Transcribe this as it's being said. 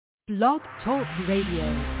Blog Talk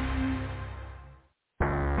Radio.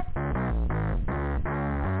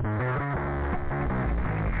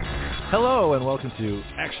 Hello and welcome to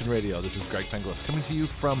Action Radio. This is Greg Penglis coming to you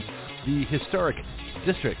from the historic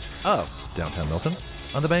district of downtown Milton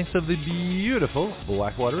on the banks of the beautiful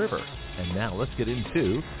Blackwater River. And now let's get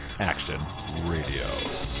into Action Radio.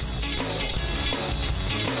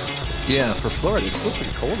 Yeah, for Florida, it's still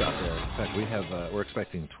pretty cold out there. In fact, we're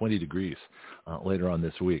expecting 20 degrees later on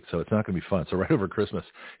this week, so it's not going to be fun. So right over Christmas,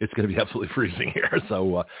 it's going to be absolutely freezing here.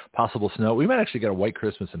 So possible snow. We might actually get a white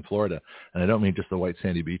Christmas in Florida, and I don't mean just the white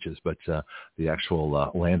sandy beaches, but the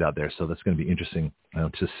actual land out there. So that's going to be interesting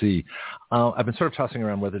to see. I've been sort of tossing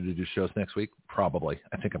around whether to do shows next week. Probably.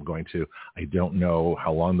 I think I'm going to. I don't know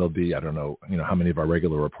how long they'll be. I don't know, how many of our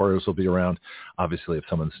regular reporters will be around. Obviously, if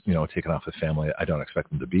someone's, taken off with family, I don't expect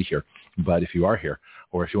them to be here. But if you are here,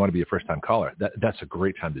 or if you want to be a first-time caller, that's a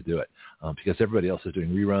great time to do it because everybody else is doing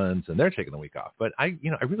reruns and they're taking the week off. But I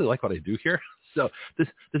really like what I do here. So this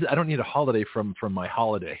I don't need a holiday from my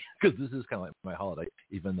holiday because this is kind of like my holiday,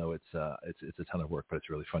 even though it's a ton of work, but it's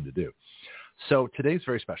really fun to do. So today's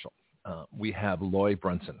very special. We have Loy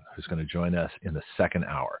Brunson, who's going to join us in the second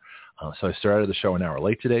hour. So I started the show an hour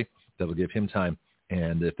late today. That'll give him time.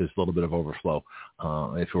 And if there's a little bit of overflow,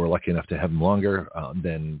 if we're lucky enough to have him longer,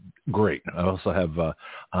 then great. I also have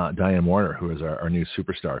Diane Warner, who is our new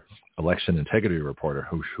superstar election integrity reporter,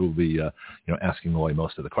 who will be asking Loy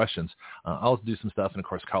most of the questions. I'll do some stuff, and of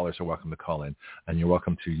course, callers are welcome to call in, and you're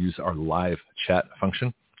welcome to use our live chat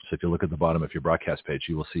function. So if you look at the bottom of your broadcast page,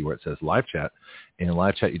 you will see where it says live chat. And in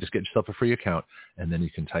live chat, you just get yourself a free account, and then you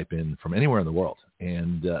can type in from anywhere in the world.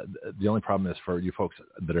 And the only problem is for you folks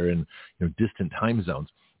that are in distant time zones,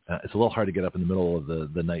 it's a little hard to get up in the middle of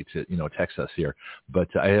the night to text us here.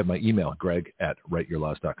 But I have my email,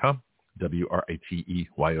 greg@writeyourlaws.com,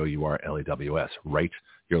 WRITEYOURLAWS,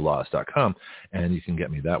 writeyourlaws.com, and you can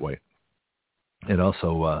get me that way. And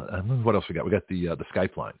also, what else we got? We got the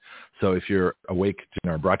Skype line. So if you're awake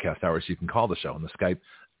during our broadcast hours, you can call the show on the Skype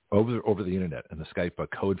over the internet, and the Skype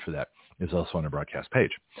code for that is also on our broadcast page.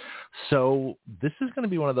 So this is going to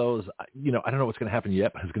be one of those, I don't know what's going to happen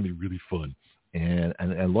yet, but it's going to be really fun. And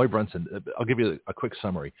Loy Brunson, I'll give you a quick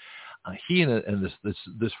summary. He and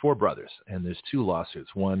there's four brothers, and there's two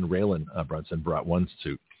lawsuits. One, Raylan Brunson brought one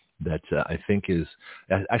suit that I think is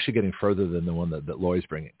actually getting further than the one that Loy's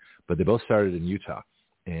bringing. But they both started in Utah,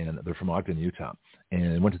 and they're from Ogden, Utah,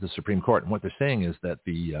 and went to the Supreme Court. And what they're saying is that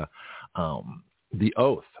the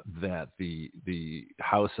oath that the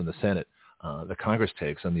House and the Senate, the Congress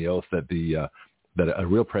takes, and the oath that that a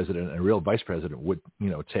real president and a real vice president would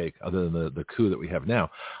take, other than the coup that we have now,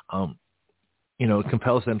 it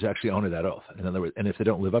compels them to actually honor that oath. In other words, and if they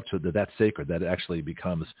don't live up to it, that's sacred. That actually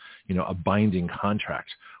becomes, a binding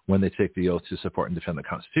contract when they take the oath to support and defend the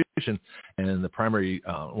Constitution. And one of the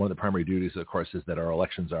primary duties, of course, is that our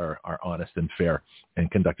elections are honest and fair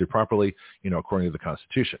and conducted properly, according to the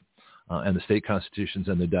Constitution and the state constitutions,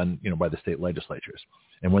 and they're done, by the state legislatures.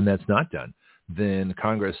 And when that's not done, then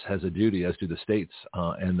Congress has a duty, as do the states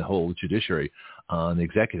and the whole judiciary and the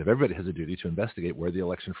executive. Everybody has a duty to investigate where the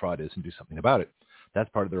election fraud is and do something about it. That's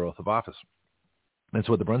part of their oath of office. And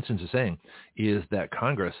so what the Brunsons are saying is that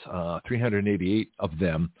Congress, 388 of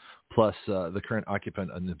them, plus the current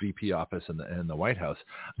occupant in the VP office and the White House,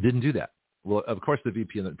 didn't do that. Well, of course, the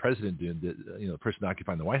VP and the president did. The person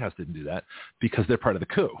occupying the White House didn't do that because they're part of the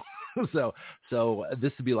coup. So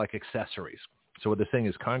this would be like accessories. So what they're saying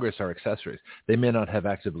is Congress are accessories. They may not have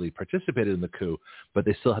actively participated in the coup, but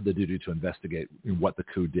they still have the duty to investigate what the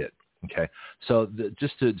coup did. Okay, so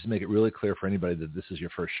just to make it really clear for anybody that this is your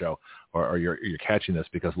first show or you're catching this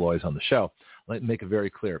because Loy's on the show, let me make it very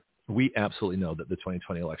clear. We absolutely know that the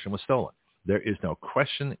 2020 election was stolen. There is no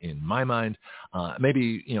question in my mind.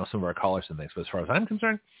 Maybe, some of our callers and things, but as far as I'm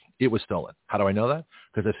concerned, it was stolen. How do I know that?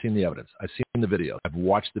 Because I've seen the evidence. I've seen the video. I've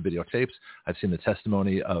watched the videotapes. I've seen the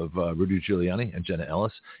testimony of Rudy Giuliani and Jenna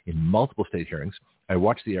Ellis in multiple state hearings. I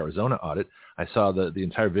watched the Arizona audit. I saw the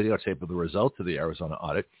entire videotape of the results of the Arizona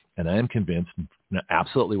audit, and I am convinced,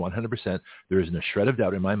 absolutely 100%, there isn't a shred of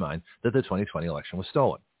doubt in my mind that the 2020 election was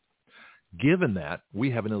stolen. Given that,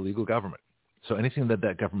 we have an illegal government. So anything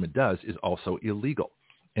that government does is also illegal.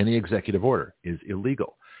 Any executive order is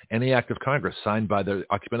illegal. Any act of Congress signed by the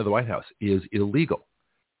occupant of the White House is illegal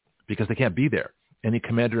because they can't be there. Any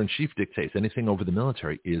commander-in-chief dictates anything over the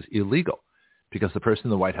military is illegal because the person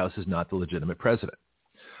in the White House is not the legitimate president.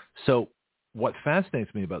 So what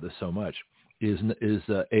fascinates me about this so much is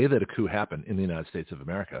A, that a coup happened in the United States of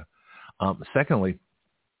America. Secondly,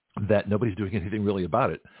 that nobody's doing anything really about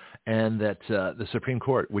it, and that the Supreme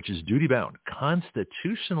Court, which is duty-bound,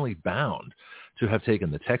 constitutionally bound to have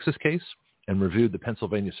taken the Texas case and reviewed the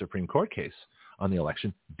Pennsylvania Supreme Court case on the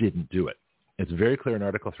election, didn't do it. It's very clear in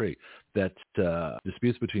Article 3 that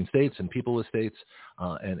disputes between states and people with states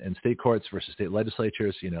and state courts versus state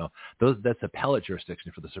legislatures, that's appellate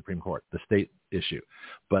jurisdiction for the Supreme Court, the state issue.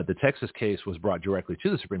 But the Texas case was brought directly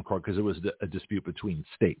to the Supreme Court because it was a dispute between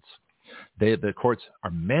states. The courts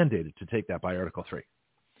are mandated to take that by Article 3.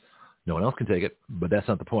 No one else can take it, but that's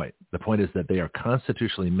not the point. The point is that they are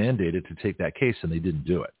constitutionally mandated to take that case, and they didn't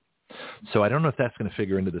do it. So I don't know if that's going to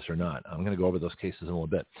figure into this or not. I'm going to go over those cases in a little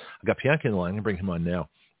bit. I've got Bianchi in the line. I'm going to bring him on now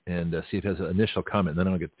and see if he has an initial comment. Then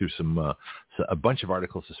I'll get through a bunch of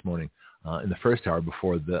articles this morning in the first hour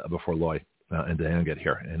before Loy and Diane get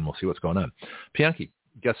here, and we'll see what's going on. Bianchi,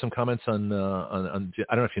 got some comments on I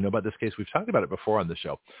don't know if you know about this case. We've talked about it before on the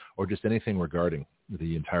show, or just anything regarding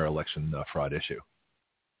the entire election fraud issue.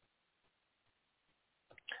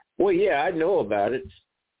 Well, yeah, I know about it.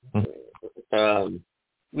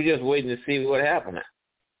 We're just waiting to see what happens.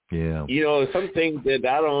 Yeah. Some things that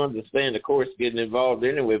I don't understand the courts getting involved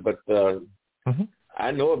anyway, but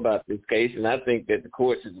I know about this case, and I think that the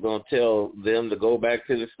courts is going to tell them to go back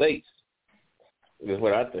to the states. That's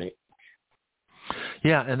what I think.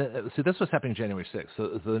 Yeah, and see, this was happening January 6th.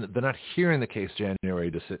 So they're not hearing the case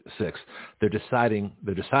January 6th. They're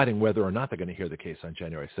deciding whether or not they're going to hear the case on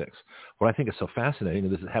January 6th. What I think is so fascinating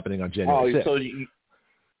is this is happening on January 6th. So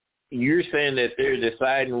you're saying that they're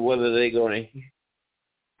deciding whether they're going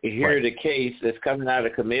to hear the case that's coming out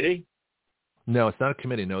of committee? No, it's not a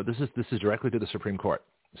committee. No, this is directly to the Supreme Court.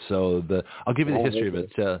 So I'll give you the history of it.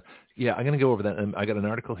 I'm going to go over that. And I got an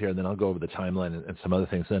article here, and then I'll go over the timeline and some other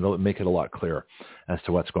things, and it'll make it a lot clearer as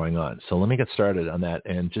to what's going on. So let me get started on that,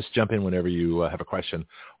 and just jump in whenever you have a question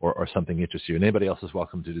or something interests you. And anybody else is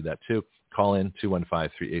welcome to do that too. Call in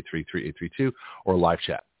 215-383-3832 or live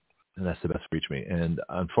chat. And that's the best way to reach me. And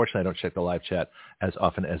unfortunately, I don't check the live chat as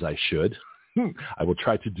often as I should. I will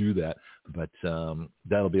try to do that, but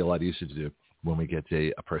that'll be a lot easier to do when we get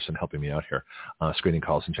a person helping me out here, screening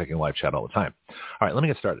calls and checking live chat all the time. All right, let me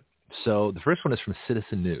get started. So the first one is from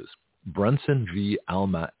Citizen News. Brunson v.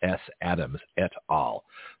 Alma S. Adams et al.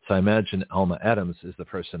 So I imagine Alma Adams is the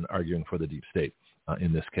person arguing for the deep state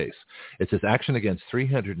in this case. It says action against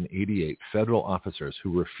 388 federal officers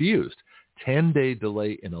who refused 10-day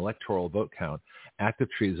delay in electoral vote count, act of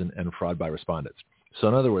treason, and fraud by respondents. So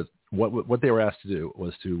in other words, what they were asked to do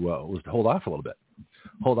was to hold off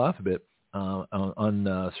a bit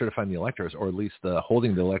on certifying the electors, or at least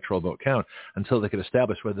holding the electoral vote count until they could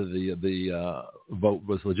establish whether the vote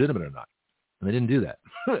was legitimate or not. And they didn't do that.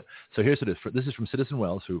 So here's what it is. This is from Citizen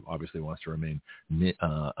Wells, who obviously wants to remain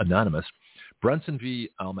anonymous. Brunson v.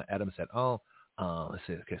 Alma Adams et al. Let's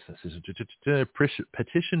see. Okay, so this is a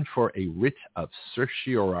petition for a writ of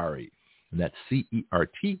certiorari. And that's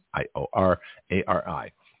CERTIORARI.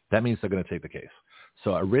 That means they're going to take the case.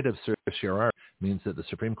 So a writ of certiorari means that the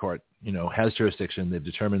Supreme Court, has jurisdiction. They've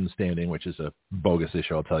determined standing, which is a bogus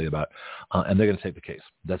issue I'll tell you about, and they're going to take the case.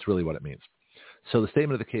 That's really what it means. So the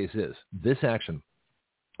statement of the case is, this action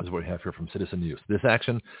is what we have here from Citizen News. This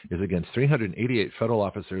action is against 388 federal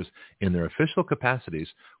officers in their official capacities,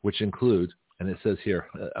 which include, and it says here,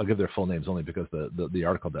 I'll give their full names only because the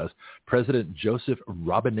article does, President Joseph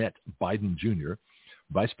Robinette Biden Jr.,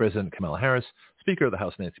 Vice President Kamala Harris, Speaker of the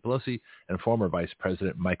House Nancy Pelosi, and former Vice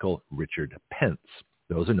President Michael Richard Pence.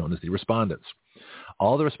 Those are known as the respondents.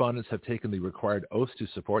 All the respondents have taken the required oaths to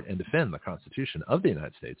support and defend the Constitution of the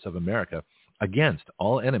United States of America against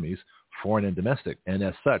all enemies, foreign and domestic, and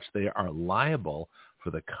as such, they are liable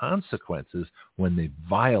for the consequences when they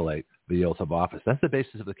violate the oath of office. That's the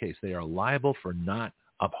basis of the case. They are liable for not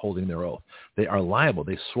upholding their oath. They are liable.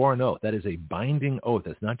 They swore an oath. That is a binding oath.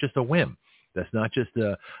 That's not just a whim. That's not just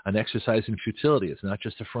an exercise in futility. It's not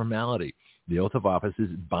just a formality. The oath of office is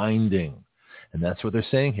binding. And that's what they're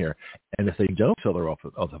saying here. And if they don't fill their oath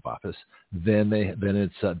of office, then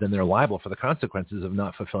they're liable for the consequences of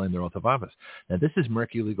not fulfilling their oath of office. Now, this is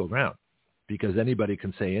murky legal ground, because anybody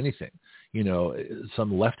can say anything.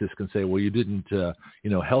 Some leftists can say, well, you didn't,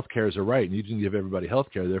 health care is a right, and you didn't give everybody health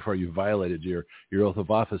care, therefore you violated your oath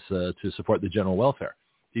of office to support the general welfare,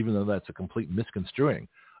 even though that's a complete misconstruing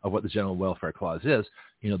of what the general welfare clause is.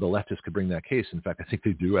 The leftists could bring that case. In fact, I think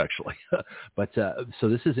they do actually. But so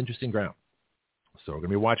this is interesting ground. So we're going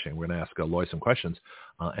to be watching. We're going to ask Loy some questions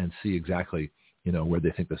and see exactly, where they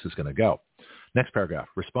think this is going to go. Next paragraph.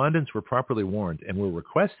 Respondents were properly warned and were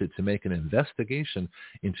requested to make an investigation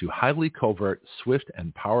into highly covert, swift,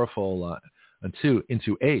 and powerful,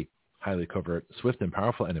 into a highly covert, swift, and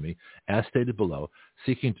powerful enemy, as stated below,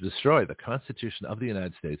 seeking to destroy the Constitution of the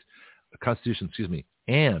United States,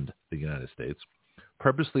 and the United States,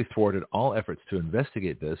 purposely thwarted all efforts to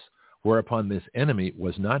investigate this, whereupon this enemy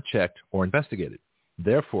was not checked or investigated.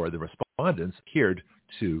 Therefore, the respondents adhered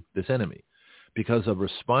to this enemy. Because of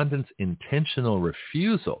respondents' intentional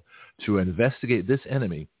refusal to investigate this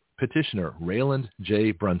enemy, petitioner Rayland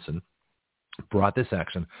J. Brunson brought this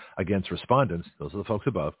action against respondents, those are the folks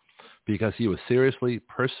above, because he was seriously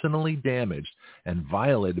personally damaged and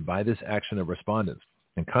violated by this action of respondents.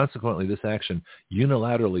 And consequently, this action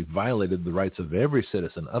unilaterally violated the rights of every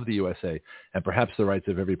citizen of the USA and perhaps the rights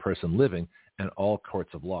of every person living and all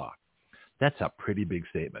courts of law. That's a pretty big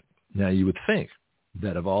statement. Now, you would think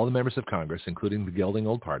that of all the members of Congress, including the gelding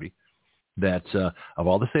old party, that of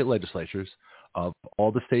all the state legislatures, of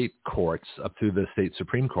all the state courts up to the state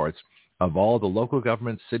Supreme Courts, of all the local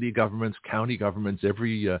governments, city governments, county governments,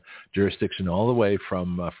 every jurisdiction all the way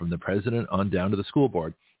from the president on down to the school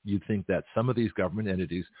board, you'd think that some of these government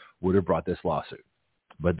entities would have brought this lawsuit.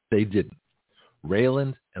 But they didn't.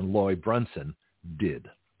 Rayland and Lloyd Brunson did.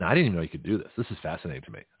 Now, I didn't even know you could do this. This is fascinating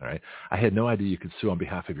to me. All right, I had no idea you could sue on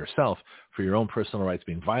behalf of yourself for your own personal rights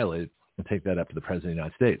being violated and take that up to the President of the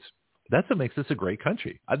United States. That's what makes this a great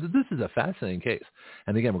country. This is a fascinating case.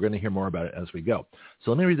 And again, we're going to hear more about it as we go. So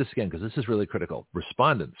let me read this again because this is really critical.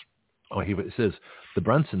 Respondents, it says the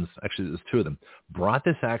Brunsons, actually there's two of them, brought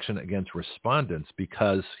this action against respondents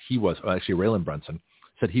because Rayland Brunson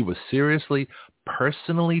said he was seriously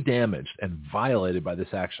personally damaged and violated by this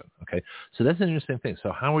action. Okay, so that's an interesting thing.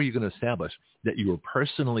 So how are you going to establish that you were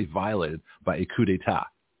personally violated by a coup d'etat?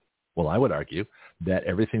 Well, I would argue that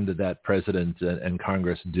everything that president and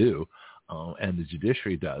Congress do and the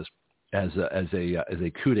judiciary does as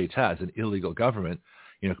a coup d'etat, as an illegal government,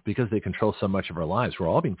 because they control so much of our lives, we're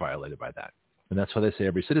all being violated by that. And that's why they say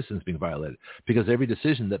every citizen is being violated, because every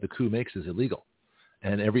decision that the coup makes is illegal.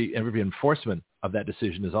 And every enforcement of that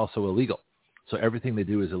decision is also illegal. So everything they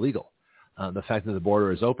do is illegal. The fact that the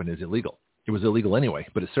border is open is illegal. It was illegal anyway,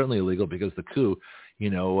 but it's certainly illegal because the coup,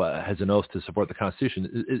 has an oath to support the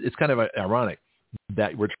Constitution. It's kind of ironic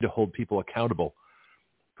that we're trying to hold people accountable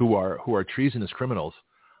who are treasonous criminals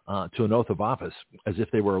to an oath of office as if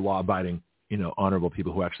they were law-abiding, honorable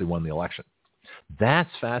people who actually won the election. That's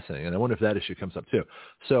fascinating, and I wonder if that issue comes up too.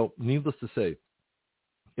 So needless to say,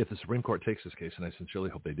 if the Supreme Court takes this case, and I sincerely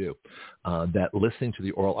hope they do, that listening to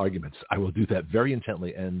the oral arguments, I will do that very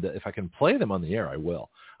intently. And if I can play them on the air, I will.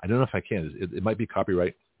 I don't know if I can. It might be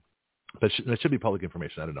copyright, but it should be public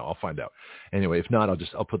information. I don't know. I'll find out. Anyway, if not,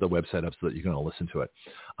 I'll put the website up so that you can all listen to it.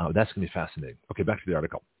 That's going to be fascinating. Okay, back to the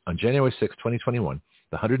article. On January 6, 2021,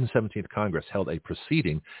 the 117th Congress held a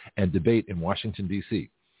proceeding and debate in Washington, D.C.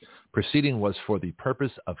 Proceeding was for the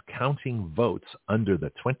purpose of counting votes under the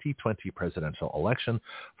 2020 presidential election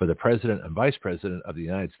for the President and Vice President of the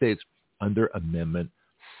United States under Amendment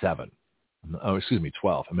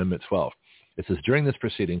 12, Amendment 12. It says, during this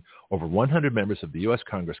proceeding, over 100 members of the U.S.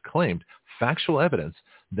 Congress claimed factual evidence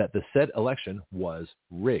that the said election was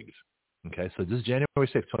rigged. Okay, so this is January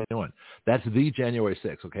 6, 2021. That's the January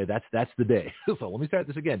 6, okay? That's the day. So let me start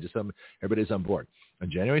this again, just so everybody's on board.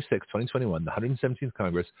 On January 6, 2021, the 117th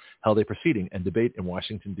Congress held a proceeding and debate in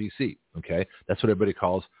Washington, D.C., okay? That's what everybody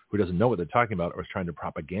calls, who doesn't know what they're talking about or is trying to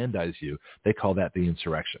propagandize you, they call that the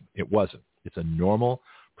insurrection. It wasn't. It's a normal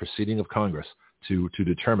proceeding of Congress to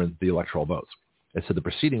determine the electoral votes. And so the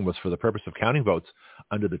proceeding was for the purpose of counting votes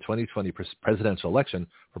under the 2020 presidential election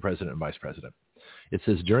for President and Vice President. It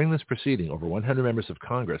says, during this proceeding, over 100 members of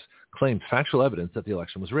Congress claimed factual evidence that the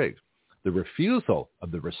election was rigged. The refusal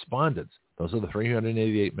of the respondents, those are the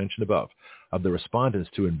 388 mentioned above, of the respondents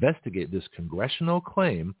to investigate this congressional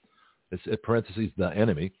claim, it's in parentheses, the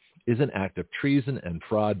enemy, is an act of treason and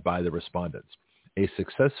fraud by the respondents. A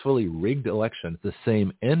successfully rigged election, the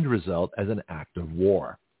same end result as an act of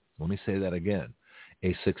war. Let me say that again.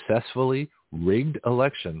 A successfully rigged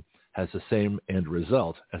election has the same end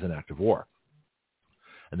result as an act of war.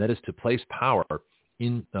 And that is to place power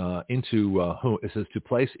to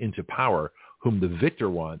place into power whom the victor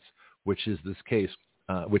wants, which in this case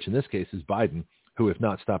is Biden, who, if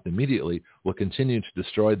not stopped immediately, will continue to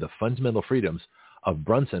destroy the fundamental freedoms of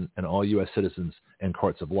Brunson and all U.S. citizens and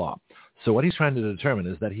courts of law. So what he's trying to determine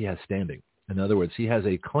is that he has standing. In other words, he has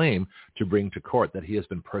a claim to bring to court that he has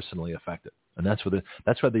been personally affected. And that's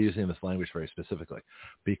why they're using this language very specifically,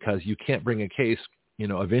 because you can't bring a case,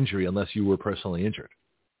 of injury unless you were personally injured.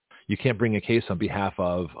 You can't bring a case on behalf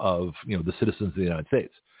of the citizens of the United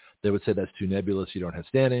States. They would say that's too nebulous. You don't have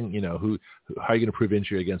standing. How are you going to prove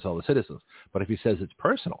injury against all the citizens? But if he says it's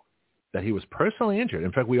personal, that he was personally injured.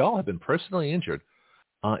 In fact, we all have been personally injured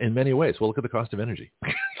in many ways. Well, look at the cost of energy.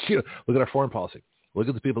 Look at our foreign policy. Look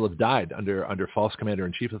at the people who have died under false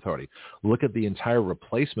commander-in-chief authority. Look at the entire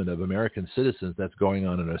replacement of American citizens that's going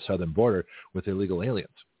on our southern border with illegal aliens.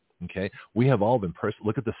 Okay, we have all been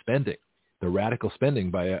look at the spending, the radical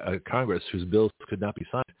spending by a Congress whose bills could not be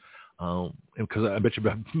signed. Because I bet you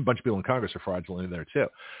a bunch of people in Congress are fraudulent in there too.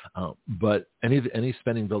 But any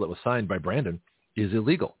spending bill that was signed by Brandon is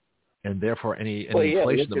illegal, and therefore any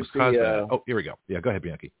inflation that was caused by that. Oh, here we go. Yeah, go ahead,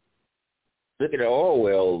 Bianchi. Look at the oil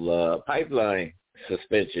well pipeline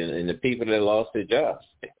suspension and the people that lost their jobs,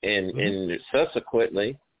 and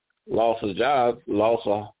subsequently loss of jobs,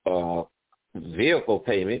 loss of vehicle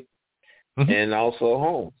payment, and also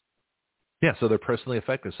homes. Yeah, so they're personally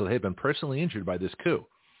affected. So they've been personally injured by this coup.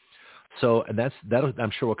 So, and that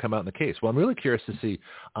I'm sure will come out in the case. Well, I'm really curious to see.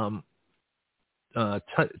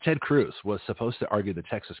 Ted Cruz was supposed to argue the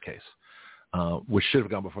Texas case, which should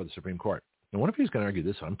have gone before the Supreme Court. I wonder if he's going to argue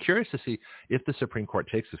this one. I'm curious to see if the Supreme Court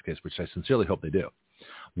takes this case, which I sincerely hope they do,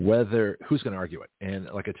 who's going to argue it. And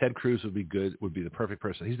like a Ted Cruz would be the perfect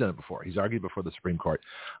person. He's done it before. He's argued before the Supreme Court.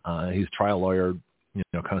 He's a trial lawyer,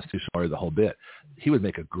 constitutional lawyer, the whole bit. He would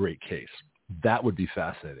make a great case. That would be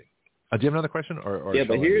fascinating. Do you have another question? Or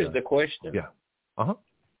but here's the question. Yeah. Uh-huh.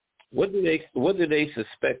 What do they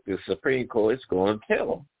suspect the Supreme Court is going to tell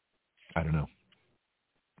them? I don't know.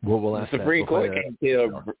 We'll ask the Supreme Court can't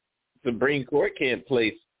tell. Supreme Court can't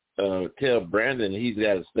tell Brandon he's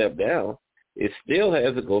got to step down. It still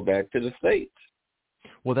has to go back to the states.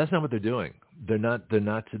 Well, that's not what they're doing. They're not.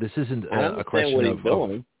 This isn't a question what he's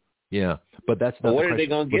doing. Yeah, but that's not. What are they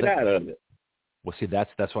going to get out of it? Well, see, that's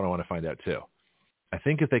what I want to find out too. I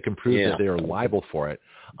think if they can prove that they are liable for it,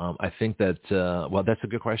 I think that that's a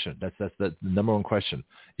good question. That's the number one question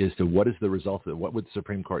is to what is the result of it? What would the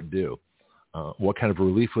Supreme Court do? What kind of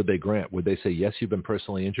relief would they grant? Would they say, yes, you've been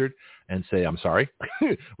personally injured, and say, I'm sorry?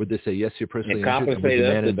 Would they say, yes, you're personally injured, and compensate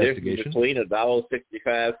us the difference between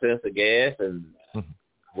 $1.65 of gas and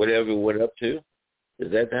whatever it went up to?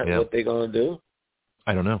 Is that what they're going to do?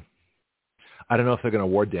 I don't know. I don't know if they're going to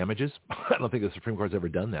award damages. I don't think the Supreme Court's ever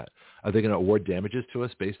done that. Are they going to award damages to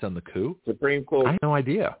us based on the coup? Supreme Court. I have no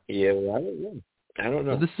idea. Yeah, well, I don't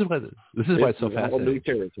know. This is why it's so fascinating. New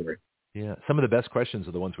territory. Yeah, some of the best questions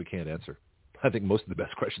are the ones we can't answer. I think most of the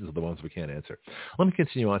best questions are the ones we can't answer. Let me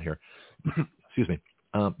continue on here. Excuse me.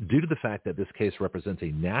 Due to the fact that this case represents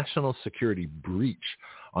a national security breach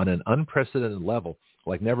on an unprecedented level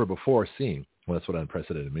like never before seen, well, that's what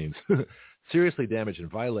unprecedented means, seriously damaged and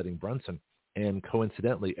violating Brunson and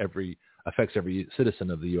coincidentally affects every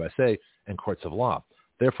citizen of the USA and courts of law.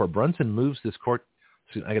 Therefore, Brunson moves this court.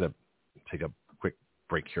 I got to take a quick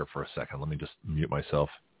break here for a second. Let me just mute myself.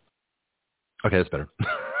 Okay, that's better.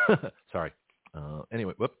 Sorry.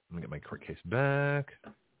 Anyway, let me get my court case back.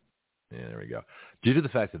 Yeah, there we go. Due to the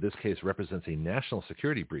fact that this case represents a national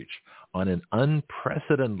security breach on an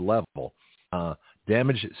unprecedented level,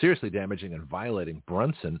 seriously damaging and violating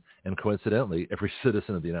Brunson and coincidentally every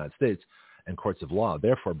citizen of the United States and courts of law.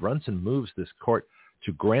 Therefore, Brunson moves this court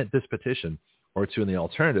to grant this petition or to, in the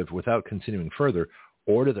alternative, without continuing further,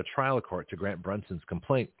 order the trial court to grant Brunson's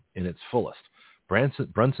complaint in its fullest.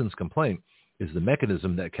 Brunson's complaint is the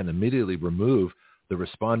mechanism that can immediately remove the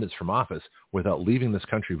respondents from office without leaving this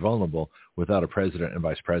country vulnerable without a president and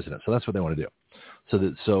vice president. So that's what they want to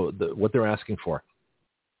do. So what they're asking for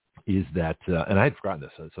is that, and I had forgotten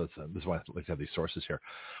this, so this is why I like to have these sources here.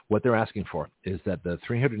 What they're asking for is that the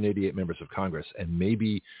 388 members of Congress and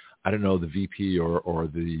maybe, I don't know, the VP or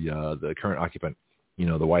the current occupant,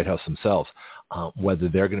 the White House themselves, whether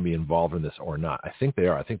they're going to be involved in this or not. I think they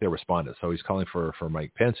are. I think they're responded. So he's calling for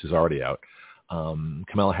Mike Pence, who's already out,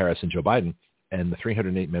 Kamala Harris and Joe Biden, and the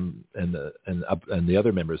 308 and the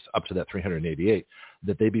other members up to that 388,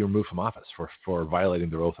 that they be removed from office for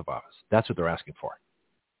violating their oath of office. That's what they're asking for.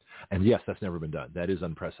 And yes, that's never been done. That is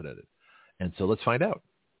unprecedented. And so let's find out.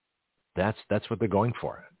 That's what they're going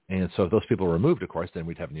for. And so if those people are removed, of course, then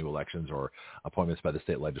we'd have new elections or appointments by the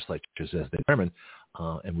state legislatures as they determine.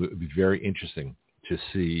 And it would be very interesting to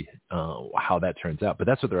see how that turns out. But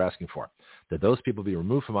that's what they're asking for, that those people be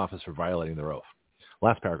removed from office for violating their oath.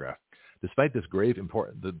 Last paragraph. Despite this grave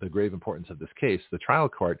the grave importance of this case, the trial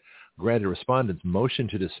court granted respondents' motion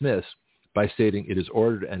to dismiss by stating it is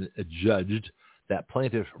ordered and adjudged that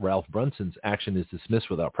plaintiff Ralph Brunson's action is dismissed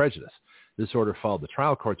without prejudice. This order followed the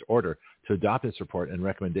trial court's order to adopt its report and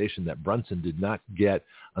recommendation that Brunson did not get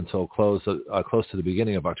until close to the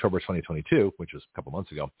beginning of October 2022, which was a couple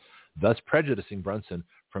months ago, thus prejudicing Brunson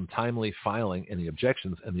from timely filing any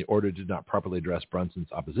objections, and the order did not properly address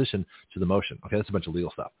Brunson's opposition to the motion. Okay, that's a bunch of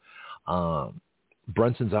legal stuff.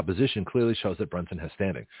 Brunson's opposition clearly shows that Brunson has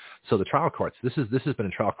standing. So the trial courts, this has been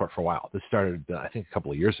in trial court for a while. This started, I think, a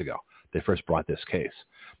couple of years ago. They first brought this case.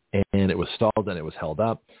 And it was stalled and it was held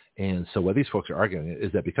up. And so what these folks are arguing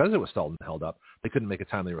is that because it was stalled and held up, they couldn't make a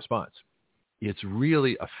timely response. It's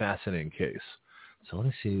really a fascinating case. So let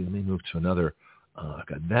me see. Let me move to another. I've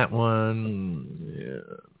got that one.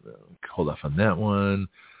 Yeah, hold off on that one.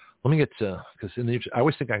 Let me get to, because I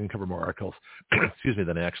always think I can cover more articles, excuse me,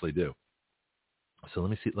 than I actually do. So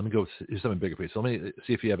let me see. Let me go. Here's something bigger for you. So let me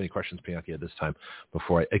see if you have any questions, Bianchi, at this time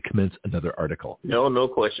before I commence another article. No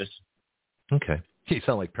questions. Okay. You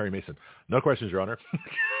sound like Perry Mason. No questions, Your Honor.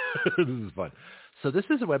 This is fun. So this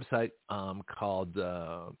is a website called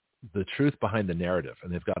The Truth Behind the Narrative,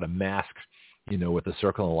 and they've got a mask, with a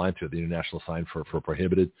circle and a line through it, the international sign for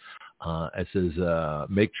prohibited. It says,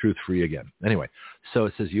 make truth free again. Anyway, so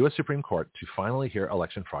it says U.S. Supreme Court to finally hear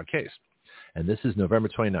election fraud case. And this is November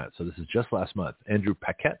 29th, so this is just last month. Andrew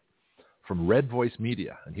Paquette from Red Voice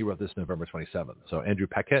Media, and he wrote this November 27th. So Andrew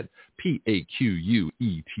Paquette, P-A-Q-U-E-T-T-E,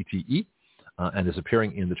 and is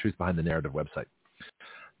appearing in the Truth Behind the Narrative website.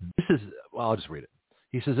 This is, well, I'll just read it.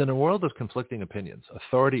 He says, in a world of conflicting opinions,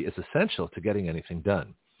 authority is essential to getting anything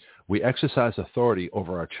done. We exercise authority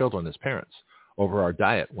over our children as parents, over our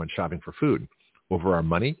diet when shopping for food, over our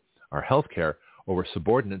money, our health care, over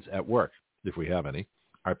subordinates at work, if we have any,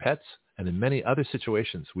 our pets, and in many other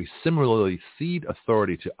situations, we similarly cede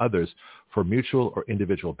authority to others for mutual or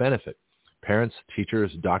individual benefit. Parents,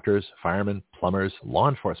 teachers, doctors, firemen, plumbers, law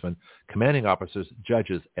enforcement, commanding officers,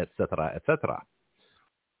 judges, etc., etc.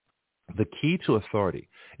 The key to authority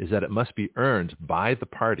is that it must be earned by the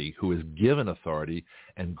party who is given authority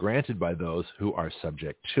and granted by those who are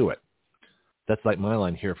subject to it. That's like my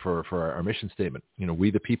line here for our mission statement.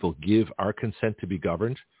 We the people give our consent to be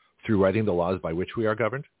governed through writing the laws by which we are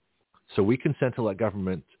governed. So we consent to let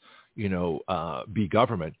government, be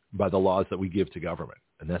government by the laws that we give to government.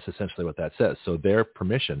 And that's essentially what that says. So their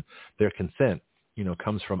permission, their consent,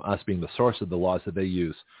 comes from us being the source of the laws that they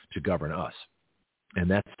use to govern us. And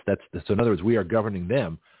that's so in other words, we are governing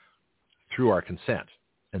them through our consent.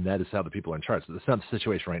 And that is how the people are in charge. So that's not the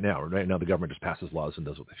situation right now. Right now, the government just passes laws and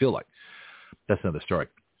does what they feel like. That's another story.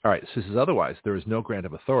 All right. So this is otherwise. There is no grant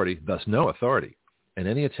of authority, thus no authority. And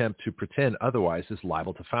any attempt to pretend otherwise is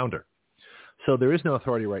liable to founder. So there is no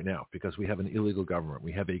authority right now because we have an illegal government.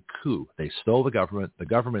 We have a coup. They stole the government. The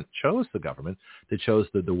government chose the government. They chose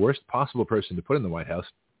the worst possible person to put in the White House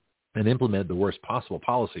and implemented the worst possible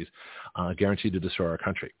policies guaranteed to destroy our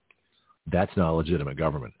country. That's not a legitimate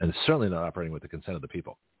government, and it's certainly not operating with the consent of the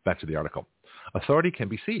people. Back to the article. Authority can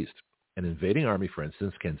be seized. An invading army, for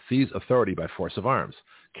instance, can seize authority by force of arms,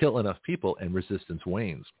 kill enough people, and resistance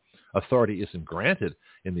wanes. Authority isn't granted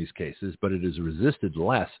in these cases, but it is resisted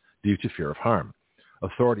less due to fear of harm.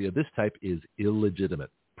 Authority of this type is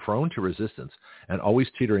illegitimate, prone to resistance, and always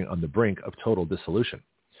teetering on the brink of total dissolution.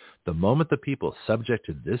 The moment the people subject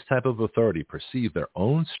to this type of authority perceive their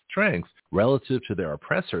own strength relative to their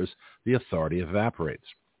oppressors, the authority evaporates.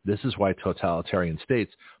 This is why totalitarian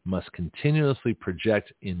states must continuously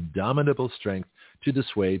project indomitable strength to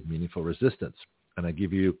dissuade meaningful resistance. And I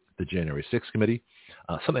give you the January 6th committee,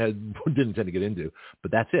 something I didn't intend to get into,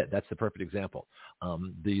 but that's it. That's the perfect example.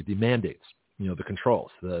 The mandates, the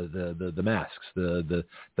controls, the masks, the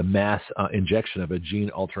mass injection of a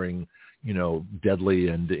gene-altering, deadly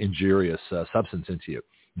and injurious substance into you.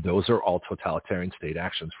 Those are all totalitarian state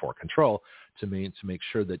actions for control to make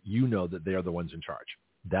sure that that they are the ones in charge.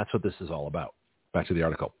 That's what this is all about. Back to the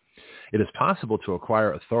article. It is possible to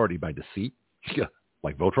acquire authority by deceit,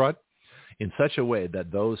 like vote fraud, in such a way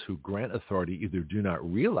that those who grant authority either do not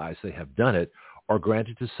realize they have done it or grant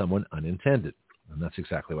it to someone unintended. And that's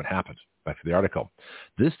exactly what happened. Back to the article.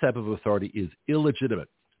 This type of authority is illegitimate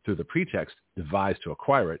through the pretext devised to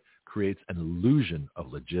acquire it creates an illusion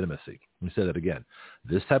of legitimacy. Let me say that again.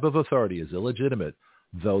 This type of authority is illegitimate,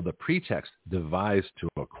 though the pretext devised to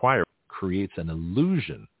acquire it creates an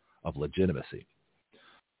illusion of legitimacy.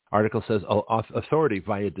 Article says authority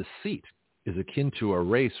via deceit is akin to a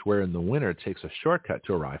race wherein the winner takes a shortcut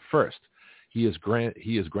to arrive first. He is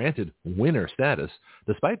granted winner status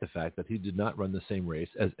despite the fact that he did not run the same race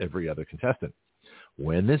as every other contestant.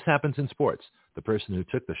 When this happens in sports, the person who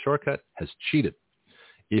took the shortcut has cheated.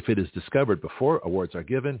 If it is discovered before awards are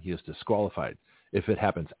given, he is disqualified. If it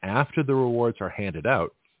happens after the rewards are handed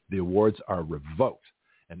out, the awards are revoked,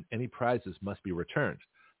 and any prizes must be returned.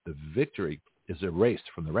 The victory is erased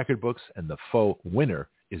from the record books, and the faux winner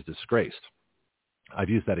is disgraced. I've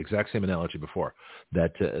used that exact same analogy before,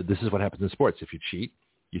 that this is what happens in sports. If you cheat,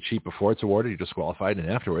 You cheat before it's awarded, you're disqualified, and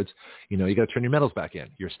afterwards, you got to turn your medals back in.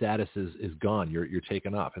 Your status is gone. You're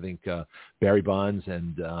taken off. I think Barry Bonds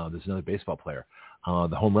and there's another baseball player.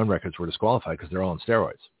 The home run records were disqualified because they're all on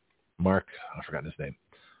steroids. Mark, I've forgotten his name.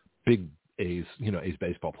 Big A's, A's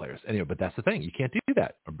baseball players. Anyway, but that's the thing. You can't do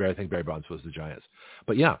that. I think Barry Bonds was the Giants.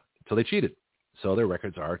 But yeah, so they cheated. So their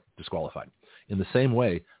records are disqualified. In the same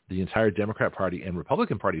way, the entire Democrat Party and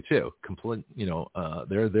Republican Party too,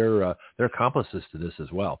 they're accomplices to this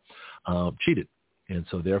as well, cheated. And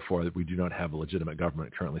so therefore, we do not have a legitimate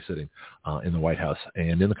government currently sitting in the White House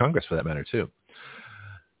and in the Congress for that matter too.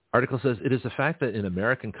 Article says, it is a fact that in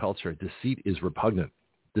American culture, deceit is repugnant.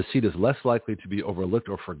 Deceit is less likely to be overlooked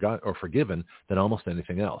or forgiven than almost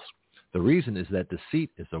anything else. The reason is that deceit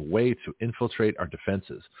is a way to infiltrate our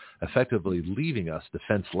defenses, effectively leaving us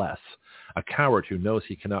defenseless. A coward who knows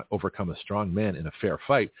he cannot overcome a strong man in a fair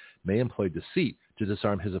fight may employ deceit to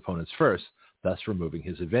disarm his opponents first, thus removing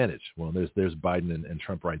his advantage. Well, there's Biden and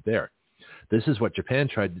Trump right there. This is what Japan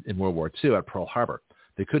tried in World War II at Pearl Harbor.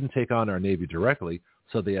 They couldn't take on our Navy directly,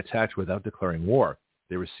 so they attacked without declaring war.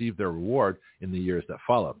 They received their reward in the years that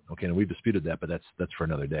followed. Okay, and we've disputed that, but that's for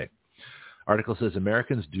another day. Article says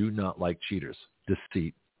Americans do not like cheaters,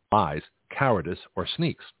 deceit, lies, cowardice, or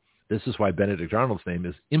sneaks. This is why Benedict Arnold's name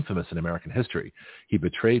is infamous in American history. He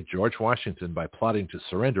betrayed George Washington by plotting to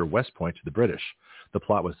surrender West Point to the British. The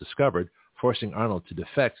plot was discovered, forcing Arnold to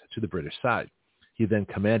defect to the British side. He then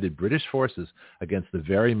commanded British forces against the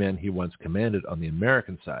very men he once commanded on the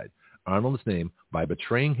American side. Arnold's name, by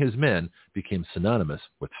betraying his men, became synonymous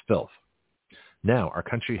with filth. Now, our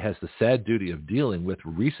country has the sad duty of dealing with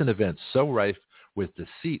recent events so rife with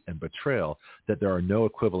deceit and betrayal that there are no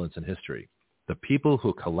equivalents in history. The people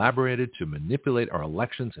who collaborated to manipulate our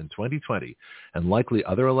elections in 2020, and likely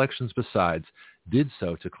other elections besides, did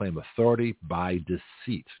so to claim authority by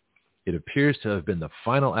deceit. It appears to have been the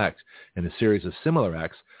final act in a series of similar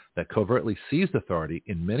acts that covertly seized authority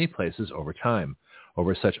in many places over time,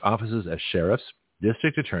 over such offices as sheriffs,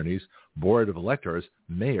 district attorneys, board of electors,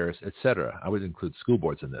 mayors, etc. I would include school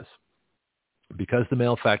boards in this. Because the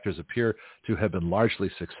malefactors appear to have been largely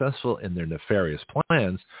successful in their nefarious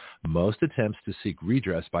plans, most attempts to seek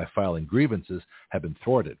redress by filing grievances have been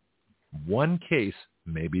thwarted. One case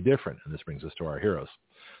may be different, and this brings us to our heroes.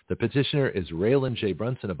 The petitioner is Raylan J.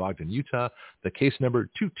 Brunson of Ogden, Utah. The case number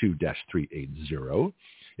 22-380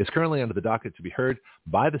 is currently under the docket to be heard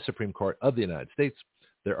by the Supreme Court of the United States.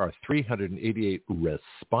 There are 388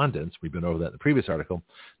 respondents, we've been over that in the previous article,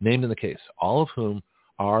 named in the case, all of whom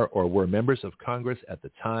are or were members of Congress at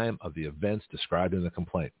the time of the events described in the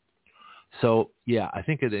complaint. So, yeah, I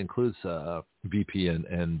think it includes VP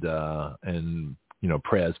and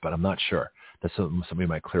Prez, but I'm not sure. That's something we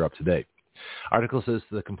might clear up today. Article says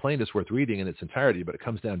the complaint is worth reading in its entirety, but it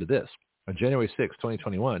comes down to this. On January 6,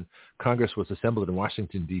 2021, Congress was assembled in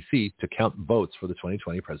Washington, D.C. to count votes for the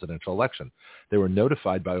 2020 presidential election. They were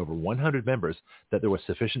notified by over 100 members that there was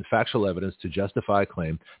sufficient factual evidence to justify a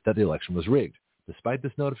claim that the election was rigged. Despite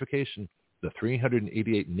this notification, the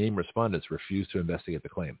 388 named respondents refused to investigate the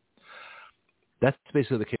claim. That's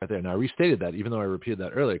basically the case right there. Now, I restated that, even though I repeated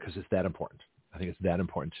that earlier, because it's that important. I think it's that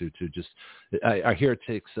important to just, I hear it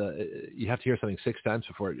takes, you have to hear something 6 times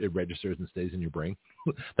before it registers and stays in your brain.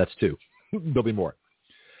 That's 2. There'll be more.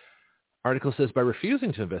 Article says, by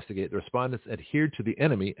refusing to investigate, the respondents adhered to the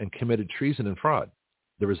enemy and committed treason and fraud.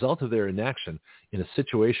 The result of their inaction in a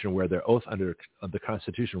situation where their oath under the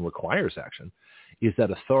Constitution requires action is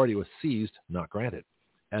that authority was seized, not granted.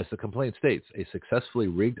 As the complaint states, a successfully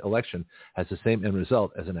rigged election has the same end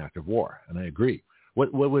result as an act of war. And I agree.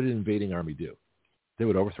 What would an invading army do? They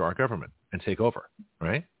would overthrow our government and take over,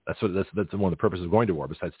 right? That's one of the purposes of going to war,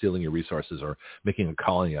 besides stealing your resources or making a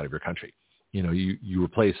colony out of your country. You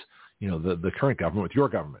replace, the current government with your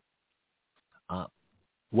government.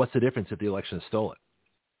 What's the difference if the election is stolen?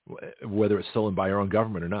 Whether it's stolen by our own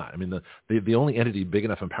government or not. I mean, the only entity big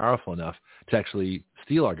enough and powerful enough to actually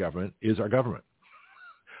steal our government is our government.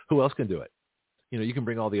 Who else can do it? You can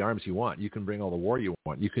bring all the arms you want. You can bring all the war you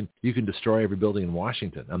want. You can destroy every building in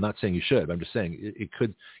Washington. I'm not saying you should. But I'm just saying it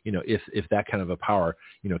could, if that kind of a power,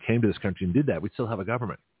 came to this country and did that, we'd still have a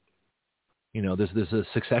government. There's a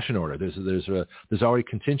succession order. There's already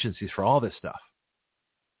contingencies for all this stuff.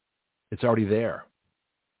 It's already there.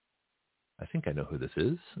 I think I know who this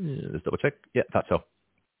is. Let's double check. Yeah, thought so.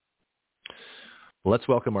 Let's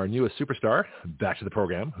welcome our newest superstar back to the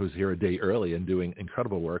program, who's here a day early and doing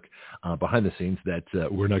incredible work behind the scenes that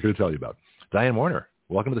we're not going to tell you about. Diane Warner,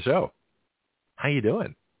 welcome to the show. How you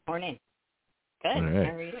doing? Morning. Good. Right.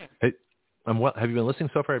 How are you? Hey, well. Have you been listening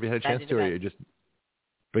so far? Have you had a chance to, or you just?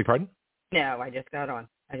 Beg pardon? No, I just got on.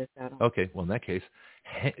 Okay, well, in that case,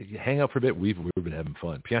 hang out for a bit. We've been having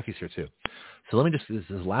fun. Bianchi's here, too. So let me just, this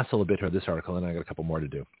is last little bit here of this article, and I got a couple more to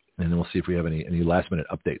do. And then we'll see if we have any last-minute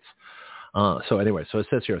updates. So it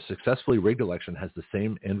says here, a successfully rigged election has the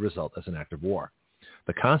same end result as an act of war.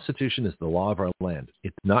 The Constitution is the law of our land.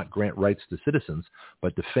 It does not grant rights to citizens,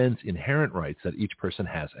 but defends inherent rights that each person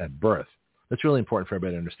has at birth. That's really important for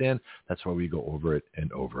everybody to understand. That's why we go over it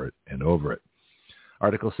and over it and over it.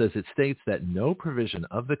 Article says it states that no provision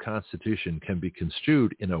of the Constitution can be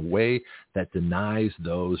construed in a way that denies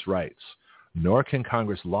those rights, nor can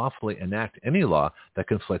Congress lawfully enact any law that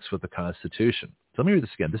conflicts with the Constitution. So let me read this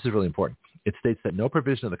again. This is really important. It states that no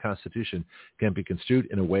provision of the Constitution can be construed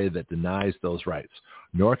in a way that denies those rights,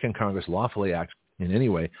 nor can Congress lawfully act in any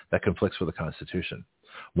way that conflicts with the Constitution.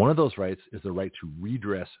 One of those rights is the right to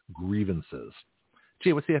redress grievances.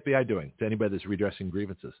 Gee, what's the FBI doing to anybody that's redressing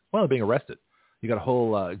grievances? Well, they're being arrested. You got a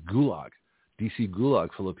whole gulag, DC gulag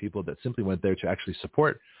full of people that simply went there to actually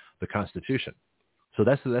support the Constitution. So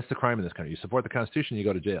that's the crime in this country. You support the Constitution, you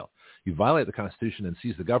go to jail. You violate the Constitution and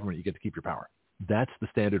seize the government, you get to keep your power. That's the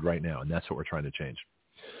standard right now, and that's what we're trying to change.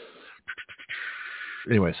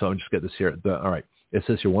 Anyway, so I'll just get this here. All right. It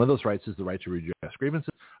says here, one of those rights is the right to redress grievances,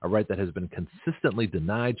 a right that has been consistently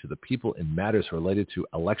denied to the people in matters related to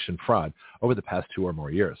election fraud over the past 2 or more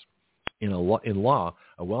years. In law,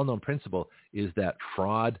 a well-known principle is that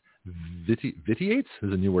fraud vitiates,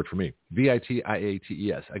 is a new word for me,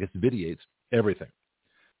 V-I-T-I-A-T-E-S, I guess vitiates everything.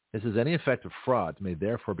 It says any effect of fraud may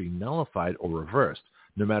therefore be nullified or reversed,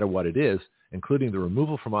 no matter what it is, including the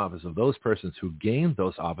removal from office of those persons who gained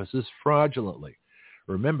those offices fraudulently.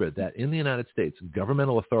 Remember that in the United States,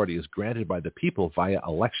 governmental authority is granted by the people via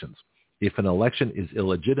elections. If an election is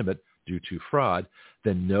illegitimate due to fraud,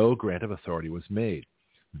 then no grant of authority was made.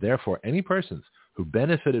 Therefore, any persons who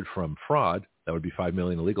benefited from fraud, that would be 5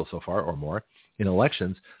 million illegal so far or more, in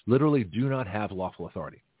elections literally do not have lawful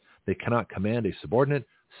authority. They cannot command a subordinate,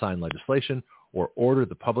 sign legislation, or order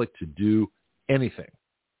the public to do anything.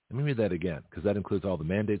 Let me read that again, because that includes all the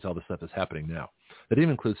mandates, all the stuff that's happening now. That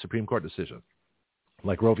even includes Supreme Court decisions.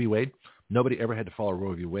 Like Roe v. Wade, nobody ever had to follow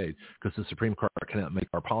Roe v. Wade because the Supreme Court cannot make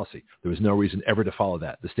our policy. There was no reason ever to follow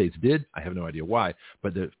that. The states did. I have no idea why,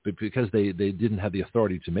 but because they didn't have the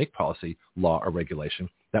authority to make policy, law, or regulation,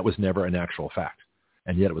 that was never an actual fact.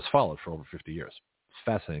 And yet it was followed for over 50 years. It's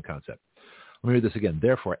a fascinating concept. Let me read this again.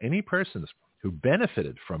 Therefore, any persons who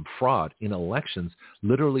benefited from fraud in elections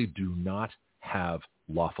literally do not have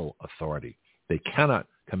lawful authority. They cannot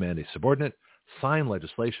command a subordinate, sign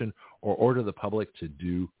legislation, or order the public to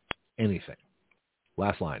do anything.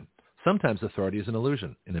 Last line. Sometimes authority is an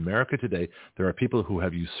illusion. In America today, there are people who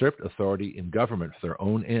have usurped authority in government for their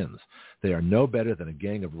own ends. They are no better than a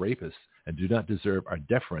gang of rapists and do not deserve our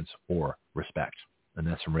deference or respect. And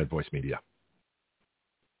that's from Red Voice Media.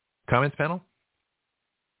 Comments, panel?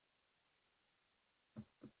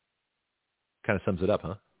 Kind of sums it up,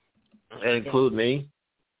 huh? That include me?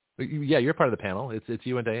 Yeah, you're part of the panel. It's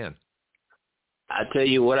you and Diane. I tell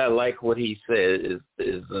you what I like what he said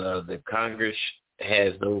is that Congress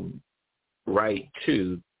has no right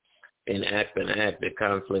to enact an act that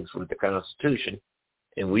conflicts with the Constitution.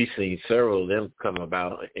 And we've seen several of them come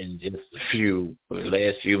about in just the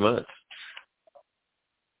last few months.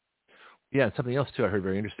 Yeah, and something else, too, I heard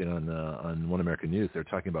very interesting on One American News. They're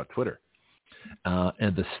talking about Twitter.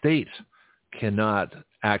 And the state cannot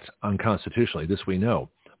act unconstitutionally. This we know.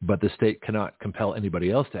 But the state cannot compel anybody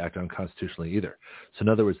else to act unconstitutionally either. So in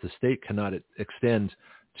other words, the state cannot extend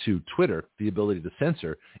to Twitter the ability to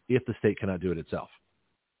censor if the state cannot do it itself.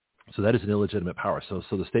 So that is an illegitimate power. So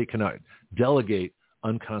the state cannot delegate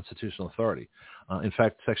unconstitutional authority. In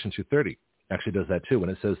fact, Section 230 actually does that too. When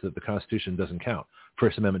it says that the Constitution doesn't count,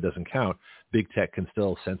 First Amendment doesn't count, big tech can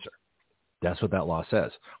still censor. That's what that law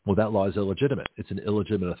says. Well, that law is illegitimate. It's an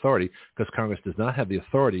illegitimate authority because Congress does not have the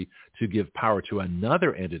authority to give power to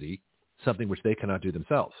another entity, something which they cannot do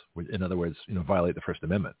themselves. In other words, violate the First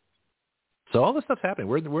Amendment. So all this stuff's happening.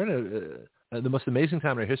 We're in the most amazing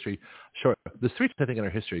time in our history. Sure, there's 3 I think in our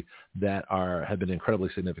history that have been incredibly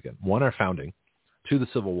significant. 1, our founding, 2, the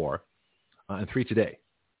Civil War, and 3, today,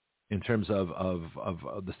 in terms of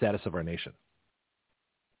the status of our nation.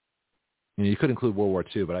 You could include World War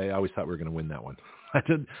II, but I always thought we were going to win that one. I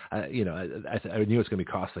knew it was going to be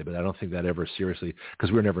costly, but I don't think that ever seriously, because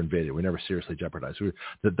we were never invaded. We were never seriously jeopardized.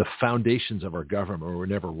 The foundations of our government were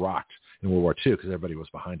never rocked in World War II because everybody was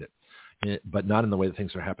behind it, but not in the way that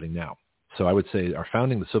things are happening now. So I would say our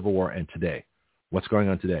founding, the Civil War, and today, what's going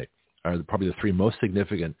on today, are probably the 3 most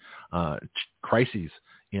significant crises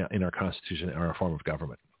in our Constitution and our form of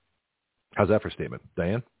government. How's that for a statement?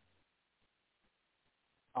 Diane?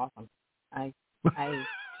 Awesome. I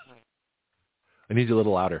need you a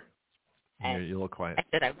little louder. You're a little quiet. I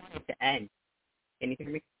said I wanted to end. Can you hear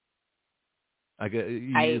me? I get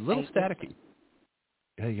a little staticky.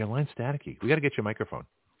 Yeah, your line's staticky. We got to get you a microphone.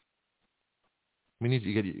 We need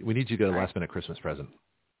you to get a last minute Christmas present.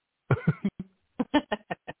 Today.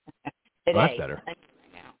 Well, that's better.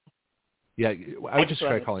 Yeah, I would just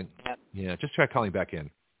try calling. Yep. Yeah, just try calling back in.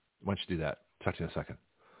 Why don't you do that? Talk to you in a second.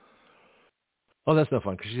 Oh, that's no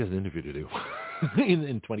fun because she has an interview to do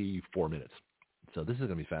in 24 minutes. So this is going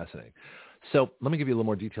to be fascinating. So let me give you a little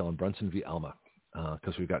more detail on Brunson v. Alma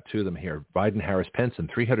because we've got two of them here: Biden, Harris, Pence, and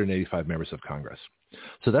 385 members of Congress.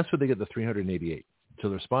 So that's where they get the 388. So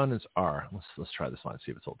the respondents are. Let's try this line,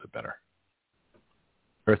 see if it's a little bit better.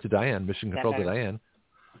 Earth to Diane, Mission Control to Diane.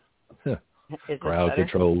 Crowd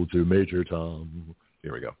control to Major Tom.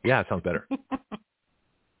 Here we go. Yeah, it sounds better.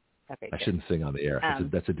 Okay, I shouldn't sing on the air.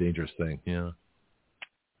 That's a dangerous thing. Yeah.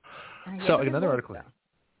 So another article.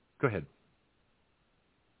 Go ahead.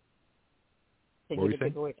 What were you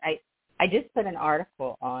saying? I just put an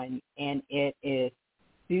article on, and it is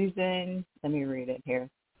Susan. Let me read it here.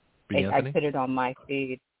 I put it on my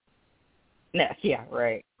feed. No, yeah,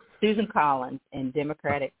 right. Susan Collins and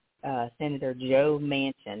Democratic Senator Joe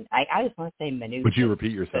Manchin. I just want to say Mnuchin. Would you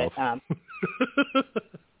repeat yourself? But,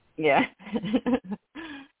 yeah.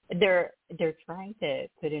 They're trying to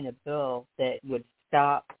put in a bill that would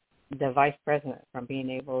stop the vice president from being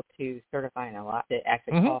able to certify an election to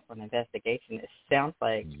actually call for an investigation. It sounds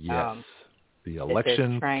like the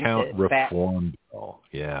election count reform bill.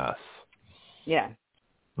 Yes. Yeah.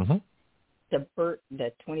 Mm-hmm. Subvert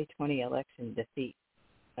the 2020 election defeat.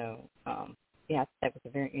 So, that was a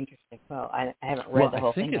very interesting bill. I haven't read the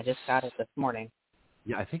whole thing. I just got it this morning.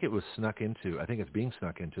 Yeah, I think it was snuck into. I think it's being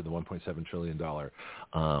snuck into the $1.7 trillion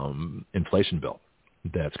inflation bill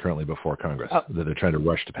that's currently before Congress that they're trying to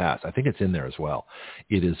rush to pass. I think it's in there as well.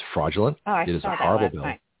 It is fraudulent. It is a horrible bill.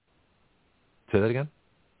 Night. Say that again?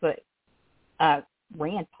 But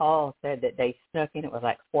Rand Paul said that they snuck in. It was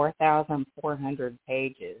like 4,400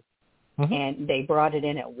 pages, and they brought it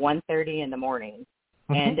in at 1:30 in the morning,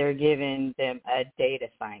 and they're giving them a day to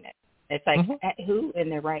sign it. It's like, who in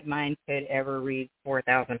their right mind could ever read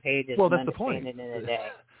 4,000 pages and understand it in a day?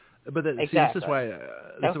 But exactly. This is why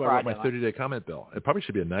I wrote my 30-day comment bill. It probably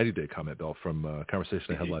should be a 90-day comment bill from a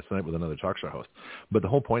conversation I had last night with another talk show host. But the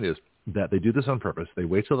whole point is that they do this on purpose. They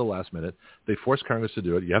wait till the last minute. They force Congress to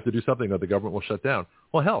do it. You have to do something or the government will shut down.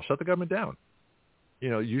 Well, hell, shut the government down.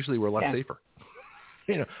 Usually we're a lot safer.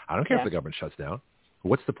 I don't care if the government shuts down.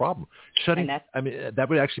 What's the problem? That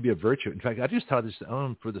would actually be a virtue. In fact, I just taught this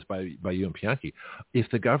for this by you and Pianki. If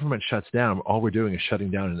the government shuts down, all we're doing is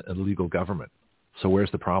shutting down an illegal government. So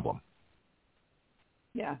where's the problem?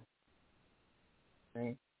 Yeah.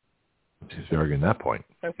 Right. She's arguing that point.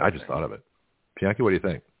 I just thought of it. Pianki, what do you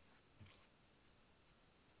think?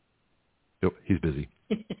 Nope, he's busy.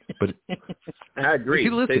 But I agree.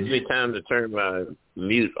 It takes me time to turn my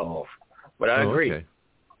mute off. But I agree. Okay.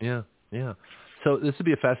 Yeah. So this would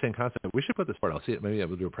be a fascinating concept. We should put this part. I'll see it. Maybe I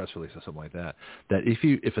will do a press release or something like that. That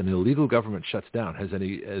if an illegal government shuts down, is it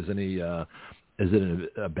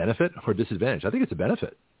a benefit or disadvantage? I think it's a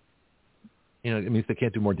benefit. It means they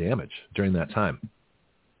can't do more damage during that time.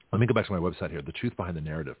 Let me go back to my website here. The Truth Behind the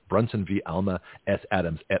Narrative. Brunson v. Alma S.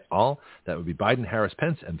 Adams et al. That would be Biden, Harris,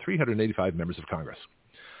 Pence, and 385 members of Congress.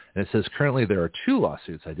 And it says currently there are two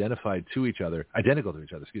lawsuits identical to each other.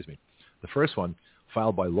 The first one,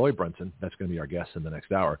 filed by Lloyd Brunson, that's going to be our guest in the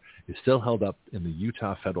next hour, is still held up in the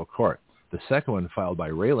Utah federal court. The second one, filed by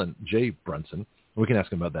Raylan J. Brunson, we can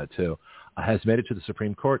ask him about that too, has made it to the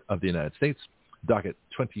Supreme Court of the United States, docket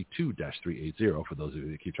 22-380, for those of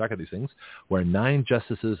you that keep track of these things, where 9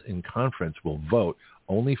 justices in conference will vote,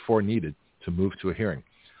 only 4 needed to move to a hearing.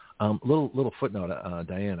 Little footnote,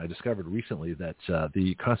 Diane, I discovered recently that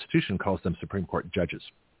the Constitution calls them Supreme Court judges.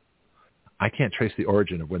 I can't trace the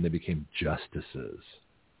origin of when they became justices.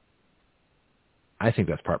 I think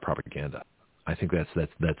that's part propaganda. I think that's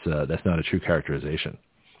not a true characterization.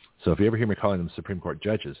 So if you ever hear me calling them Supreme Court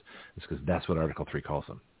judges, it's because that's what Article 3 calls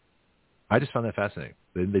them. I just found that fascinating.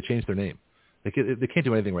 They changed their name. They can't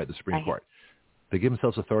do anything right at the Supreme Court. They give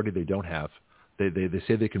themselves authority they don't have. They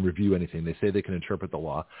say they can review anything. They say they can interpret the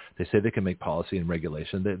law. They say they can make policy and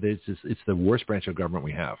regulation. It's the worst branch of government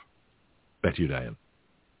we have. Back to you, Diane.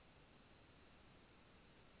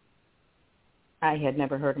 I had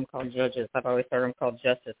never heard them called judges. I've always heard them called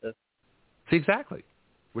justices. See, exactly.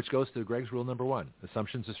 Which goes to Greg's rule number 1.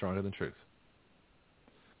 Assumptions are stronger than truth.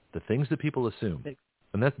 The things that people assume.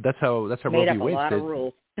 And that's how Made Roe up v. Wade a lot did. of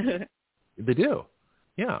rules. They do.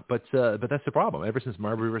 Yeah, but that's the problem. Ever since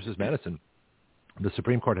Marbury versus Madison, The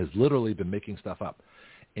Supreme Court has literally been making stuff up.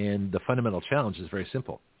 And the fundamental challenge is very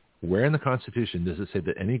simple. Where in the Constitution does it say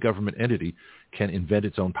that any government entity can invent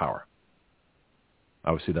its own power?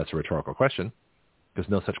 Obviously, that's a rhetorical question because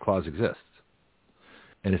no such clause exists.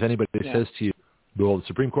 And if anybody says to you, well, the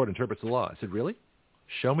Supreme Court interprets the law, I said, really?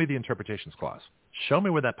 Show me the interpretations clause. Show me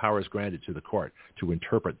where that power is granted to the court to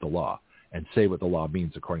interpret the law and say what the law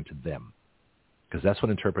means according to them. Because that's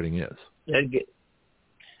what interpreting is.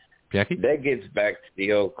 Jackie? That gets back to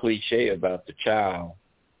the old cliche about the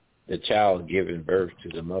child giving birth to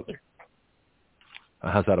the mother.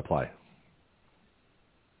 How's that apply?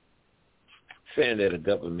 Saying that a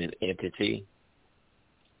government entity,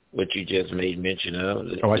 what you just made mention of,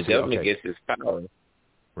 the government gets its power.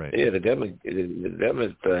 Right. Yeah, the government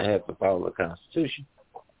has to follow the Constitution.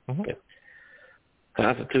 Mm-hmm. Yeah.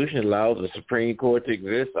 Constitution allows the Supreme Court to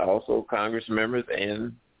exist, also Congress members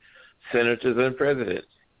and senators and presidents.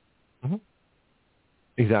 Mm-hmm.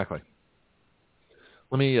 Exactly.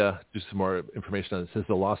 Let me do some more information on it. It says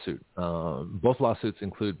the lawsuit. Both lawsuits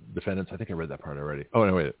include defendants. I think I read that part already. Oh,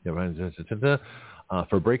 no, wait.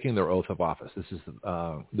 For breaking their oath of office.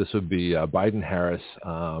 This would be Biden, Harris,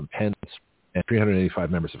 Pence, and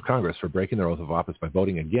 385 members of Congress for breaking their oath of office by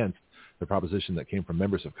voting against the proposition that came from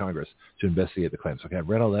members of Congress to investigate the claims. Okay, I've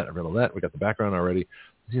read all that. We got the background already.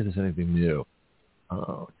 Let's see if there's anything new.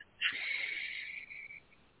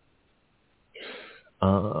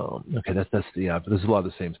 Okay, that's this is a lot of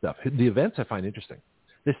the same stuff. The events I find interesting.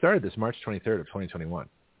 They started this March 23rd of 2021.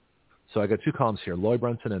 So I got two columns here, Loy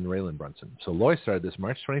Brunson and Raylan Brunson. So Loy started this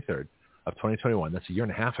March 23rd of 2021. That's a year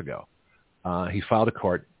and a half ago. He filed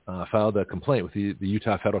a complaint with the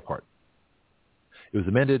Utah Federal Court. It was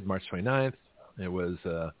amended March 29th. It was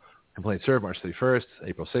complaint served March 31st,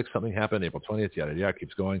 April 6th, something happened, April 20th, yada, yada,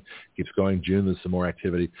 keeps going. June, there's some more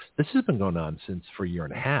activity. This has been going on for a year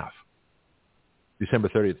and a half. December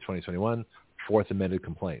 30th, 2021, fourth amended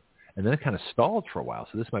complaint. And then it kind of stalled for a while,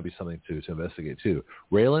 so this might be something to investigate too.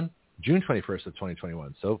 Raylan, June 21st of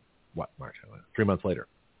 2021, so what, March, 3 months later.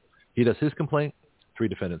 He does his complaint, 3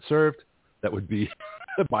 defendants served. That would be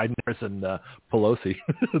Biden, Harris, and Pelosi.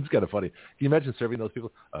 It's kind of funny. Can you imagine serving those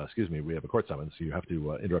people? Excuse me, we have a court summons, so you have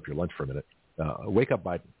to interrupt your lunch for a minute. Wake up,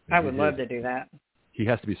 Biden. I would love to do that. He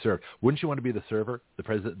has to be served. Wouldn't you want to be the server, the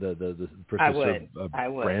president, the person I who would. served I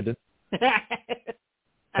would. Brandon?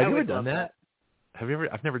 Have you ever done that? Have you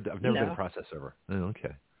ever? I've never been a process server. Oh,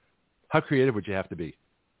 okay. How creative would you have to be?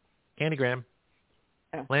 Candygram,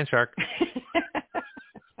 Land Shark,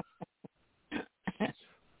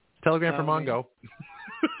 Telegram from Mongo.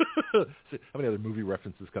 How many other movie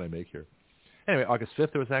references can I make here? Anyway, August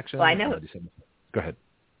 5th there was action. Well, I know. Go ahead.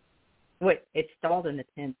 It stalled in the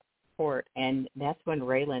 10th court, and that's when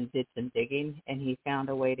Raylan did some digging, and he found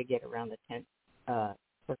a way to get around the 10th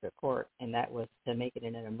Circuit Court, and that was to make it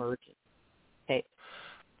in an emergent case.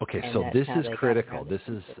 Okay, so this is critical. This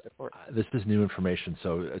is new information.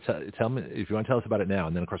 So tell me if you want to tell us about it now,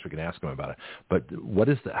 and then of course we can ask him about it. But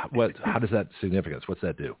how does that significance? What's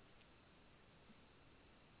that do?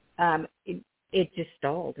 It just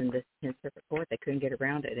stalled in the 10th Circuit Court. They couldn't get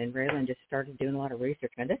around it, and Raylan just started doing a lot of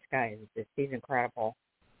research. Now this guy he's incredible,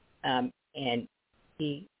 and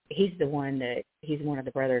he's one of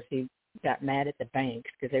the brothers who got mad at the banks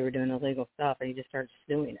because they were doing illegal stuff, and he just started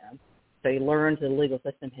suing them. So he learns the legal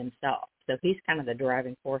system himself. So he's kind of the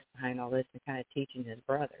driving force behind all this and kind of teaching his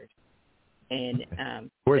brothers. And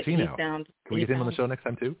where is he now? Can we get him on the show next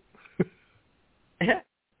time too?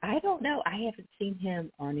 I don't know. I haven't seen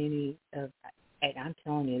him on any of. And I'm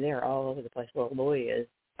telling you, they're all over the place. Well, Loy is.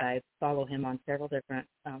 I follow him on several different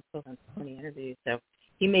interviews. So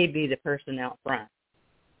he may be the person out front.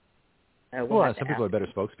 Well, some people are better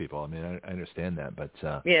spokespeople. I mean, I understand that, but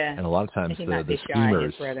yeah, and a lot of times the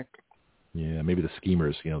schemers. Yeah, maybe the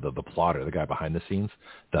schemers, the plotter, the guy behind the scenes,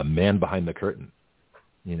 the man behind the curtain,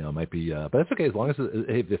 might be. But that's okay as long as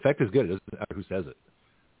the effect is good. It doesn't matter who says it.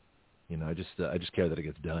 I just care that it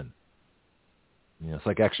gets done. It's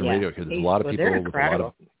like action radio because there's a lot of people with a lot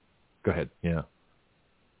of. Go ahead. Yeah.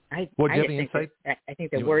 Do you have any insight? I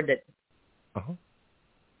think the word that.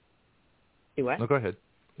 Do what? No,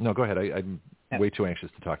 go ahead. I'm way too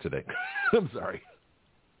anxious to talk today. I'm sorry.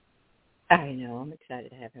 I know. I'm excited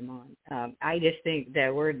to have him on. I just think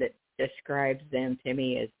the word that describes them to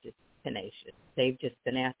me is just tenacious. They've just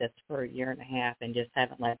been at this for a year and a half and just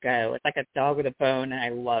haven't let go. It's like a dog with a bone, and I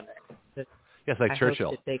love it. Yes, like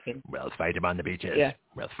Churchill. We'll fight him on the beaches. Yeah.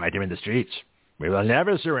 We'll fight him in the streets. We will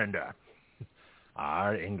never surrender.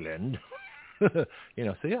 Our England. So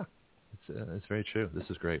yeah, it's very true. This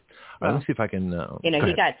is great. Let me see if I can.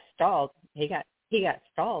 He got stalled. He got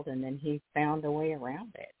stalled, and then he found a way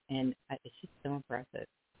around it, and it's just so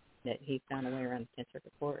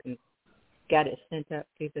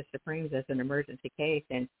Supremes as an emergency case,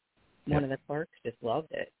 and one of the clerks just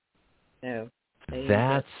loved it. So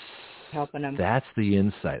that's helping them. That's the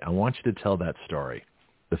insight. I want you to tell that story.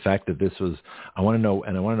 The fact that this was, I want to know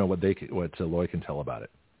what Loy can tell about it,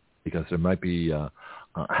 because there might be.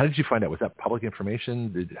 How did you find out? Was that public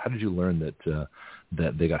information? How did you learn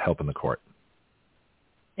that they got help in the court?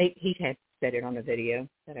 He had said it on the video.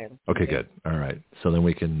 Okay, good. All right. So then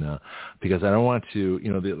we can, because I don't want to,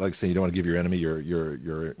 like I say, you don't want to give your enemy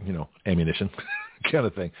your ammunition kind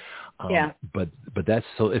of thing. But that's,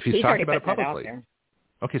 so if he's talking about it publicly.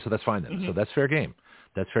 Okay, so that's fine then. Mm-hmm. So that's fair game.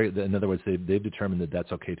 That's fair. In other words, they've determined that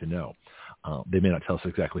that's okay to know. They may not tell us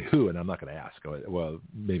exactly who, and I'm not going to ask. Well,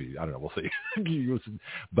 maybe, I don't know. We'll see.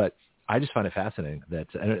 But I just find it fascinating that,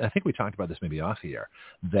 and I think we talked about this maybe off the air,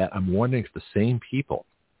 that I'm wondering if the same people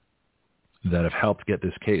that have helped get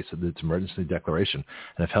this case, its emergency declaration,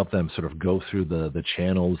 and have helped them sort of go through the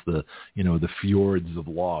channels, the fjords of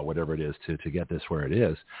law, whatever it is, to get this where it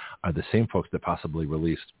is, are the same folks that possibly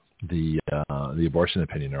released the abortion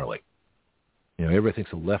opinion early. Everybody thinks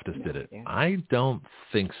the leftist did it. I don't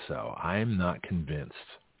think so. I'm not convinced.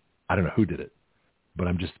 I don't know who did it, but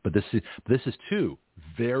this is two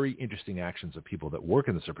very interesting actions of people that work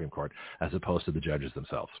in the Supreme Court as opposed to the judges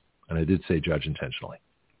themselves. And I did say judge intentionally.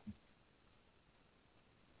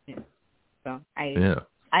 Yeah. So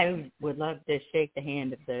I would love to shake the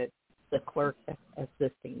hand of the clerk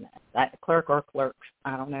assisting that. Clerk or clerks.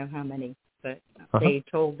 I don't know how many, but they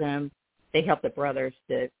told them, they helped the brothers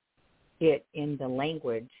to get in the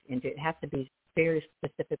language, and it has to be very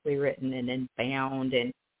specifically written and then bound,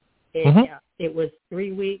 and it was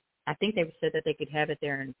 3 weeks. I think they said that they could have it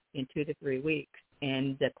there in 2 to 3 weeks,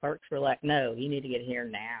 and the clerks were like, no, you need to get it here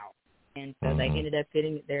now. And so they ended up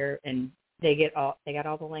getting it there, and they got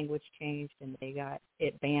all the language changed, and they got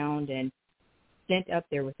it bound and sent up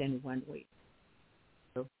there within 1 week.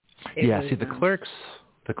 So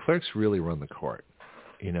the clerks really run the court.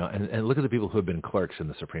 And look at the people who have been clerks in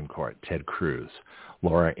the Supreme Court: Ted Cruz,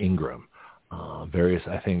 Laura Ingraham, various.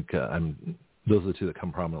 I think those are the two that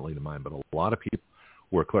come prominently to mind. But a lot of people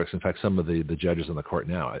were clerks. In fact, some of the judges on the court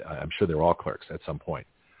now, I'm sure they're all clerks at some point.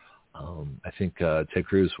 I think Ted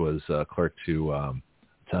Cruz was clerk to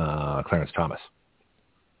Clarence Thomas,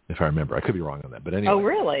 if I remember. I could be wrong on that, but anyway. Oh,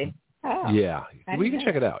 really? Oh, yeah, we can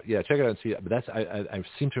check it out. Yeah, check it out and see it. But that's I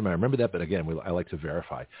seem to remember that. But again, I like to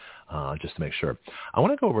verify just to make sure. I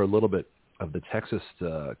want to go over a little bit of the Texas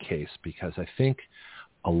case, because I think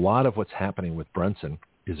a lot of what's happening with Brunson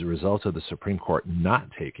is a result of the Supreme Court not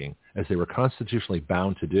taking, as they were constitutionally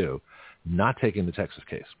bound to do, not taking the Texas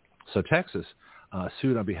case. So Texas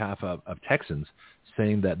sued on behalf of Texans,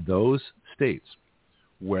 saying that those states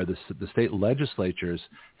where the state legislatures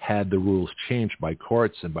had the rules changed by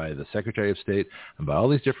courts and by the Secretary of State and by all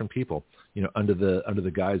these different people, under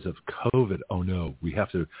the guise of COVID. Oh no, we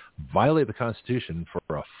have to violate the Constitution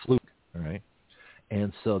for a fluke, all right?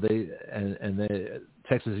 And so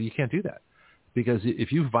Texas, you can't do that, because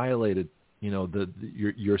if you violated,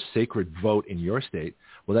 your sacred vote in your state,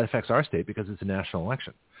 well, that affects our state because it's a national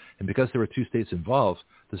election, and because there were two states involved,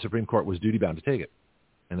 the Supreme Court was duty bound to take it.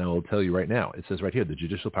 And I will tell you right now, it says right here, the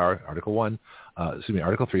judicial power, Article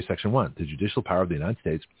 3, Section 1, the judicial power of the United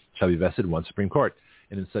States shall be vested in one Supreme Court,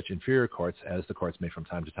 and in such inferior courts as the courts may from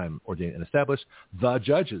time to time ordain and establish, the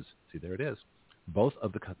judges, see, there it is, both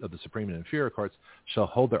of the Supreme and inferior courts shall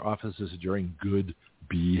hold their offices during good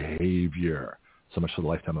behavior. So much for the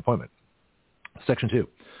lifetime appointment. Section 2,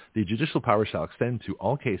 the judicial power shall extend to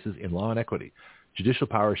all cases in law and equity. Judicial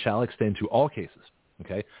power shall extend to all cases.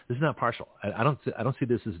 Okay, this is not partial. I don't see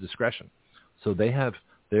this as discretion. So they have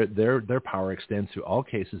their power extends to all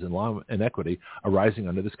cases in law and equity arising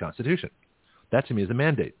under this Constitution. That to me is a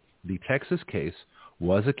mandate. The Texas case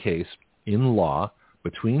was a case in law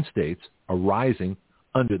between states arising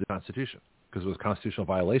under the Constitution, because it was a constitutional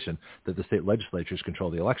violation that the state legislatures control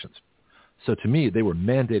the elections. So to me, they were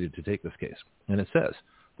mandated to take this case, and it says,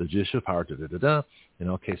 the judicial power, in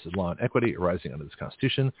all cases, law and equity arising under this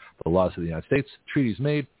Constitution, the laws of the United States, treaties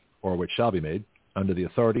made, or which shall be made, under the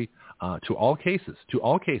authority, to all cases,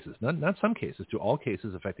 not some cases, to all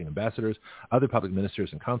cases affecting ambassadors, other public ministers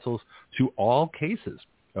and consuls, to all cases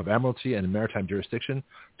of admiralty and maritime jurisdiction,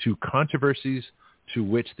 to controversies to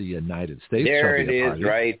which the United States there shall be a party. There it is,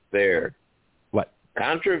 right there. What?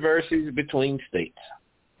 Controversies between states.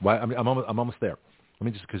 Why? I mean, I'm almost there.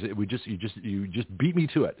 Let me because you just beat me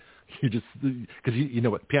to it. Because you know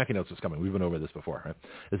what, Pianki knows what's coming. We've been over this before, right?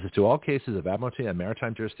 This is to all cases of admiralty and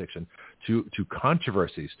maritime jurisdiction, to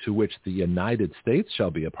controversies to which the United States shall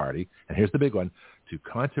be a party, and here's the big one, to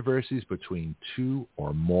controversies between two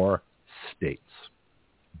or more states.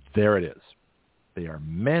 There it is. They are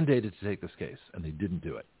mandated to take this case, and they didn't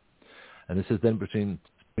do it. And this is then between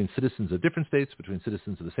citizens of different states, between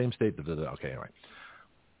citizens of the same state. Okay, anyway.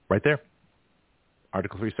 Right there.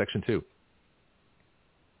 Article 3, Section 2.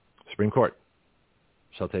 Supreme Court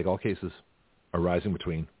shall take all cases arising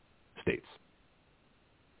between states.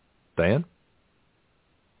 Diane?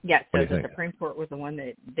 Yeah, so the Supreme Court was the one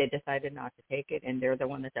that they decided not to take it, and they're the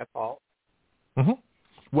one that's at fault. Mm-hmm.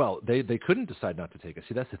 Well, they couldn't decide not to take it.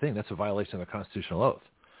 See, that's the thing. That's a violation of a constitutional oath.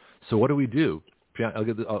 So what do we do? I'll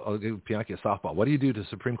give Bianchi a softball. What do you do to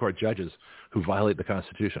Supreme Court judges who violate the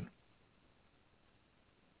Constitution?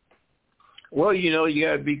 Well, you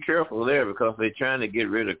got to be careful there because they're trying to get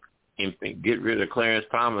rid of Clarence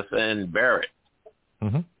Thomas and Barrett.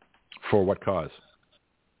 Mm-hmm. For what cause?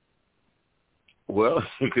 Well,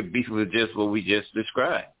 it could be for just what we just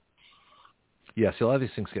described. Yeah, see, a lot of these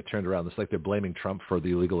things get turned around. It's like they're blaming Trump for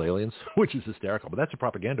the illegal aliens, which is hysterical. But that's a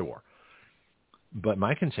propaganda war. But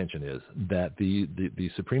my contention is that the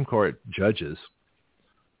Supreme Court judges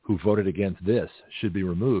who voted against this should be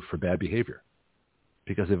removed for bad behavior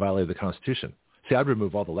because they violated the Constitution. See, I'd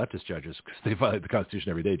remove all the leftist judges because they violate the Constitution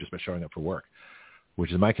every day just by showing up for work,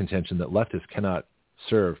 which is my contention that leftists cannot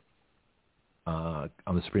serve on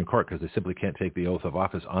the Supreme Court because they simply can't take the oath of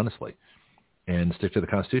office honestly and stick to the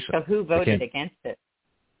Constitution. So who voted against it?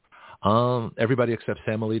 Everybody except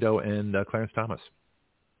Sam Alito and Clarence Thomas.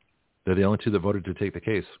 They're the only two that voted to take the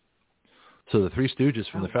case. So the three stooges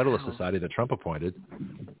from the Federalist Society that Trump appointed,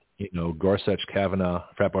 Gorsuch, Kavanaugh,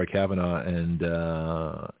 Frat Boy Kavanaugh,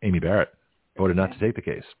 and Amy Barrett, voted not to take the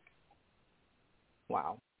case.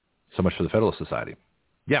 Wow. So much for the Federalist Society.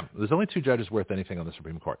 Yeah, there's only two judges worth anything on the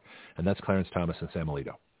Supreme Court, and that's Clarence Thomas and Sam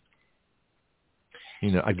Alito.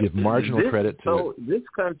 I give marginal credit to... So this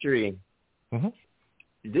country... Mm-hmm.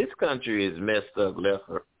 This country is messed up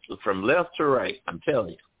from left to right, I'm telling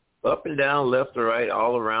you. Up and down, left to right,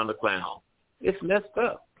 all around the clown. It's messed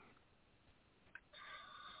up.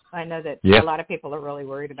 I know that a lot of people are really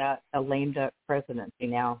worried about a lame duck presidency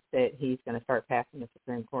now, that he's going to start passing the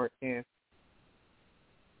Supreme Court too.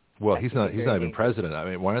 Well, he's not even president. I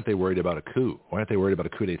mean, why aren't they worried about a coup? Why aren't they worried about a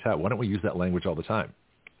coup d'etat? Why don't we use that language all the time?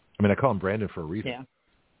 I mean, I call him Brandon for a reason. Yeah.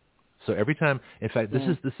 So every time, in fact, this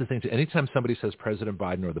is the thing. Anytime somebody says President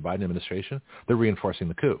Biden or the Biden administration, they're reinforcing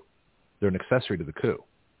the coup. They're an accessory to the coup.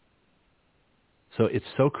 So it's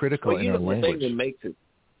so critical in our language. The thing that makes it.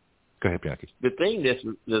 Go ahead, Bianchi. The thing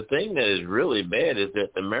that is really bad is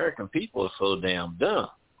that the American people are so damn dumb.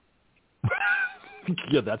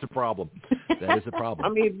 Yeah, that's a problem. That is a problem. I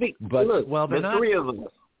mean, but look, they're not. Three of us.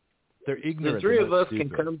 They're ignorant. The three of us can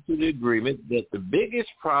come to the agreement that the biggest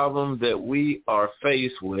problem that we are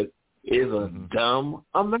faced with is a dumb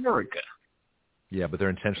America. Yeah, but they're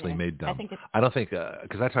intentionally made dumb. I don't think,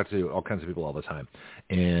 because I talk to all kinds of people all the time,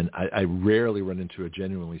 and I rarely run into a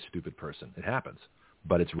genuinely stupid person. It happens,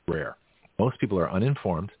 but it's rare. Most people are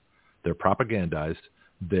uninformed, they're propagandized,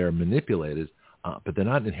 they're manipulated, but they're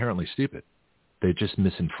not inherently stupid. They're just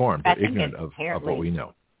misinformed. They're ignorant of what we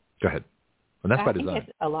know. Go ahead. And that's by design. I think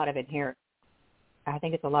it's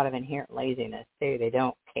a lot of inherent laziness, too. They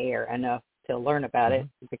don't care enough to learn about it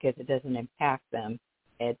because it doesn't impact them.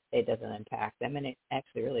 It doesn't impact them, and it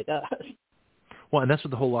actually really does. Well, and that's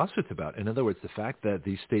what the whole lawsuit's about. In other words, the fact that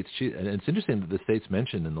these states cheat, and it's interesting that the states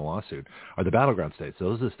mentioned in the lawsuit are the battleground states.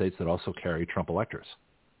 Those are the states that also carry Trump electors.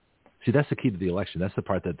 See, that's the key to the election. That's the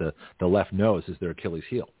part that the left knows is their Achilles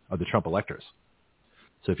heel, are the Trump electors.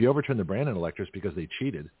 So if you overturn the Brandon electors because they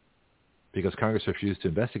cheated, because Congress refused to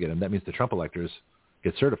investigate them, that means the Trump electors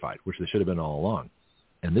get certified, which they should have been all along.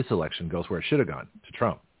 And this election goes where it should have gone, to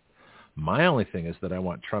Trump. My only thing is that I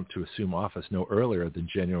want Trump to assume office no earlier than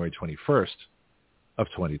January 21st of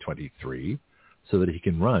 2023 so that he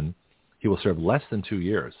can run. He will serve less than 2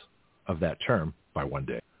 years of that term by one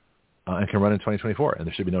day and can run in 2024, and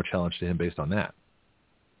there should be no challenge to him based on that.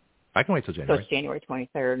 I can wait till January. So it's January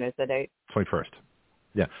 23rd is the date? 21st.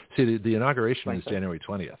 Yeah. See, the inauguration 21st. Is January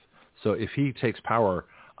 20th. So if he takes power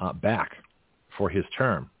back for his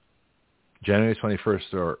term, January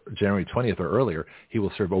 21st or January 20th or earlier, he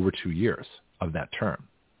will serve over 2 years of that term.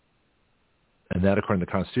 And that, according to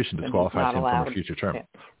the Constitution, disqualifies him from a future term. Yeah.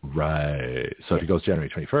 Right. So if he goes January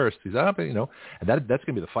 21st, he's up, and that's going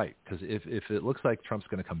to be the fight. Because if it looks like Trump's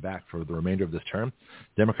going to come back for the remainder of this term,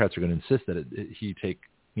 Democrats are going to insist that he take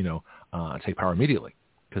power immediately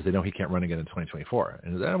because they know he can't run again in 2024.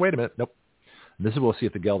 And wait a minute, nope. This is we'll see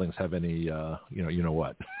if the geldings have any,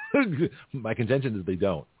 what. My contention is they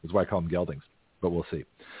don't. That's why I call them geldings. But we'll see.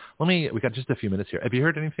 We got just a few minutes here. Have you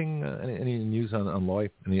heard anything, any news on Loy?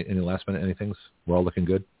 Any last minute anythings? We're all looking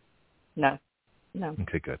good? No.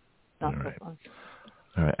 Okay, good. Not all right.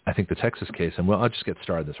 All right. I think the Texas case, and I'll just get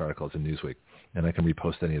started. This article is in Newsweek, and I can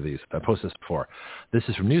repost any of these. I posted this before. This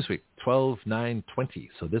is from Newsweek, 12/9/20.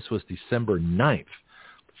 So this was December 9th,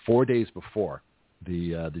 4 days before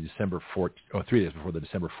the December 4th, 3 days before the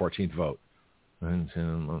December 14th vote.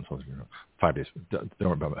 5 days. Don't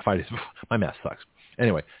worry about it. 5 days before. My math sucks.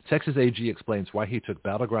 Anyway, Texas AG explains why he took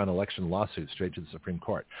battleground election lawsuits straight to the Supreme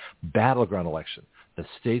Court. Battleground election. The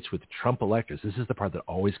states with Trump electors. This is the part that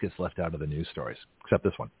always gets left out of the news stories, except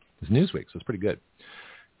this one. It's Newsweek, so it's pretty good.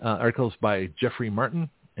 Articles by Jeffrey Martin,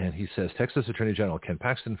 and he says Texas Attorney General Ken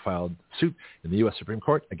Paxton filed suit in the U.S. Supreme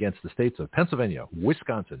Court against the states of Pennsylvania,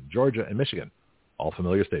 Wisconsin, Georgia, and Michigan, all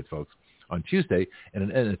familiar states, folks, on Tuesday in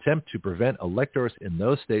an attempt to prevent electors in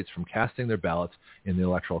those states from casting their ballots in the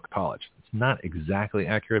Electoral College. It's not exactly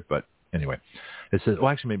accurate, but anyway. It says, well,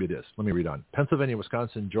 actually, maybe it is. Let me read on. Pennsylvania,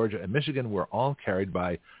 Wisconsin, Georgia, and Michigan were all carried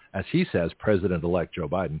by, as he says, President-elect Joe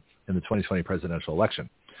Biden in the 2020 presidential election.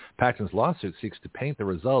 Paxton's lawsuit seeks to paint the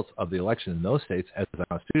results of the election in those states as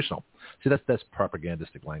unconstitutional. See, that's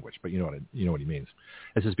propagandistic language, but you know what he means.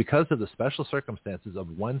 It says, because of the special circumstances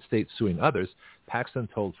of one state suing others, Paxton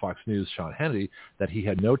told Fox News' Sean Hannity that he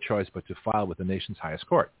had no choice but to file with the nation's highest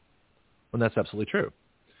court. And that's absolutely true.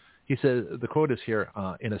 He said, the quote is here,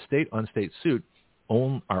 in a state-on-state suit,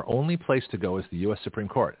 our only place to go is the U.S. Supreme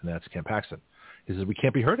Court, and that's Ken Paxton. He says, we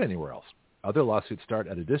can't be heard anywhere else. Other lawsuits start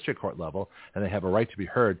at a district court level, and they have a right to be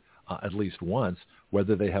heard at least once,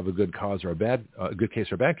 whether they have a good cause or a good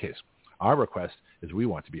case or a bad case. Our request is we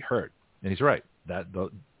want to be heard. And he's right. That the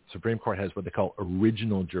Supreme Court has what they call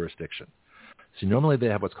original jurisdiction. So normally they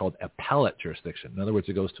have what's called appellate jurisdiction. In other words,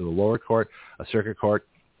 it goes to the lower court, a circuit court,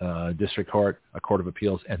 district court, a court of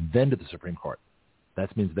appeals, and then to the Supreme Court.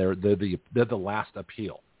 That means they're the last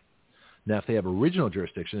appeal. Now, if they have original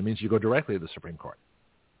jurisdiction, it means you go directly to the Supreme Court.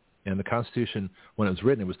 And the Constitution, when it was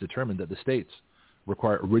written, it was determined that the states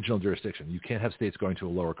require original jurisdiction. You can't have states going to a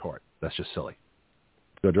lower court. That's just silly.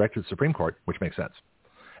 Go direct to the Supreme Court, which makes sense,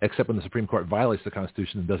 except when the Supreme Court violates the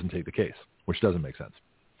Constitution and doesn't take the case, which doesn't make sense.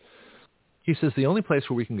 He says the only place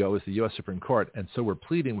where we can go is the U.S. Supreme Court, and so we're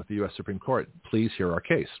pleading with the U.S. Supreme Court, please hear our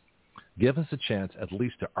case. Give us a chance at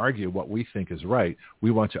least to argue what we think is right.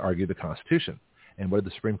 We want to argue the Constitution. And what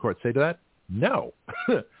did the Supreme Court say to that? No.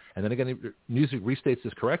 And then again, Newsweek restates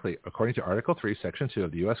this correctly. According to Article 3, Section 2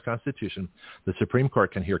 of the U.S. Constitution, the Supreme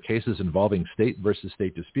Court can hear cases involving state versus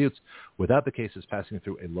state disputes without the cases passing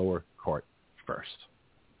through a lower court first.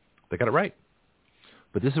 They got it right.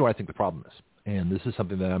 But this is where I think the problem is. And this is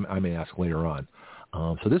something that I may ask later on.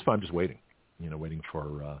 So this one I'm just waiting, waiting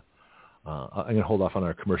for, I'm going to hold off on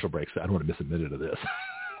our commercial breaks. I don't want to miss a minute of this.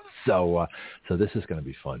 So this is going to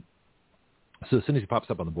be fun. So as soon as he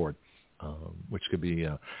pops up on the board, which could be,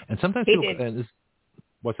 and sometimes he people, did. and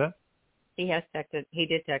what's that? He did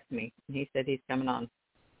text me, and he said he's coming on.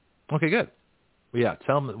 Okay, good. Well, yeah,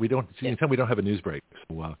 tell him that we don't have a news break.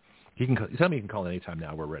 So he can tell me he can call anytime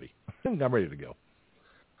now. We're ready. I'm ready to go.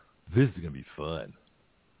 This is going to be fun.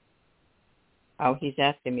 Oh, he's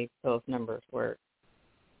asking me if those numbers work.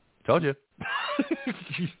 Told you.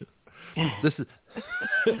 This is.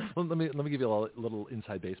 Well, let me give you a little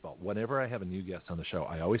inside baseball. Whenever I have a new guest on the show,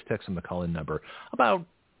 I always text them the call-in number about a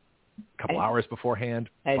couple hours beforehand,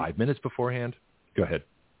 5 minutes beforehand. Go ahead.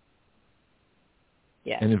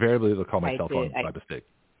 Yeah. And invariably they'll call my cell phone by mistake.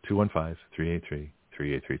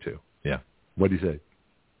 215-383-3832. Yeah. What do you say?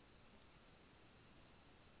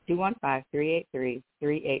 215-383-3832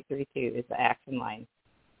 is the action line.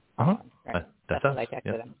 Uh-huh. Right. That's what I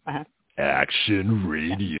texted him. Uh-huh. Action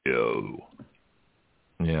Radio.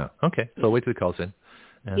 Yeah. Okay. So I'll wait till he calls in.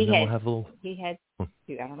 And then we'll have a little... He had... I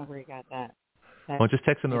don't know where he got that. Well, just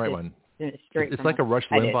text him the right one. It's like a Rush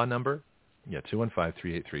Limbaugh number. Yeah,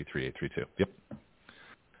 215-383-3832. Yep.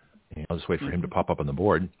 And I'll just wait for him to pop up on the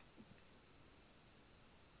board.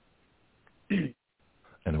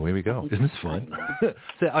 And away we go. Isn't this fun?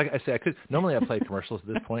 So, like I say, normally I play commercials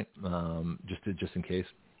at this point, just in case.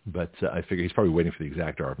 But I figure he's probably waiting for the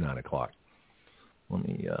exact hour of 9 o'clock. Let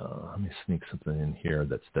me sneak something in here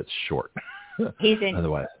that's short. He's in.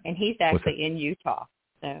 Otherwise, and he's actually in Utah.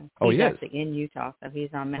 So he's actually in Utah. So he's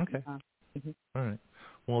on Mountain Okay. Time. Mm-hmm. All right.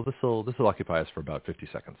 Well, this will occupy us for about 50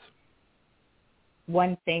 seconds.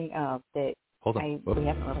 One thing that Hold on. we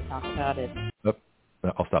haven't really talked about is. Oh,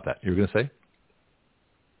 I'll stop that. You were going to say?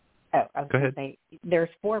 Oh, I was Go going ahead. to say there's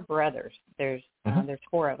 4 brothers. There's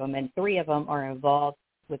 4 of them, and 3 of them are involved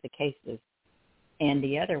with the cases, and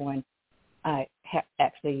the other one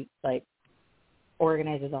actually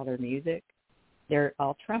organizes all their music. They're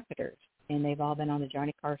all trumpeters, and they've all been on the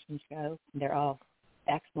Johnny Carson show. And they're all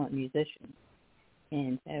excellent musicians,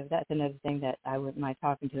 and so that's another thing that I wouldn't mind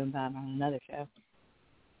talking to them about on another show.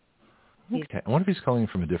 Okay. I wonder if he's calling in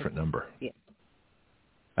from a different number. Yeah.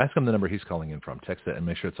 Ask him the number he's calling in from. Text it and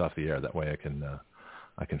make sure it's off the air. That way I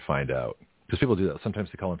can find out. Because people do that. Sometimes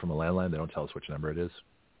they call in from a landline. They don't tell us which number it is.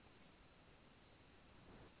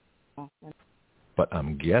 But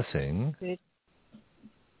I'm guessing.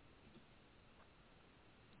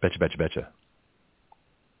 Betcha.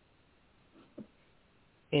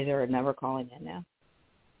 Is there a number calling in now?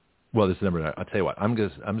 Well, this number. I'll tell you what. I'm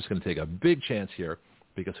just going to take a big chance here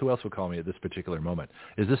because who else would call me at this particular moment?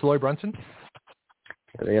 Is this Lloyd Brunson?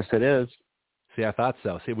 Yes, it is. See, I thought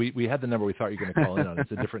so. See, we had the number we thought you were going to call in on.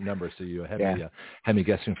 It's a different number, so you had me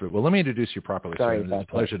guessing for it. Well, let me introduce you properly. Sorry, it's a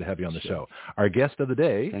pleasure to have you on the show. Our guest of the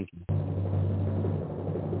day, thank you,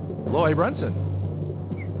 Lloyd Brunson.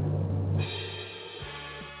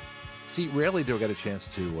 See, rarely do I get a chance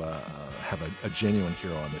to have a genuine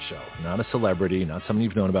hero on the show. Not a celebrity, not someone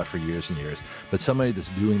you've known about for years and years, but somebody that's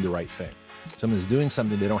doing the right thing. Someone that's doing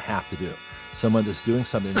something they don't have to do. Someone that's doing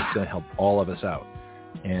something that's going to help all of us out.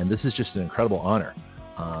 And this is just an incredible honor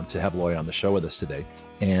to have Lloyd on the show with us today.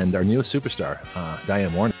 And our newest superstar,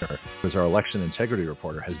 Diane Warner, who's our election integrity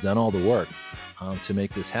reporter, has done all the work to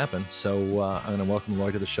make this happen. So I'm going to welcome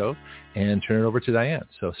Lloyd to the show and turn it over to Diane.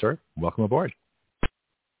 So, sir, welcome aboard.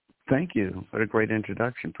 Thank you. What a great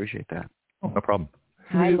introduction. Appreciate that. Oh, no problem.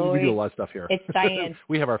 Hi, Lloyd. We do a lot of stuff here. It's Diane.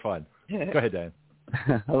 We have our fun. Go ahead, Diane.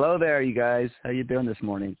 Hello there, you guys. How you doing this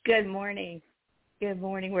morning? Good morning. Good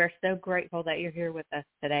morning. We're so grateful that you're here with us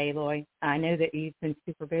today, Lloyd. I know that you've been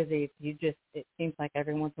super busy. It seems like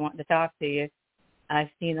everyone's wanting to talk to you. I've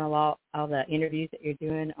seen all the interviews that you're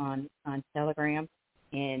doing on Telegram,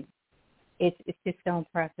 and it's just so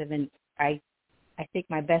impressive. And I think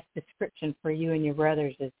my best description for you and your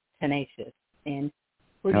brothers is tenacious. And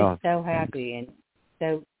we're just so happy. And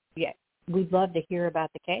so, yeah, we'd love to hear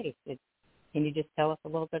about the case. Can you just tell us a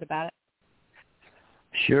little bit about it?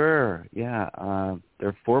 Sure, yeah. There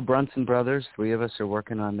are 4 Brunson brothers. 3 of us are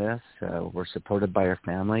working on this. We're supported by our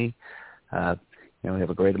family. We have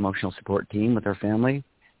a great emotional support team with our family.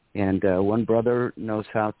 And one brother knows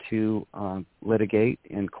how to litigate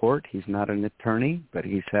in court. He's not an attorney, but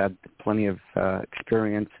he's had plenty of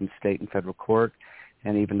experience in state and federal court,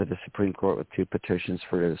 and even to the Supreme Court with 2 petitions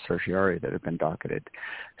for certiorari that have been docketed.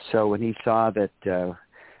 So when he saw that,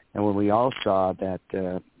 and when we all saw that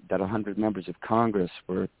 100 members of Congress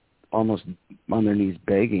were almost on their knees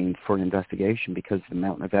begging for an investigation because of the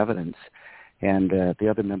mountain of evidence, and the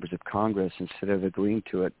other members of Congress, instead of agreeing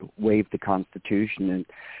to it, waived the Constitution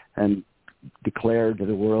and declared to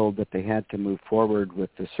the world that they had to move forward with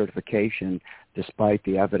the certification despite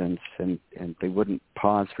the evidence, and they wouldn't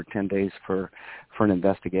pause for 10 days for an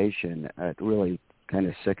investigation. It really kind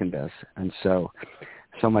of sickened us. And so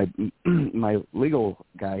my legal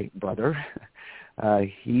guy brother,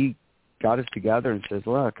 he got us together and says,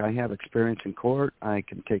 look, I have experience in court. I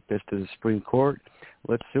can take this to the Supreme Court.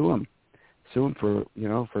 Let's sue him. Sue him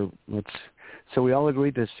so we all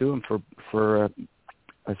agreed to sue him for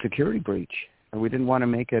a security breach. And we didn't want to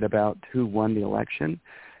make it about who won the election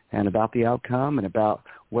and about the outcome and about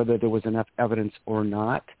whether there was enough evidence or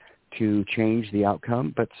not to change the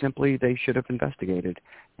outcome, but simply they should have investigated.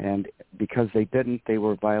 And because they didn't, they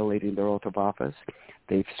were violating their oath of office.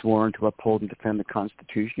 They've sworn to uphold and defend the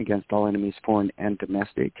Constitution against all enemies, foreign and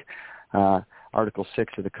domestic. Article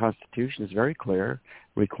 6 of the Constitution is very clear,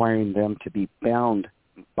 requiring them to be bound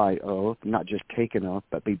by oath, not just take an oath,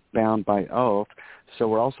 but be bound by oath. So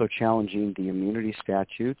we're also challenging the immunity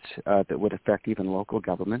statutes that would affect even local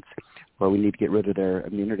governments, where we need to get rid of their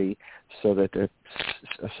immunity so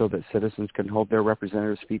that citizens can hold their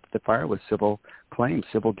representatives' feet to the fire with civil claims,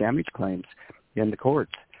 civil damage claims in the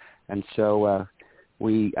courts. And so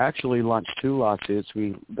we actually launched 2 lawsuits.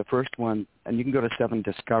 The first one, and you can go to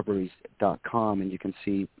 7discoveries.com and you can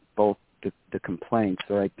see both the complaints.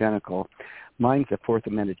 They're identical. Mine's a 4th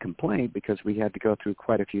amended complaint because we had to go through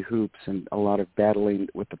quite a few hoops and a lot of battling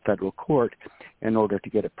with the federal court in order to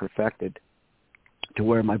get it perfected to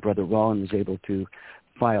where my brother Rollin was able to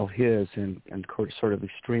file his and court sort of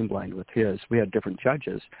streamlined with his. We had different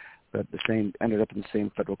judges, but ended up in the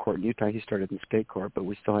same federal court in Utah. He started in state court, but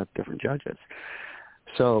we still have different judges.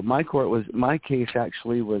 So my case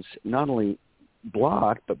actually was not only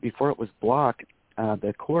blocked, but before it was blocked,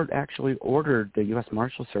 the court actually ordered the U.S.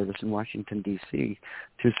 Marshal Service in Washington, D.C.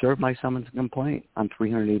 to serve my summons and complaint on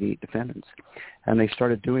 388 defendants. And they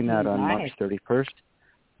started doing that on March 31st.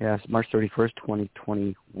 Yes, March 31st,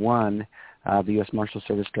 2021. The U.S. Marshal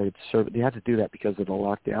Service started serving. They had to do that because of the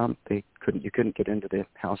lockdown. You couldn't get into the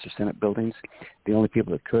House or Senate buildings. The only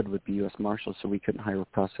people that could would be U.S. Marshals, so we couldn't hire a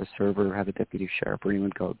process server or have a deputy sheriff or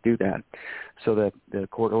anyone go do that. So the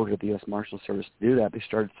court ordered the U.S. Marshal Service to do that. They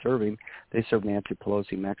started serving. They served Nancy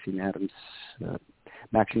Pelosi, Maxine Adams,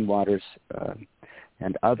 Maxine Waters,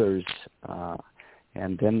 and others.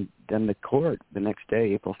 And then the court the next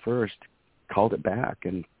day, April 1st, called it back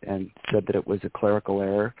and said that it was a clerical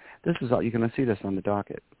error. This is all, you're going to see this on the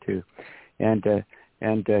docket too, and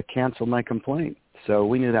canceled my complaint. So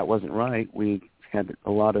we knew that wasn't right. We had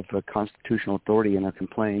a lot of constitutional authority in our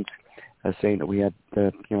complaints, saying that we had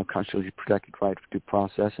the constitutionally protected right to due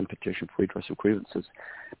process and petition for redress of grievances,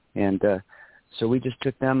 and so we just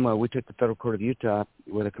took them. We took the Federal Court of Utah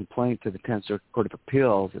with a complaint to the 10th Circuit Court of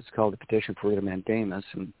Appeals. It's called the Petition for Writ of Mandamus,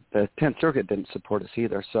 and the 10th Circuit didn't support us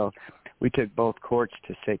either. So we took both courts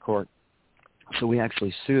to state court. So we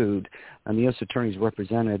actually sued, and the U.S. attorneys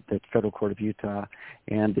represented the Federal Court of Utah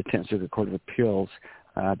and the 10th Circuit Court of Appeals.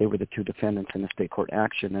 They were the two defendants in the state court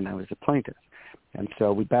action, and I was the plaintiff. And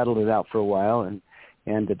so we battled it out for a while, and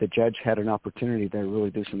the judge had an opportunity to really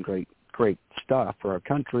do some great stuff for our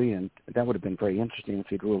country, and that would have been very interesting if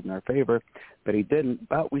he'd ruled in our favor, but he didn't.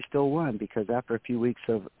 But we still won, because after a few weeks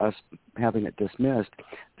of us having it dismissed,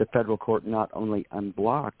 the federal court not only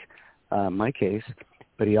unblocked my case,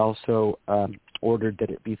 but he also ordered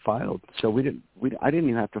that it be filed. So I didn't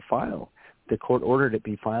even have to file. The court ordered it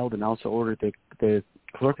be filed, and also ordered the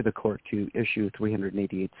clerk of the court to issue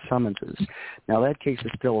 388 summonses. Now that case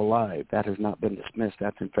is still alive. That has not been dismissed.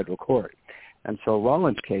 That's in federal court. And so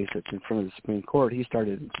Rollins' case, it's in front of the Supreme Court. He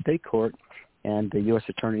started in state court, and the U.S.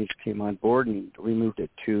 attorneys came on board and removed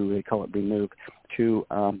it they call it removed, to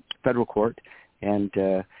federal court, and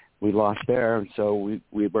we lost there. And so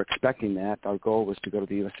we were expecting that. Our goal was to go to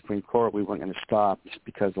the U.S. Supreme Court. We weren't going to stop just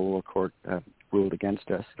because the lower court ruled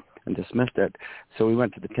against us and dismissed it. So we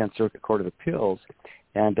went to the 10th Circuit Court of Appeals,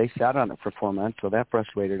 and they sat on it for 4 months, so that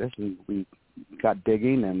frustrated us, and we got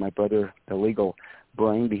digging, and my brother, the legal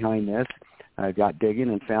brain behind this, got digging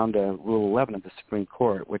and found Rule 11 of the Supreme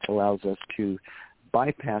Court, which allows us to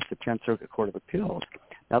bypass the 10th Circuit Court of Appeals.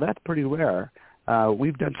 Now, that's pretty rare.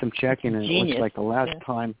 We've done some checking, and it looks like the last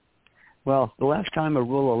time a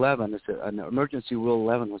Rule 11, an emergency Rule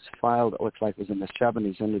 11 was filed, it looks like it was in the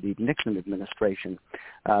 70s under the Nixon administration.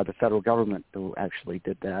 The federal government actually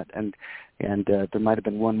did that, and there might have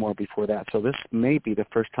been one more before that. So this may be the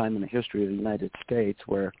first time in the history of the United States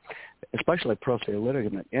where, especially pro se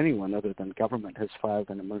litigant, anyone other than government has filed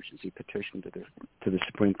an emergency petition to the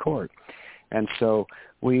Supreme Court. And so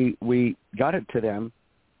we got it to them,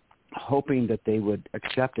 hoping that they would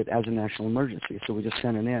accept it as a national emergency. So we just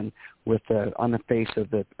sent it in with on the face of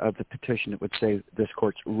the petition, it would say this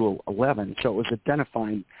court's Rule 11. So it was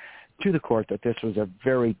identifying to the court that this was a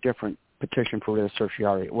very different petition for writ of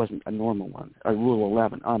certiorari. It wasn't a normal one, a Rule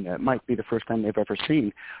 11 on there. It might be the first time they've ever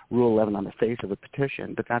seen Rule 11 on the face of a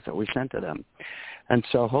petition, but that's what we sent to them. And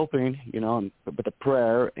so hoping, with a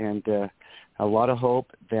prayer and a lot of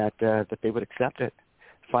hope that they would accept it.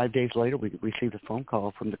 5 days later, we received a phone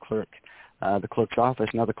call from the clerk's office.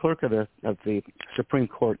 Now, the clerk of the Supreme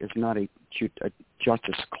Court is not a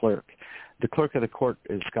justice clerk. The clerk of the court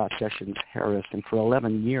is Scott Sessions Harris, and for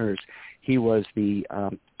 11 years, he was the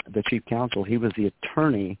chief counsel. He was the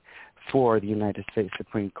attorney for the United States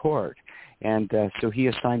Supreme Court. And so he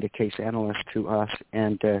assigned a case analyst to us,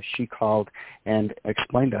 and she called and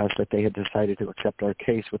explained to us that they had decided to accept our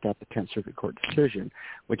case without the 10th Circuit Court decision,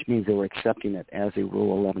 which means they were accepting it as a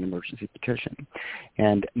Rule 11 emergency petition.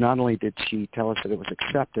 And not only did she tell us that it was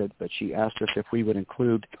accepted, but she asked us if we would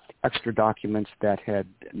include extra documents that had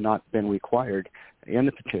not been required in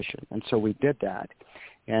the petition. And so we did that,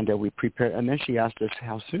 and we prepared. And then she asked us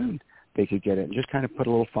how soon they could get it, and just kind of put a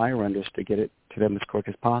little fire under us to get it to them as quick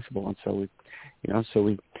as possible. And so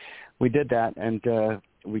we did that, and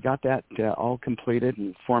we got that all completed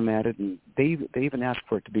and formatted, and they even asked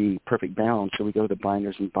for it to be perfect bound. So we go to the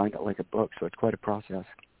binders and bind it like a book. So it's quite a process.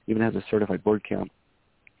 Even has a certified word count.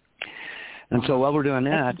 And so while we're doing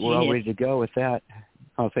that, we're all ready to go with that.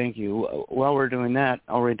 Oh, thank you. While we're doing that,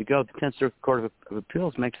 all ready to go, the 10th Circuit Court of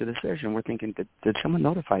Appeals makes a decision. We're thinking, did someone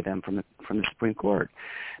notify them from the Supreme Court?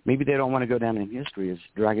 Maybe they don't want to go down in history as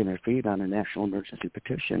dragging their feet on a national emergency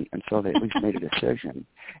petition, and so they at least made a decision.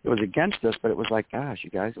 It was against us, but it was like, gosh, you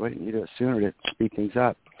guys, why didn't you do it sooner to speed things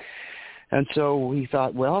up? And so we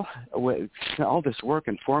thought, well, all this work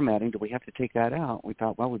and formatting, do we have to take that out? We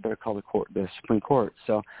thought, well, we better call the Supreme Court.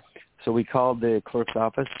 So we called the clerk's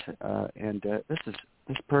office, and this is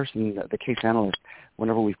this person, the case analyst,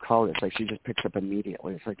 whenever we've called, it's like she just picks up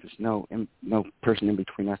immediately. It's like there's no person in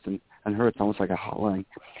between us and her. It's almost like a hotline.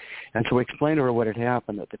 And so we explained to her what had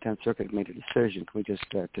happened, that the 10th Circuit had made a decision. Can we just,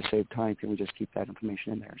 to save time, can we just keep that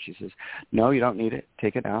information in there? She says, no, you don't need it.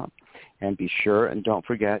 Take it out and be sure and don't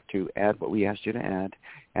forget to add what we asked you to add.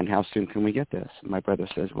 And how soon can we get this? And my brother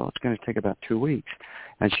says, well, it's going to take about 2 weeks.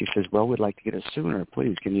 And she says, well, we'd like to get it sooner.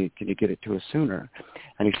 Please, can you get it to us sooner?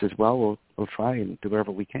 And he says, well, we'll try and do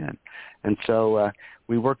whatever we can. And so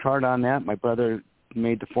we worked hard on that. My brother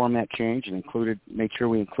made the format change and made sure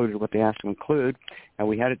we included what they asked to include, and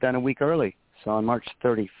we had it done a week early. So on March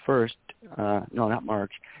 31st, no, not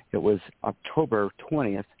March, it was October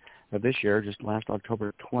 20th of this year, just last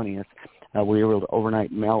October 20th, we were able to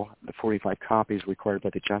overnight mail the 45 copies required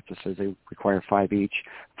by the justices. They require 5 each,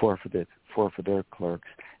 4 for their clerks,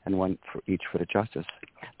 and 1 for each for the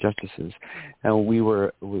justices. And we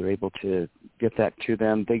were able to get that to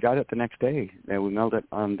them. They got it the next day. We mailed it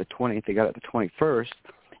on the 20th. They got it the 21st,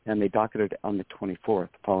 and they docketed it on the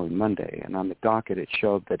 24th, the following Monday. And on the docket, it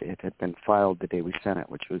showed that it had been filed the day we sent it,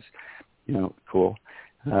 which was, cool.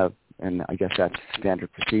 And I guess that's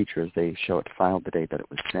standard procedure, is they show it filed the day that it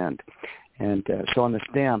was sent. And so on the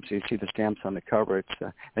stamps, you see the stamps on the cover.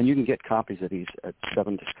 It's and you can get copies of these at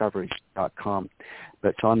 7discoveries.com.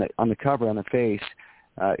 But so on the cover, on the face,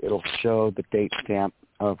 it'll show the date stamp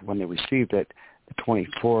of when they received it, the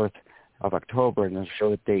 24th of October, and it'll show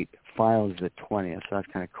the date filed as the 20th. So that's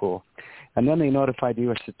kind of cool. And then they notified the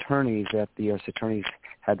U.S. attorneys that the U.S. attorneys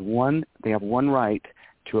have one right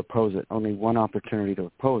to oppose it, only one opportunity to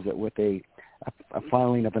oppose it with a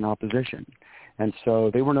filing of an opposition. And so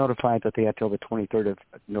they were notified that they had till the 23rd of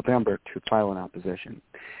November to file an opposition.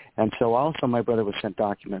 And so also my brother was sent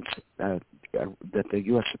documents that the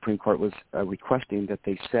U.S. Supreme Court was requesting that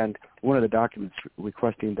they send, one of the documents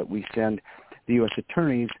requesting that we send the U.S.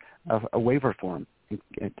 attorneys a waiver form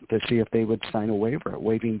to see if they would sign a waiver,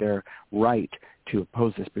 waiving their right to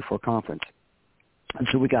oppose this before conference. And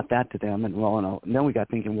so we got that to them, and then we got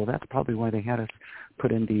thinking, well, that's probably why they had us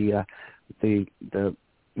put in the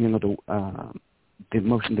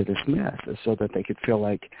motion to dismiss, so that they could feel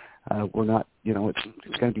like we're not,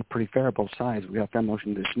 it's going to be pretty fair both sides. We got that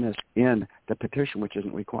motion to dismiss in the petition, which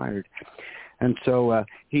isn't required. And so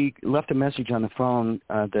he left a message on the phone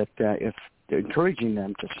that if encouraging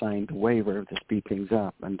them to sign the waiver to speed things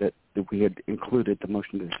up, and that we had included the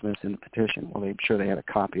motion to dismiss in the petition. Well, I'm sure they had a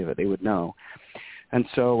copy of it. They would know. And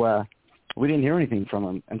so we didn't hear anything from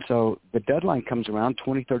them. And so the deadline comes around,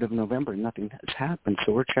 23rd of November, and nothing has happened.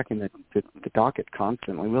 So we're checking the docket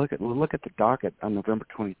constantly. We look at the docket on November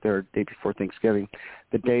 23rd, day before Thanksgiving,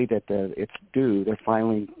 the day that it's due. Their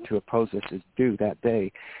filing to oppose this is due that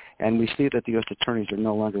day. And we see that the U.S. attorneys are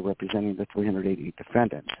no longer representing the 380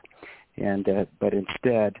 defendants. And but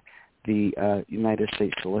instead, the United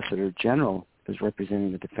States Solicitor General is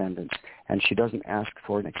representing the defendants, and she doesn't ask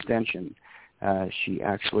for an extension. She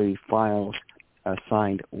actually files a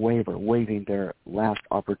signed waiver, waiving their last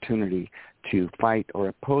opportunity to fight or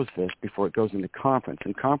oppose this before it goes into conference.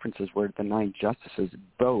 And conference is where the 9 justices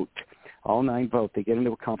vote. All 9 vote. They get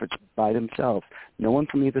into a conference by themselves. No one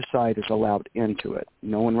from either side is allowed into it.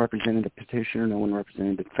 No one representing the petitioner, no one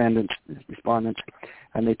representing the defendants, respondents,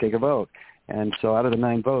 and they take a vote. And so out of the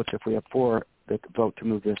 9 votes, if we have 4 that vote to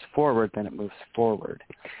move this forward, then it moves forward.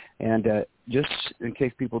 And just in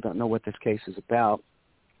case people don't know what this case is about,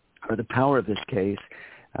 or the power of this case,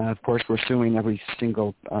 of course, we're suing every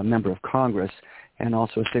single member of Congress and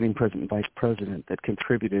also a sitting president and vice president that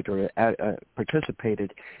contributed or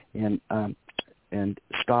participated in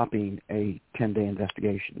stopping a 10-day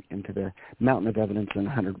investigation into the mountain of evidence and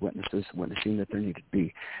 100 witnesses witnessing that there needed to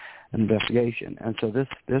be an investigation. And so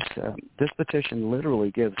this petition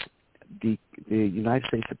literally gives the United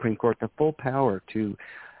States Supreme Court the full power to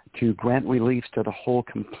grant relief to the whole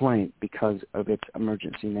complaint because of its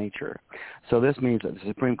emergency nature. So this means that the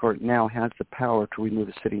Supreme Court now has the power to remove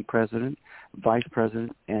a sitting president, vice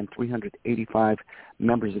president, and 385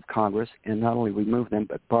 members of Congress, and not only remove them,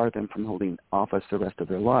 but bar them from holding office the rest of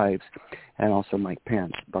their lives, and also Mike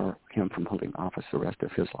Pence, bar him from holding office the rest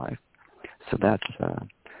of his life. So that's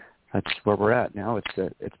where we're at now.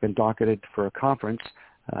 It's been docketed for a conference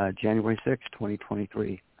January 6,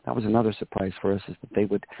 2023. That was another surprise for us, is that they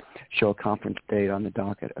would show a conference date on the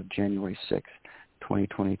docket of January 6,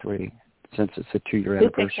 2023, since it's a 2-year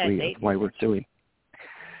anniversary of why we're suing.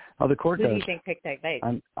 Oh, the court does. Who do you think picked that date?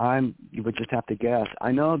 You would just have to guess.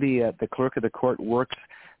 I know the clerk of the court works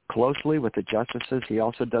closely with the justices. He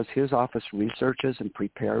also does his office researches and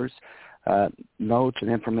prepares notes and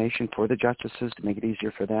information for the justices to make it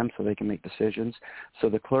easier for them so they can make decisions. So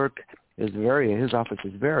the clerk his office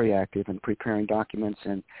is very active in preparing documents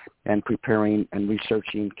and preparing and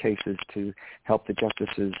researching cases to help the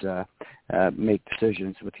justices make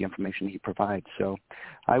decisions with the information he provides. So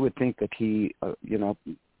I would think that he,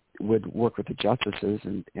 would work with the justices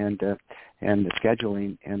and the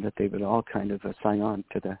scheduling, and that they would all kind of sign on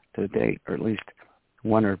to the date, or at least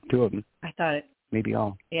one or two of them. I thought it. Maybe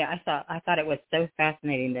all. Yeah, I thought it was so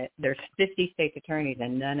fascinating that there's 50 state's attorneys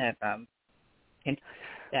and none of them can.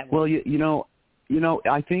 Well,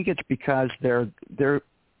 I think it's because there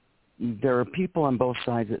are people on both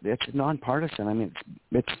sides. It's nonpartisan. I mean,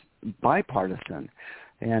 it's bipartisan,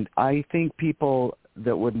 and I think people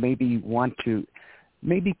that would maybe want to.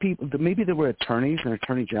 Maybe there were attorneys and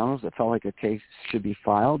attorney generals that felt like a case should be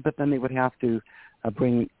filed, but then they would have to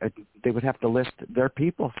they would have to list their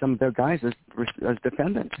people, some of their guys as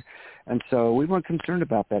defendants. And so we weren't concerned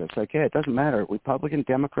about that. It's like, hey, it doesn't matter. Republican,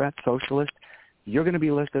 Democrat, Socialist, you're going to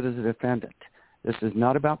be listed as a defendant. This is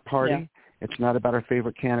not about party. Yeah. It's not about our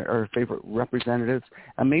favorite candidate or favorite representatives.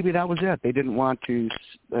 And maybe that was it. They didn't want to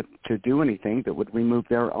do anything that would remove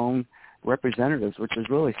their own representatives, which is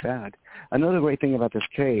really sad. Another great thing about this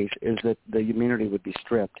case is that the immunity would be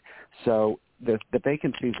stripped. So the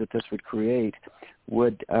vacancies that this would create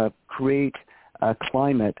a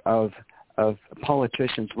climate of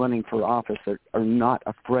politicians running for office that are not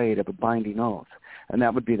afraid of a binding oath. And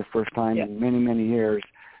that would be the first time in many, many years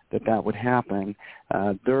that would happen.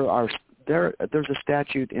 There's a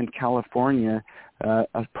statute in California,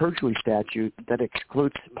 a perjury statute, that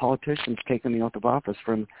excludes politicians taking the oath of office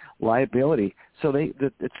from liability. So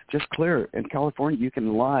it's just clear. In California, you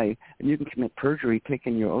can lie and you can commit perjury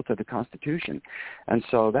taking your oath of the Constitution. And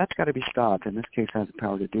so that's got to be stopped, and this case has the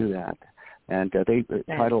power to do that. And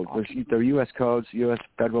their U.S. codes, U.S.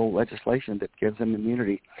 federal legislation that gives them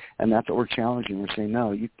immunity, and that's what we're challenging. We're saying,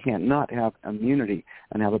 no, you can't not have immunity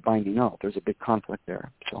and have a binding oath. There's a big conflict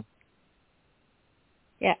there. So.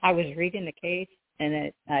 Yeah, I was reading the case,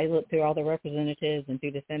 and I looked through all the representatives and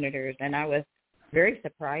through the senators, and I was very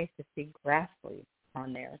surprised to see Grassley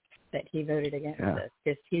on there, that he voted against this,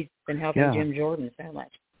 because he's been helping Jim Jordan so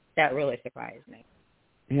much. That really surprised me.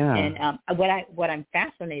 Yeah. And what I'm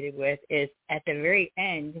fascinated with is at the very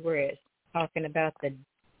end where it's talking about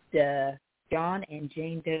the John and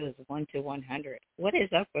Jane Doe's 1 to 100. What is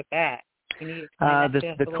up with that?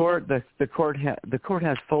 The court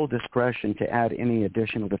has full discretion to add any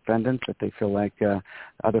additional defendants if they feel like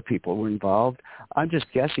other people were involved. I'm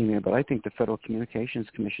just guessing there, but I think the Federal Communications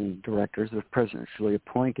Commission directors, the presidentially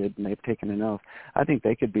appointed, and they've taken an oath, I think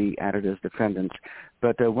they could be added as defendants.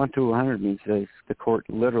 But 1 to 100 means that the court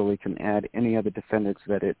literally can add any other defendants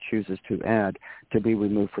that it chooses to add to be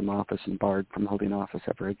removed from office and barred from holding office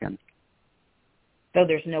ever again. So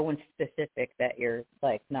there's no one specific that you're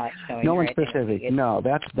not showing. No one specific. No,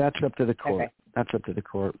 that's up to the court. Okay. That's up to the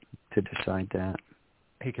court to decide that.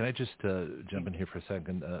 Hey, can I just jump in here for a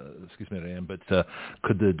second? Excuse me, Diane, but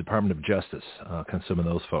could the Department of Justice, can some of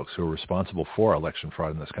those folks who are responsible for election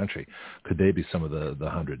fraud in this country, could they be some of the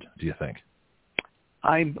 100, do you think?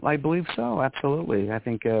 I believe so, absolutely. I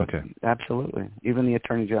think absolutely. Even the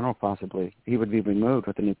Attorney General possibly. He would be removed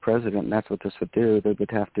with the new president, and that's what this would do. They would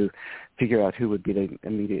have to figure out who would be the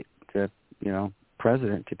immediate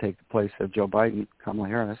president to take the place of Joe Biden, Kamala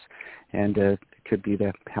Harris, and it could be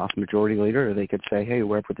the House Majority Leader, or they could say, hey,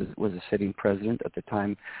 whoever was a sitting president at the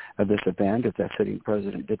time of this event, if that sitting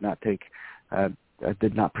president did not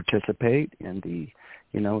participate in the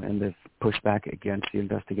in the pushback against the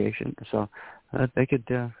investigation. So they could,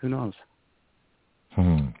 who knows?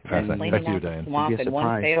 Fascinating. Back to you, Diane. Swamp in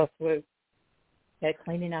one fatal swoop. Yeah,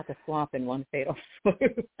 cleaning out the swamp in one fatal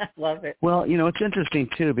swoop. I love it. Well, it's interesting,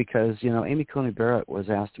 too, because, Amy Coney Barrett was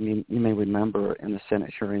asked, you may remember in the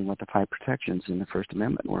Senate hearing what the 5 protections in the First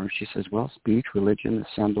Amendment were. And she says, well, speech, religion,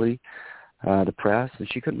 assembly, the press, and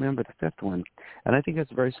she couldn't remember the 5th one. And I think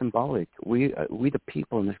that's very symbolic. We the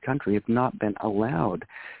people in this country have not been allowed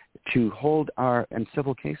to in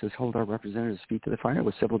civil cases, hold our representatives' feet to the fire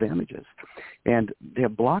with civil damages. And they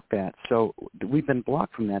have blocked that. So we've been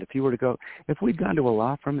blocked from that. If we'd gone to a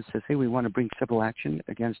law firm and said, hey, we want to bring civil action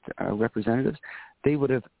against our representatives, they would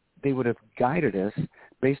have guided us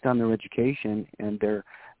based on their education and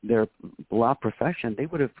their law profession.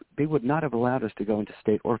 They would not have allowed us to go into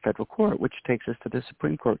state or federal court, which takes us to the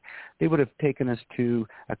Supreme Court. They would have taken us to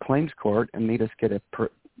a claims court and made us get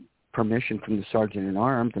permission from the sergeant in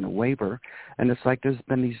arms and a waiver. And it's like there's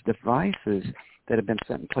been these devices that have been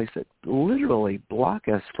set in place that literally block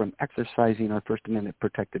us from exercising our First Amendment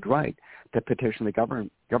protected right to petition the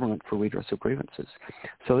government for redress of grievances.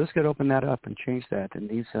 So this could open that up and change that. And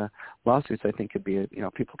these lawsuits, I think, could be,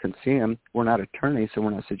 people can see them. We're not attorneys, so we're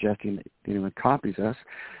not suggesting that anyone copies us,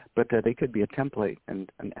 but they could be a template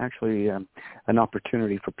and actually an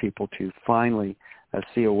opportunity for people to finally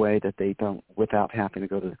see a way that they don't, without having to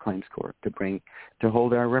go to the claims court, to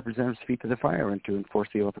hold our representatives' feet to the fire and to enforce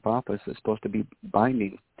the oath of office is supposed to be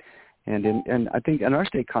binding. And I think in our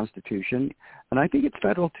state constitution, and I think it's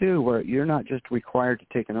federal too, where you're not just required to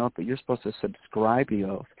take an oath, but you're supposed to subscribe the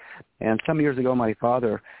oath. And some years ago, my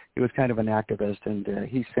father, he was kind of an activist, and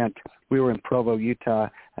we were in Provo, Utah,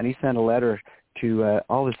 and he sent a letter to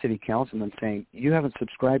all the city councilmen saying, you haven't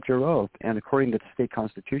subscribed your oath, and according to the state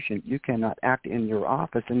constitution, you cannot act in your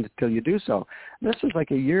office until you do so. And this was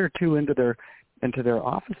like a year or two into their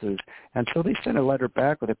offices, and so they sent a letter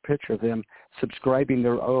back with a picture of them subscribing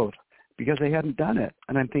their oath because they hadn't done it.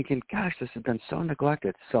 And I'm thinking, gosh, this has been so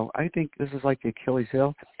neglected. So I think this is like the Achilles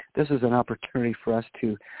heel. This is an opportunity for us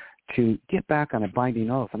to get back on a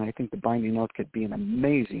binding oath, and I think the binding oath could be an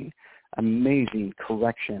amazing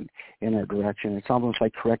correction in our direction. It's almost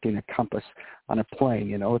like correcting a compass on a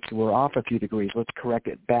plane. We're off a few degrees. Let's correct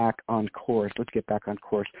it back on course. Let's get back on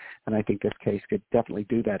course. And I think this case could definitely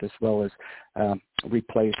do that, as well as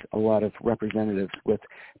replace a lot of representatives with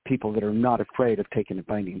people that are not afraid of taking a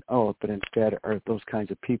binding oath, but instead are those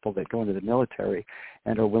kinds of people that go into the military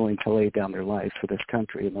and are willing to lay down their lives for this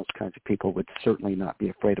country. And those kinds of people would certainly not be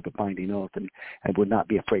afraid of a binding oath and would not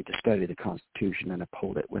be afraid to study the Constitution and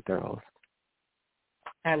uphold it with their oath.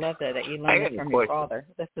 I love that you learned it from your father.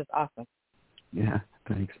 This is awesome. Yeah,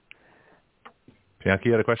 thanks. Bianca,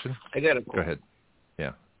 you had a question? I got a question. Go ahead.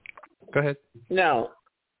 Yeah. Go ahead. Now,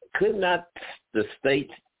 could not the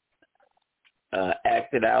state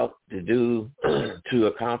act it out to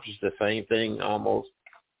accomplish the same thing almost?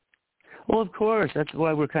 Well, of course. That's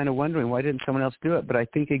why we're kind of wondering, why didn't someone else do it? But I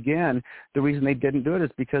think, again, the reason they didn't do it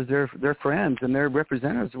is because their friends and their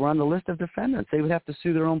representatives were on the list of defendants. They would have to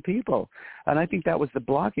sue their own people. And I think that was the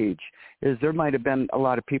blockage, is there might have been a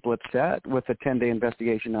lot of people upset with the 10-day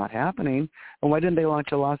investigation not happening. And why didn't they launch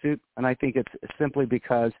a lawsuit? And I think it's simply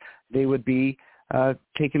because they would be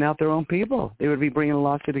taking out their own people. They would be bringing a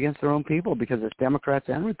lawsuit against their own people because it's Democrats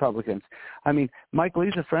and Republicans. I mean, Mike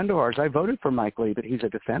Lee's a friend of ours. I voted for Mike Lee, but he's a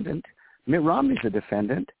defendant. Mitt Romney's a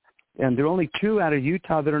defendant, and there are only two out of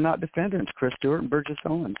Utah that are not defendants, Chris Stewart and Burgess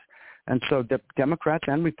Owens. And so Democrats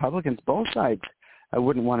and Republicans, both sides,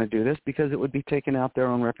 wouldn't want to do this because it would be taking out their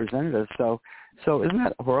own representatives. So isn't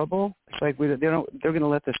that horrible? It's like they're going to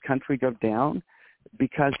let this country go down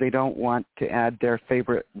because they don't want to add their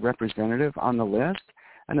favorite representative on the list.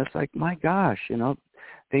 And it's like, my gosh,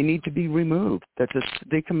 they need to be removed.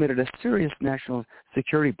 They committed a serious national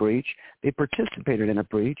security breach. They participated in a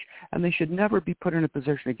breach, and they should never be put in a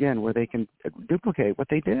position again where they can duplicate what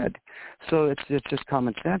they did. So it's just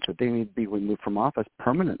common sense that they need to be removed from office,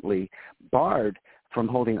 permanently barred from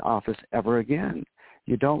holding office ever again.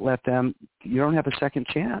 You don't let them. You don't have a second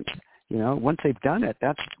chance. Once they've done it,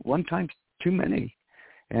 that's one time too many.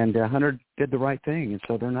 And Hunter did the right thing, and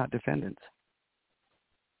so they're not defendants.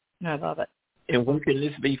 I love it. And when can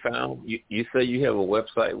this be found? You say you have a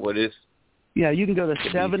website. What is? Yeah, you can go to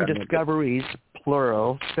 7 Discoveries,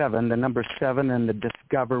 plural, 7, the number 7, and the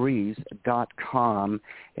discoveries.com.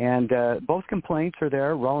 And both complaints are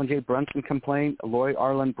there. Roland J. Brunson complaint, Loy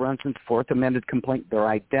Arlen Brunson's 4th amended complaint. They're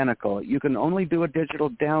identical. You can only do a digital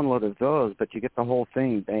download of those, but you get the whole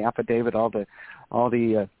thing, the affidavit, all of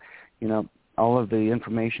the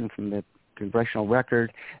information from the congressional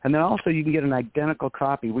record. And then also you can get an identical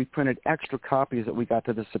copy. We printed extra copies that we got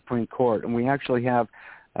to the Supreme Court, and we actually have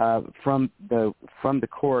from the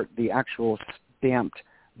court the actual stamped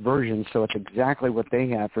version, so it's exactly what they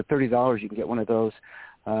have. For $30 you can get one of those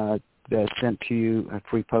sent to you,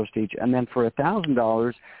 free postage. And then for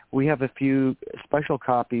 $1,000 we have a few special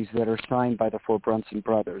copies that are signed by the 4 Brunson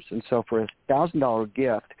brothers. And so for a $1,000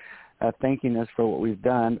 gift, thanking us for what we've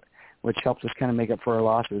done, which helps us kind of make up for our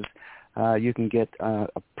losses, you can get a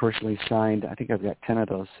personally signed, I think I've got 10 of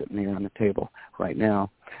those sitting here on the table right now.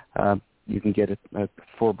 You can get a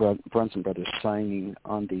 4 Brunson brothers signing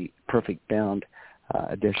on the perfect bound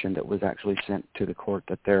edition that was actually sent to the court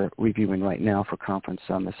that they're reviewing right now for conference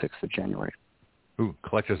on the 6th of January. Ooh,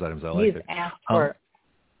 collector's items. I like it. Asked for,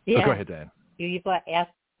 go ahead, Dan. You've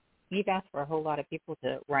asked for a whole lot of people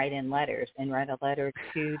to write in letters and write a letter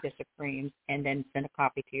to the Supremes and then send a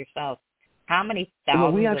copy to yourself. How many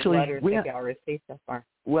thousands of letters have y'all received so far?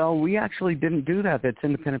 Well, we actually didn't do that. That's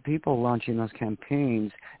independent people launching those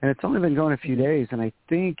campaigns, and it's only been going a few days. And I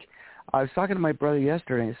think I was talking to my brother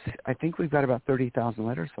yesterday. And I think we've got about 30,000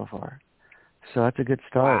 letters so far. So that's a good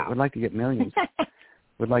start. Wow. We'd like to get millions.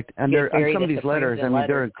 And some of these letters, I mean,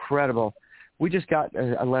 they're incredible. We just got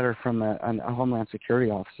a letter from a Homeland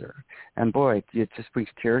Security officer, and boy, it just brings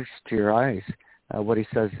tears to your eyes. What he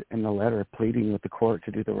says in the letter, pleading with the court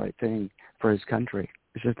to do the right thing for his country.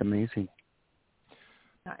 It's just amazing.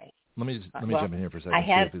 Nice. Let me jump in here for a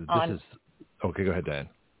second. Okay, go ahead, Diane.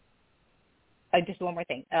 Just one more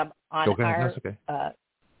thing. On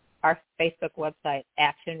our Facebook website,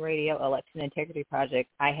 Action Radio Election Integrity Project,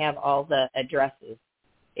 I have all the addresses.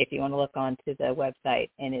 If you want to look onto the website,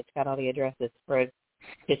 and it's got all the addresses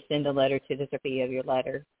to send a letter to the recipient of your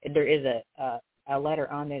letter. There is a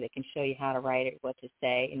letter on there that can show you how to write it, what to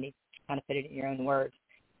say, and you kind of put it in your own words.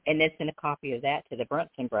 And then send a copy of that to the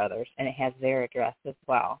Brunson brothers, and it has their address as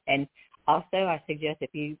well. And also, I suggest if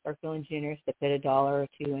you are feeling generous to put $1 or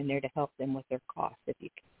 $2 in there to help them with their costs, if you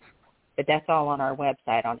can. But that's all on our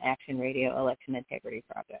website on Action Radio Election Integrity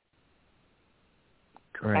Project.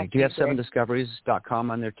 Great. Do you have 7discoveries.com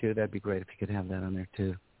on there too? That'd be great if you could have that on there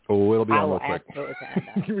too. Oh, it'll be on real quick.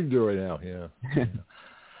 We can do it right now. Yeah.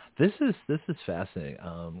 This is fascinating.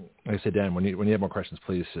 Like I said, Dan, when you have more questions,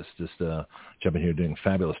 please just jump in here. You're doing a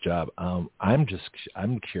fabulous job. I'm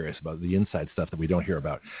curious about the inside stuff that we don't hear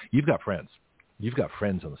about. You've got friends. You've got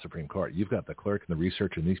friends on the Supreme Court. You've got the clerk and the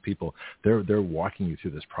researcher, and these people. They're walking you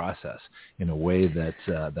through this process in a way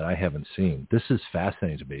that I haven't seen. This is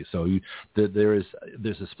fascinating to me. So there's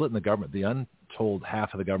a split in the government. The untold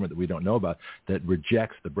half of the government that we don't know about that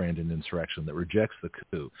rejects the Brandon insurrection, that rejects the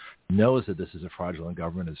coup, knows that this is a fraudulent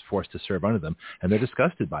government, is forced to serve under them, and they're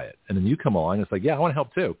disgusted by it. And then you come along, and it's like, yeah, I want to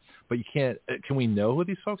help too, but you can't. Can we know who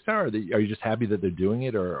these folks are? Are you just happy that they're doing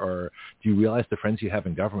it, or do you realize the friends you have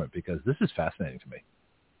in government? Because this is fascinating to me.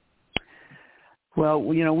 Well,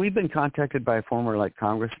 we've been contacted by a former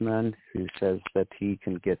congressman who says that he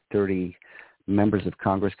can get 30 members of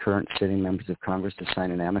Congress, current sitting members of Congress, to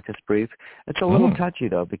sign an amicus brief. It's a little touchy,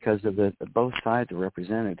 though, because of both sides are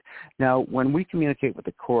represented. Now, when we communicate with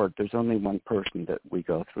the court, there's only one person that we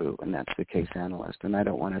go through, and that's the case analyst. And I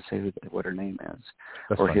don't want to say what her name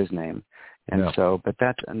is or his name. And so, but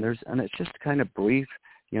and it's just kind of brief,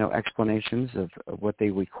 explanations of what they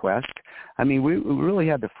request. I mean, we really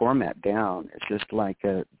had the format down. It's just like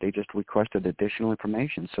they just requested additional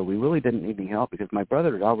information. So we really didn't need any help because my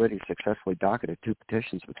brother had already successfully docketed 2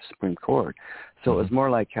 petitions with the Supreme Court. So it was more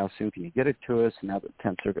like, how soon can you get it to us? Now that the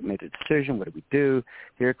 10th Circuit made a decision, what do we do?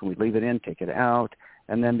 Here, can we leave it in, take it out?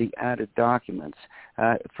 And then the added documents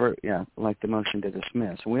like the motion to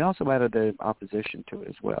dismiss. And we also added the opposition to it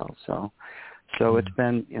as well. So it's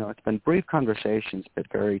been brief conversations, but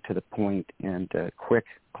very to the point and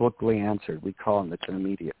quickly answered. We call them, it's an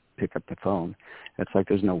immediate pick up the phone. It's like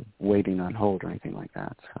there's no waiting on hold or anything like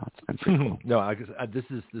that. So it's been pretty cool. No, I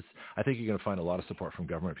think you're going to find a lot of support from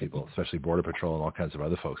government people, especially Border Patrol and all kinds of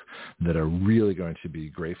other folks that are really going to be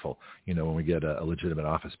grateful, when we get a legitimate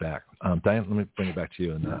office back. Diane, let me bring it back to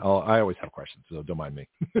you, and I always have questions, so don't mind me.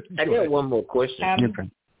 I got one more question. All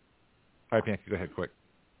right, Bianca, go ahead, quick.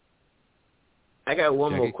 I got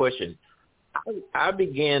one more question. I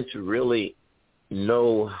began to really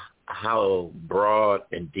know how broad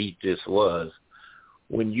and deep this was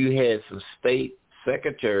when you had some state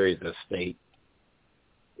secretaries of state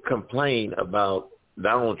complain about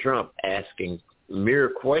Donald Trump asking mere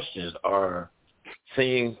questions or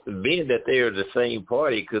saying, being that they are the same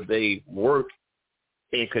party, could they work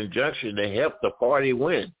in conjunction to help the party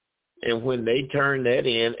win? And when they turned that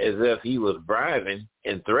in as if he was bribing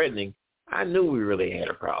and threatening, I knew we really had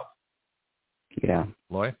a problem. Yeah.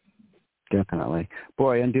 Loy? Definitely.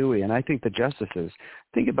 Boy, and do we. And I think the justices,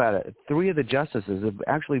 think about it, 3 of the justices have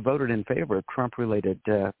actually voted in favor of Trump-related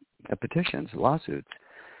petitions, lawsuits.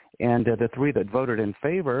 And the 3 that voted in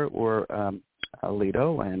favor were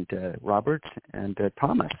Alito and Roberts and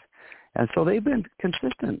Thomas. And so they've been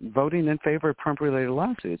consistent voting in favor of Trump-related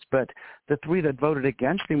lawsuits. But the 3 that voted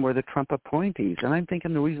against him were the Trump appointees. And I'm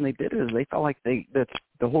thinking the reason they did it is they felt like that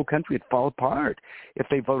the whole country would fall apart if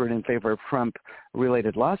they voted in favor of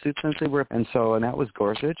Trump-related lawsuits. And that was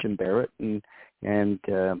Gorsuch and Barrett and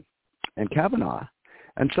Kavanaugh.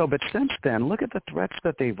 And so, but since then, look at the threats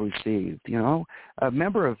that they've received. A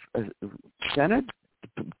member of Senate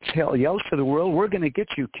yells to the world, "We're going to get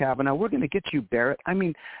you, Kavanaugh. We're going to get you, Barrett." I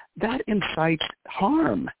mean, that incites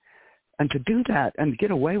harm. And to do that and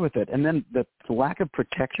get away with it, and then the lack of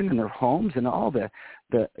protection in their homes and all the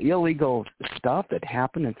illegal stuff that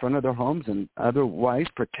happened in front of their homes and otherwise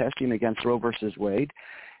protesting against Roe versus Wade,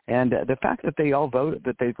 and the fact that they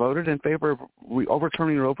voted in favor of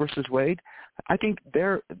overturning Roe versus Wade, I think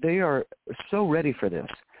they are so ready for this.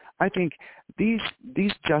 I think these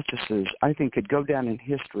justices, I think, could go down in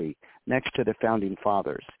history next to the founding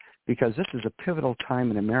fathers, because this is a pivotal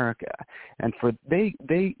time in America. And for they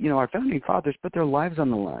our founding fathers put their lives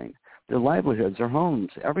on the line, their livelihoods, their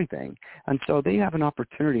homes, everything. And so they have an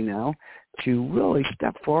opportunity now to really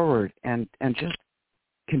step forward and just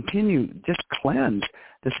cleanse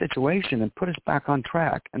the situation and put us back on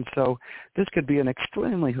track. And so this could be an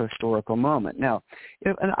extremely historical moment. Now,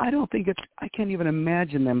 and I can't even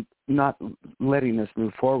imagine them not letting this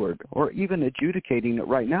move forward or even adjudicating it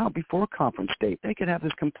right now before conference date. They could have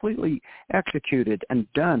this completely executed and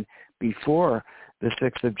done before the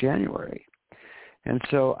 6th of January. And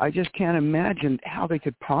so I just can't imagine how they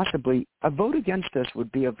could possibly – a vote against this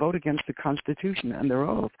would be a vote against the Constitution and their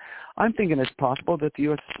oath. I'm thinking it's possible that the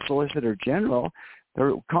U.S. Solicitor General,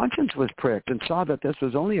 their conscience was pricked and saw that this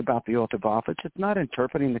was only about the oath of office. It's not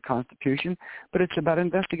interpreting the Constitution, but it's about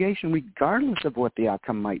investigation regardless of what the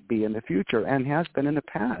outcome might be in the future and has been in the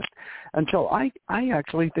past. And so I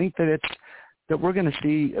actually think that we're going to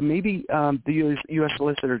see maybe the U.S.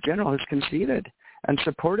 Solicitor General has conceded and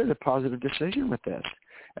supported a positive decision with this.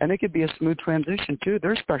 And it could be a smooth transition, too.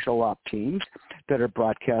 There's special op teams that are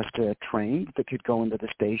broadcast trained that could go into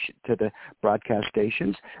the broadcast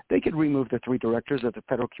stations. They could remove the 3 directors of the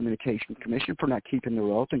Federal Communications Commission for not keeping their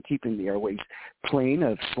oath and keeping the airways clean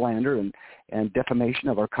of slander and defamation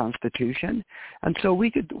of our Constitution. And so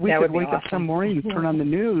we could wake up some morning and turn on the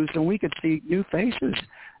news and we could see new faces.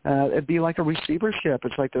 It'd be like a receivership.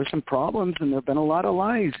 It's like there's some problems and there have been a lot of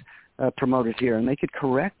lies promoted here, and they could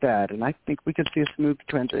correct that. And I think we could see a smooth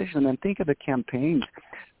transition. And think of the campaigns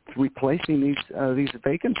replacing these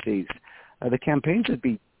vacancies. The campaigns would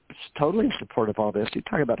be totally in support of all this. You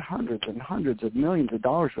talk about hundreds and hundreds of millions of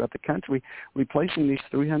dollars throughout the country replacing these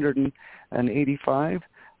 385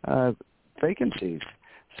 vacancies.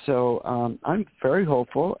 So I'm very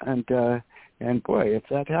hopeful, and boy, if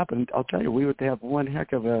that happened, I'll tell you, we would have one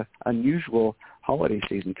heck of a unusual holiday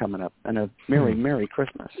season coming up, and a Merry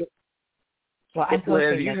Christmas. Well, I'm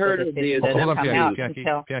hoping you heard of the hold on,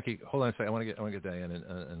 Jackie, hold on a second. I want to get Diane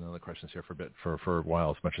and other questions here for a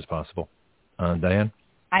while, as much as possible. Diane?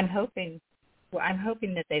 I'm hoping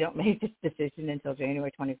that they don't make this decision until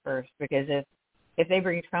January 21st, because if they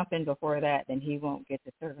bring Trump in before that, then he won't get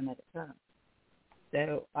to serve another term.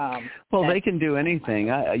 So, well, they can do anything.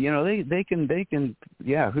 They can.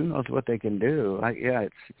 Yeah, who knows what they can do?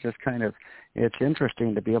 It's just kind of, it's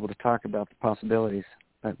interesting to be able to talk about the possibilities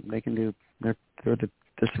that they can do.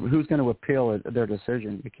 Who's going to appeal their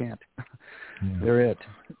decision? You can't. Yeah. They're it.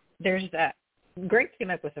 There's that. Greg came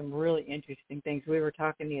up with some really interesting things. We were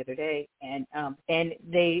talking the other day, and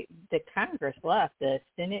the Congress left, the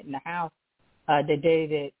Senate and the House, the day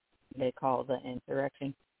that they called the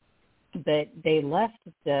insurrection. But they left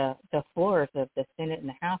the floors of the Senate and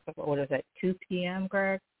the House at, 2 p.m.,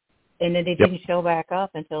 Greg? And then they didn't show back up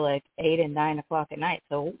until like 8 and 9 o'clock at night.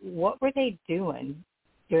 So what were they doing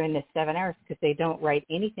during the 7 hours? Because they don't write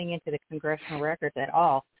anything into the congressional records at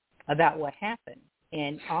all about what happened.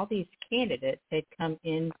 And all these candidates had come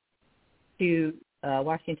in to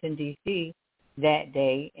Washington, D.C. that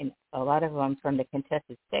day, and a lot of them from the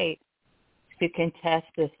contested states, to contest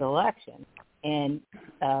this election. And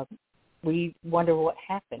we wonder what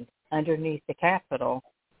happened underneath the Capitol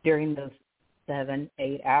during those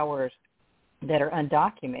 7-8 hours that are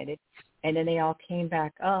undocumented. And then they all came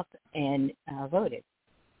back up and voted.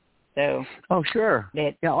 So, oh, sure.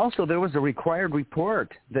 Also, there was a required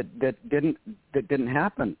report that didn't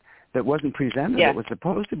happen, that wasn't presented. Yeah. It was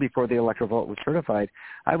supposed to before the electoral vote was certified.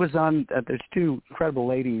 I was on. There's 2 incredible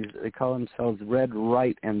ladies. They call themselves Red,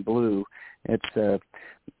 Right, and Blue. It's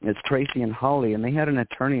Tracy and Holly, and they had an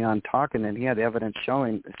attorney on talking, and he had evidence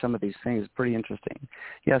showing some of these things. Pretty interesting.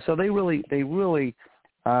 Yeah. So they really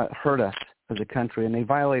hurt us as a country, and they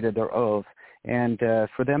violated their oath. And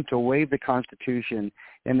for them to waive the Constitution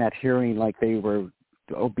in that hearing, like they were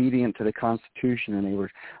obedient to the Constitution and they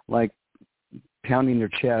were like pounding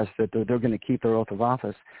their chest that they're going to keep their oath of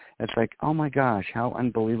office, it's like, oh my gosh, how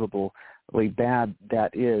unbelievably bad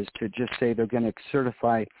that is, to just say they're going to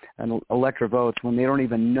certify an electoral votes when they don't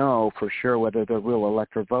even know for sure whether they're real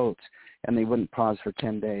electoral votes, and they wouldn't pause for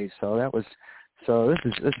 10 days. So this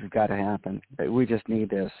has got to happen. We just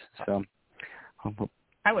need this. So.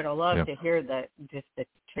 I would have loved to hear just the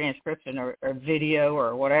transcription or video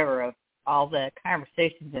or whatever all the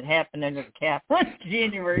conversations that happened under the cap on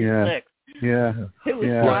January 6th. Yeah. Who was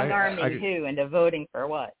strong-arming who into voting for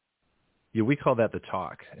what? Yeah, we call that the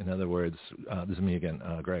talk. In other words, this is me again,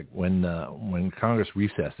 Greg. When Congress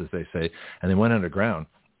recessed, as they say, and they went underground,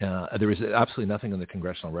 there was absolutely nothing in the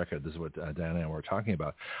congressional record. This is what Diana and I were talking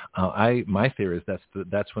about. My theory is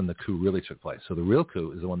that's when the coup really took place. So the real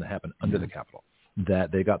coup is the one that happened under the Capitol.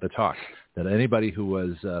 That they got the talk. That anybody who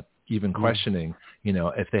was even questioning,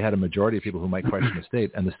 if they had a majority of people who might question the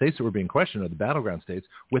state, and the states that were being questioned are the battleground states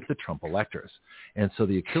with the Trump electors. And so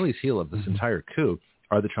the Achilles heel of this entire coup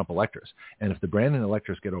are the Trump electors. And if the Brandon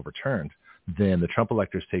electors get overturned, then the Trump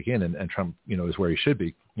electors take in, and Trump, is where he should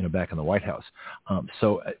be, back in the White House.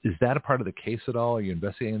 So is that a part of the case at all? Are you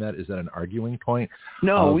investigating that? Is that an arguing point?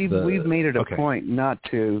 No, we've made it a point not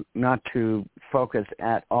to focus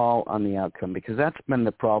at all on the outcome, because that's been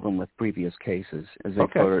the problem with previous cases, is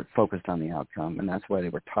they focused on the outcome, and that's why they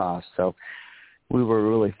were tossed. So we were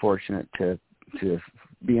really fortunate to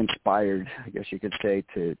be inspired, I guess you could say,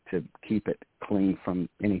 to keep it clean from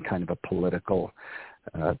any kind of a political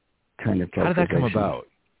kind of. How did that come about?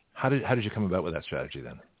 How did you come about with that strategy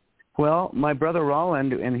then? Well, my brother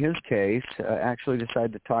Roland, in his case, actually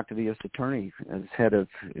decided to talk to the U.S. Attorney as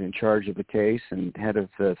in charge of the case and head of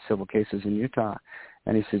the civil cases in Utah.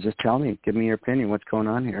 And he said, just tell me, give me your opinion, what's going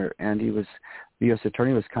on here. And the U.S.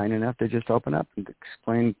 Attorney was kind enough to just open up and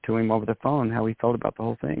explain to him over the phone how he felt about the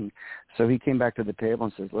whole thing. So he came back to the table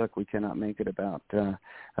and says, look, we cannot make it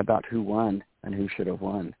about who won and who should have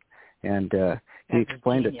won. And he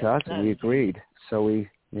explained it to us, and we agreed. So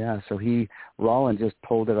Roland just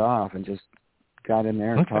pulled it off and just got in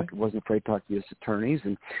there and wasn't afraid to talk to U.S. attorneys.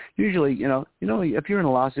 And usually, if you're in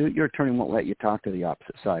a lawsuit, your attorney won't let you talk to the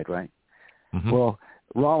opposite side, right? Mm-hmm. Well,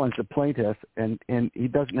 Roland's a plaintiff, and he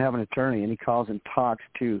doesn't have an attorney, and he calls and talks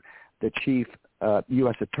to the chief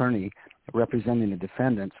U.S. attorney representing the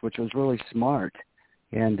defendants, which was really smart.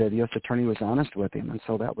 And the U.S. attorney was honest with him, and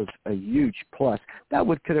so that was a huge plus. That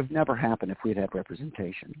could have never happened if we'd had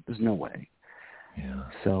representation. There's no way. Yeah.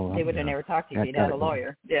 So they would have never talked to you if you'd had a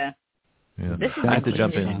lawyer. Yeah. Yeah. I have to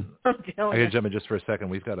jump in. I got to jump in just for a second.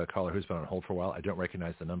 We've got a caller who's been on hold for a while. I don't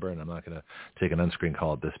recognize the number, and I'm not going to take an unscreened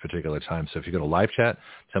call at this particular time. So if you go to live chat,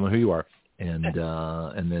 tell me who you are, and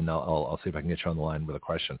then I'll see if I can get you on the line with a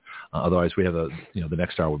question. Otherwise, we have the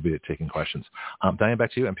next hour will be taking questions. Diane,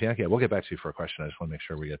 back to you, and Bianca, we'll get back to you for a question. I just want to make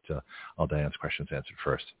sure we get all Diane's questions answered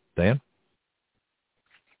first. Diane?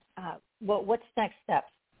 What's next steps,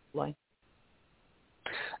 Lloyd?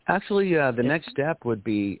 Actually, the next step would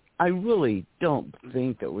be, I really don't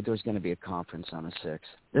think that there's going to be a conference on the 6th.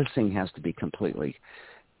 This thing has to be completely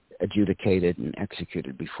adjudicated and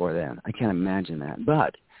executed before then. I can't imagine that.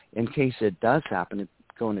 But in case it does happen to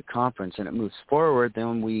go into conference and it moves forward,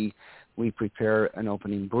 then we prepare an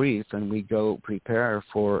opening brief and we go prepare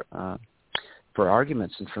for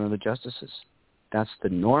arguments in front of the justices. That's the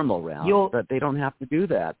normal route, but they don't have to do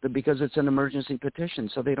that because it's an emergency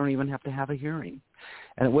petition, so they don't even have to have a hearing.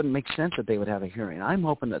 And it wouldn't make sense that they would have a hearing. I'm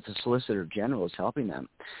hoping that the Solicitor General is helping them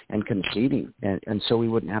and conceding, and so we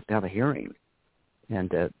wouldn't have to have a hearing.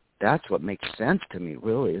 And that's what makes sense to me,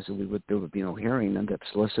 really, is that there would be no hearing and that the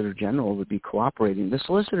Solicitor General would be cooperating. The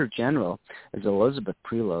Solicitor General is Elizabeth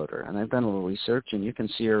Preloader, and I've done a little research, and you can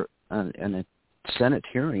see her in a Senate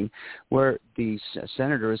hearing where the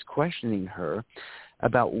senator is questioning her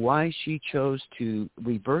about why she chose to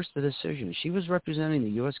reverse the decision. She was representing the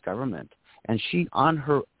U.S. government, and she, on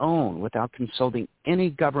her own, without consulting any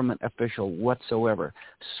government official whatsoever,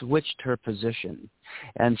 switched her position.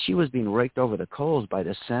 And she was being raked over the coals by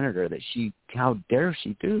the senator that how dare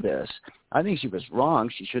she do this? I think she was wrong.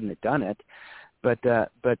 She shouldn't have done it.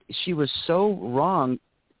 But she was so wrong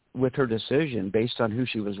with her decision based on who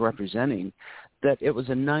she was representing that it was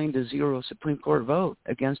a 9-0 Supreme Court vote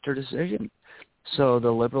against her decision. So the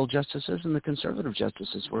liberal justices and the conservative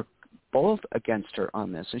justices were both against her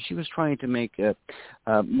on this, and she was trying to make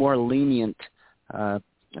more lenient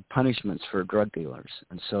punishments for drug dealers.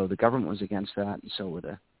 And so the government was against that, and so were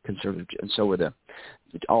the conservative, and so were the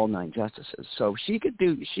all 9 justices. So she could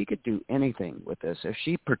do anything with this. If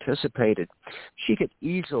she participated, she could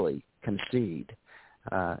easily concede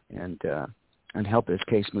and help this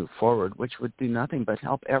case move forward, which would do nothing but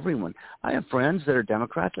help everyone. I have friends that are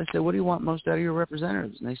Democrats. I say, what do you want most out of your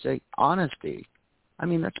representatives? And they say, honesty. I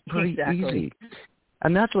mean, that's pretty easy.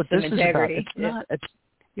 And that's what this is about. It's not.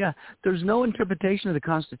 There's no interpretation of the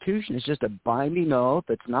Constitution. It's just a binding oath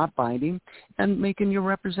that's not binding and making your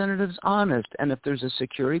representatives honest. And if there's a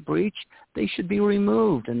security breach, they should be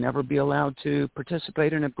removed and never be allowed to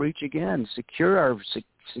participate in a breach again. Secure our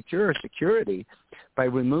security by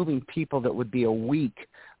removing people that would be a weak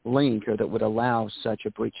link or that would allow such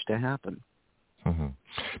a breach to happen. Mm-hmm.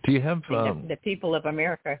 Do you have the people of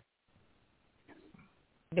America?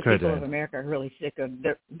 The people of America are really sick of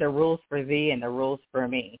the rules for thee and the rules for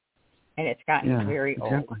me, and it's gotten very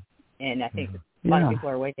old. And I think a lot of people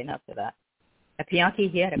are waking up to that. Bianchi,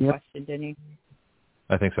 he had a question, didn't he?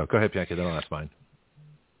 I think so. Go ahead, Bianchi. Then I'll ask mine.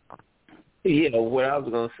 Yeah, what I was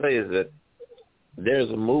going to say is that there's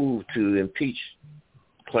a move to impeach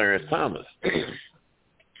Clarence Thomas.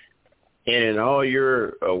 And in all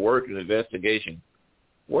your work and investigation,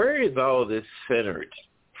 where is all this centered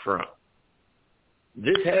from?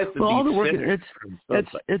 This has to be centered from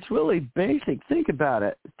it's really basic. Think about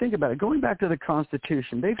it. Going back to the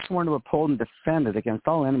Constitution, they've sworn to uphold and defend it against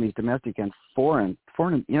all enemies, domestic and foreign.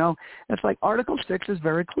 It's like Article 6 is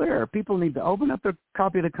very clear. People need to open up a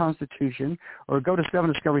copy of the Constitution or go to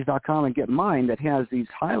 7discoveries.com and get mine that has these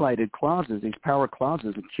highlighted clauses, these power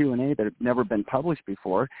clauses in Q&A that have never been published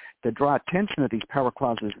before, to draw attention to these power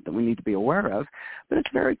clauses that we need to be aware of. But it's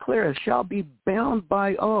very clear. It shall be bound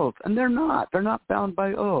by oath. And they're not. They're not bound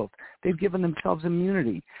by oath. They've given themselves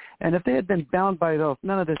immunity. And if they had been bound by oath,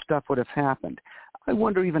 none of this stuff would have happened. I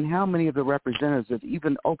wonder even how many of the representatives have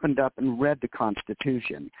even opened up and read the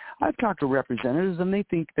Constitution. I've talked to representatives, and they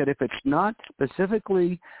think that if it's not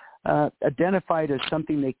specifically identified as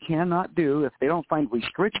something they cannot do, if they don't find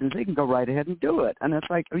restrictions, they can go right ahead and do it. And it's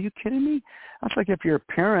like, are you kidding me? That's like if you're a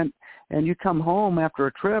parent and you come home after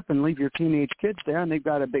a trip and leave your teenage kids there, and they've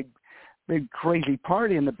got a big crazy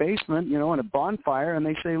party in the basement, and a bonfire, and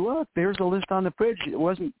they say, look, there's a list on the fridge.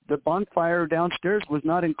 The bonfire downstairs was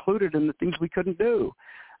not included in the things we couldn't do.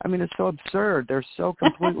 I mean, it's so absurd. They're so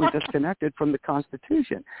completely disconnected from the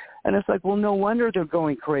Constitution. And it's like, well, no wonder they're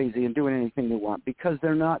going crazy and doing anything they want, because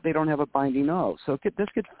they don't have a binding oath. So this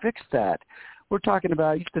could fix that. Used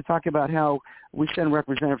to talk about how we send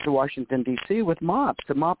representatives to Washington, D.C. with mops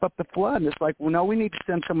to mop up the flood. And it's like, well, no, we need to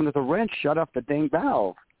send someone with a wrench, shut off the dang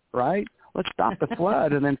valve, right? Let's stop the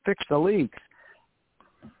flood and then fix the leaks.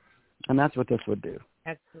 And that's what this would do.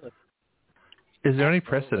 Absolutely. Is there any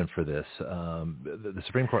precedent for this? The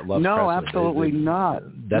Supreme Court loves precedent. No, absolutely not.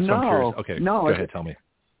 That's what I'm curious. Okay, go ahead, tell me.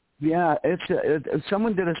 Yeah,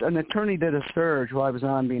 an attorney did a surge while I was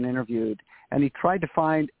on being interviewed, and he tried to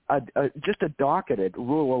find just a docketed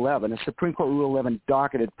Rule 11, a Supreme Court Rule 11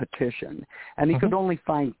 docketed petition, and he could only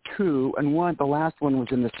find two, and the last one was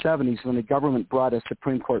in the 70s when the government brought a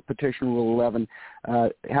Supreme Court petition, Rule 11,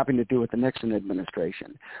 having to do with the Nixon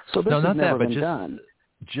administration. So this has never been done.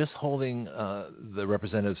 Just holding the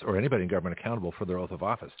representatives or anybody in government accountable for their oath of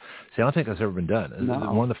office. See, I don't think that's ever been done.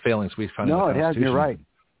 No. One of the failings we found in the Constitution. No, it has. You're right.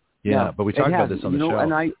 Yeah, but we talked about this on the show.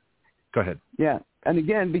 And go ahead. Yeah, and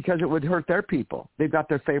again, because it would hurt their people. They've got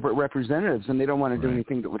their favorite representatives, and they don't want to do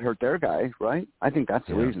anything that would hurt their guy, right? I think that's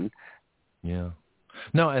the reason. Yeah.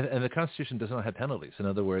 No, and the Constitution does not have penalties. In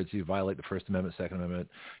other words, you violate the First Amendment, Second Amendment,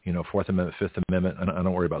 Fourth Amendment, Fifth Amendment. I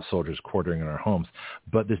don't worry about soldiers quartering in our homes,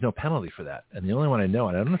 but there's no penalty for that. And the only one I know,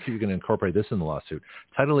 and I don't know if you're going to incorporate this in the lawsuit,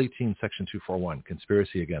 Title 18, Section 241,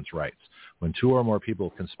 conspiracy against rights. When two or more people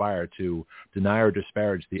conspire to deny or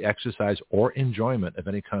disparage the exercise or enjoyment of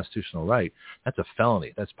any constitutional right, that's a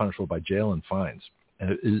felony. That's punishable by jail and fines.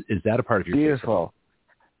 And is that a part of your Beautiful. Case?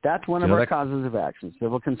 That's one of our causes of action,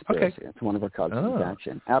 civil conspiracy. Okay. That's one of our causes of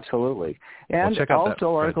action. Absolutely. And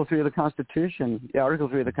also Article 3 of the Constitution, Article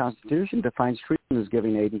 3 of the Constitution defines treason as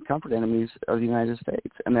giving aid and comfort to enemies of the United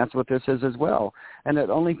States. And that's what this is as well. And it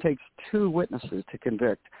only takes 2 witnesses to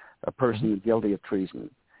convict a person guilty of treason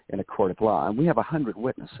in a court of law. And we have 100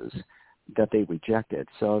 witnesses that they rejected.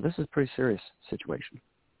 So this is a pretty serious situation.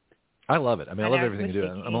 I love it. I mean, I love everything you do.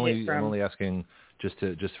 I'm only asking just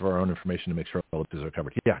for our own information to make sure all of this are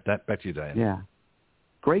covered. Yeah, back to you, Diane. Yeah,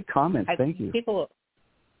 great comments. Thank you. People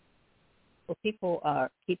keep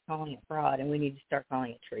calling it fraud, and we need to start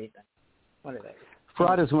calling it treason. What are they?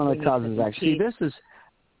 Fraud is one of the causes. Actually, this is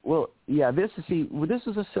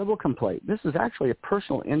a civil complaint. This is actually a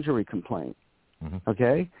personal injury complaint. Mm-hmm.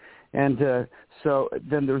 Okay, and so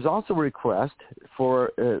then there's also a request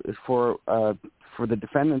for the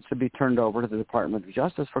defendants to be turned over to the Department of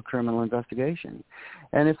Justice for criminal investigation.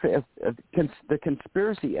 And if the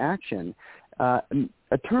conspiracy action,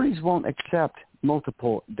 attorneys won't accept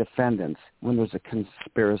multiple defendants when there's a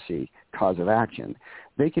conspiracy cause of action.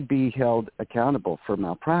 They could be held accountable for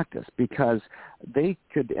malpractice because they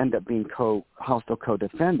could end up being hostile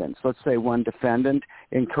co-defendants. Let's say one defendant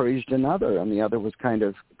encouraged another and the other was kind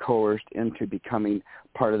of coerced into becoming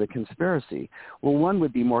part of the conspiracy. Well, one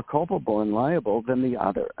would be more culpable and liable than the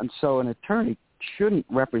other. And so an attorney shouldn't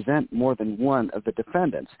represent more than one of the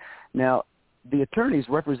defendants. Now, the attorneys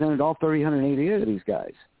represented all 388 of these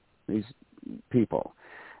guys, these people.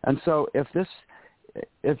 And so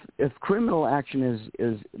if criminal action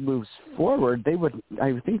is moves forward,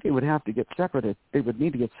 I think they would have to get separate. They would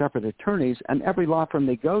need to get separate attorneys, and every law firm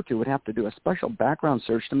they go to would have to do a special background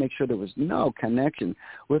search to make sure there was no connection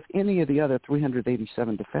with any of the other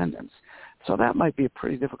 387 defendants. So that might be a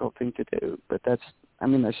pretty difficult thing to do, but that's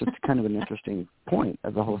just kind of an interesting point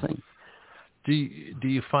of the whole thing. Do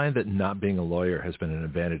you find that not being a lawyer has been an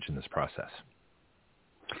advantage in this process?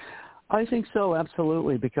 I think so,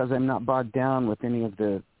 absolutely, because I'm not bogged down with any of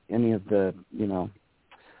the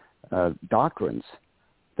doctrines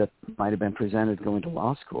that might have been presented going to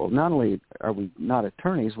law school. Not only are we not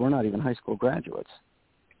attorneys, we're not even high school graduates.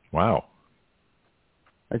 Wow.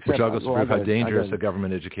 Except, which all goes to prove how dangerous a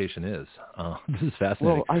government education is. This is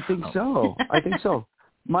fascinating. Well, I think so. I think so.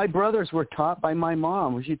 My brothers were taught by my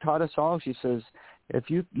mom. She taught us all. She says, if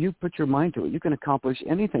you put your mind to it, you can accomplish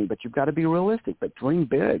anything, but you've got to be realistic, but dream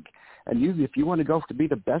big. And if you want to go to be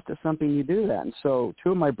the best at something, you do that. And so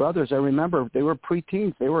two of my brothers, I remember, they were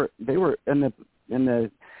preteens. They were in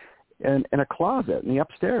a closet in the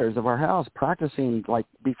upstairs of our house practicing like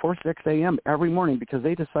before 6 a.m. every morning because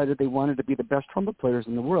they decided they wanted to be the best trumpet players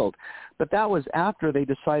in the world. But that was after they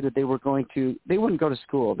decided they wouldn't go to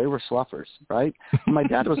school. They were sluffers, right? My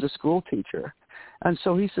dad was a school teacher. And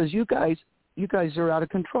so he says, you guys are out of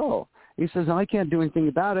control. He says, I can't do anything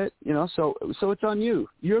about it, so it's on you.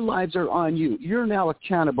 Your lives are on you. You're now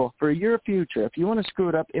accountable for your future. If you want to screw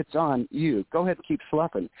it up, it's on you. Go ahead and keep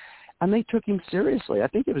sloughing. And they took him seriously. I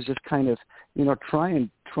think it was just kind of,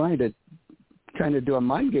 trying to do a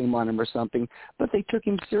mind game on him or something, but they took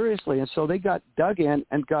him seriously. And so they got dug in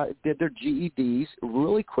and did their GEDs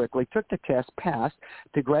really quickly, took the test, passed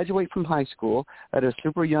to graduate from high school at a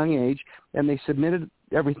super young age, and they submitted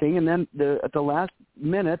everything. And then at the last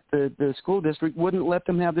minute, the school district wouldn't let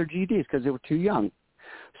them have their GEDs because they were too young.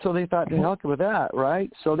 So they thought, to hell with that,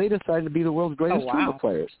 right? So they decided to be the world's greatest trumpet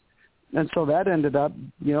players. And so that ended up,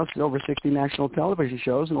 over 60 national television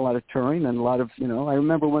shows and a lot of touring and a lot of, I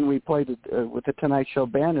remember when we played with the Tonight Show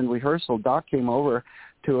band in rehearsal, Doc came over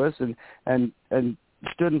to us and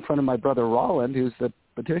stood in front of my brother Roland, who's the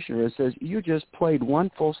petitioner, and says, you just played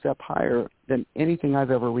one full step higher than anything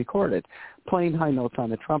I've ever recorded. Playing high notes on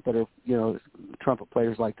the trumpet, or, trumpet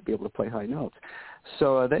players like to be able to play high notes.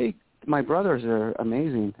 So my brothers are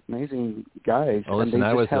amazing guys. Well, listen,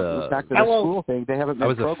 and they just haven't back to the school thing. They haven't been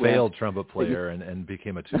programmed. I was a failed trumpet player and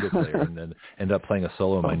became a tuba player and then ended up playing a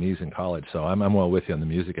solo on my knees in college. So I'm well with you on the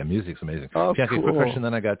music, and music's amazing. Bianca, quick question,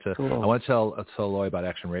 then I want to tell Loy about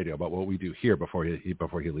Action Radio, about what we do here before he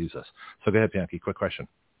leaves us. So go ahead, Bianca, quick question.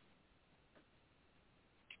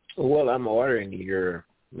 Well, I'm ordering your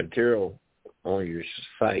material on your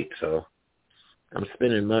site, so I'm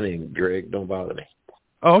spending money, Greg. Don't bother me.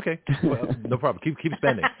 Oh, okay. Well, no problem. Keep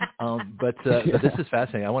spending. But this is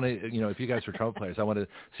fascinating. I want to, if you guys are trumpet players, I want to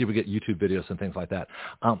see if we get YouTube videos and things like that.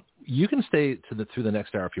 You can stay through the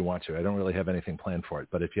next hour if you want to. I don't really have anything planned for it,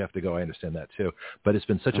 but if you have to go, I understand that too. But it's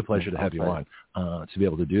been such a pleasure to have you on to be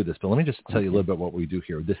able to do this. But let me just tell you a little bit what we do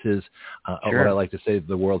here. This is what I like to say,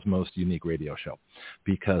 the world's most unique radio show,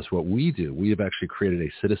 because what we do, we have actually created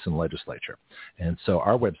a citizen legislature. And so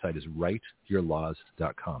our website is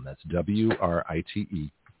writeyourlaws.com. That's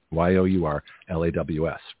WRITEYOURLAWS.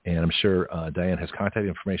 And I'm sure Diane has contact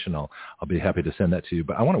information. I'll be happy to send that to you.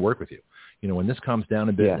 But I want to work with you. When this comes down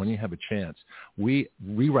a bit, yes, when you have a chance, we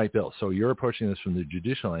write bills. So you're approaching this from the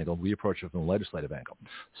judicial angle. We approach it from the legislative angle.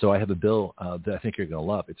 So I have a bill that I think you're going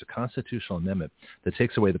to love. It's a constitutional amendment that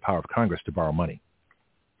takes away the power of Congress to borrow money.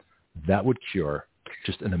 That would cure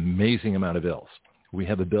just an amazing amount of ills. We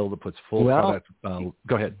have a bill that puts full product.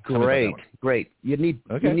 Go ahead. Great. You need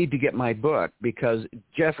to get my book, because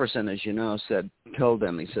Jefferson, as you know, told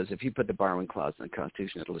them, he says, if you put the borrowing clause in the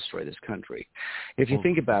Constitution, it'll destroy this country. If you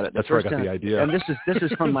think about it, that's where I got the idea. And this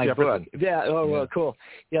is from my book. Yeah. Oh, well, cool.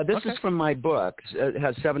 Yeah, this is from my book. It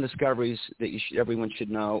has 7 discoveries that everyone should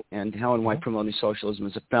know, and how and why promoting socialism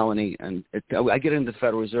is a felony. And I get into the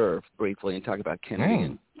Federal Reserve briefly and talk about Kennedy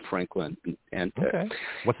and Franklin and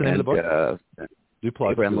what's the name of the book? Do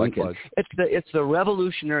plug. Abraham Lincoln. It's the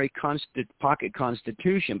revolutionary pocket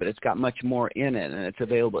constitution, but it's got much more in it, and it's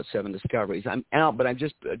available at 7 Discoveries. I'm out, but I'm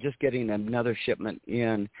just getting another shipment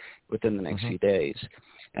in within the next few days.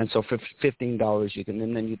 And so for $15 you can,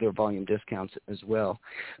 and then there are volume discounts as well.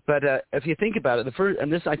 But if you think about it, I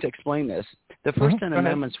have to explain this. The first 10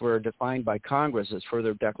 amendments were defined by Congress as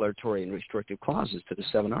further declaratory and restrictive clauses to the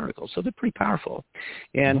 7 articles, so they're pretty powerful.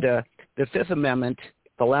 And the 5th Amendment,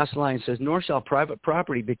 the last line says, nor shall private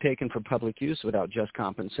property be taken for public use without just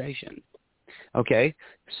compensation. Okay?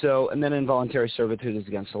 So, and then involuntary servitude is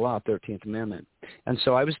against the law, 13th Amendment. And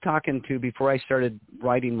so I was talking to, before I started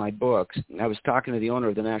writing my books, I was talking to the owner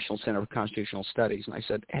of the National Center for Constitutional Studies, and I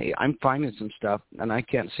said, hey, I'm finding some stuff, and I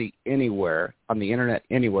can't see anywhere on the Internet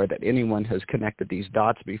anywhere that anyone has connected these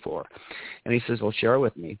dots before. And he says, well, share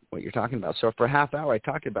with me what you're talking about. So for a half hour, I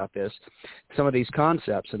talked about this, some of these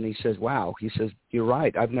concepts, and he says, wow, he says, you're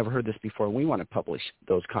right. I've never heard this before. We want to publish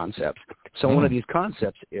those concepts. So one of these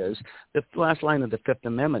concepts is the last line of the Fifth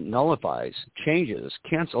Amendment nullifies, changes,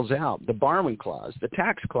 cancels out the borrowing clause, the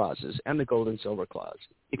tax clauses, and the gold and silver clause.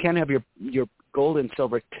 You can't have your gold and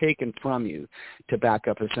silver taken from you to back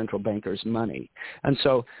up a central banker's money. And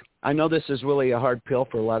so I know this is really a hard pill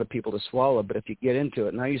for a lot of people to swallow, but if you get into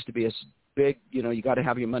it, and I used to be a big, you got to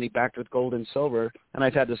have your money backed with gold and silver, and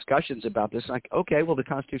I've had discussions about this, like, okay, well, the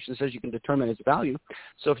Constitution says you can determine its value,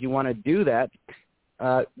 so if you want to do that,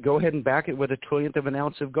 go ahead and back it with a trillionth of an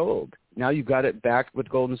ounce of gold. Now you've got it backed with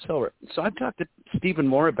gold and silver. So I've talked to Stephen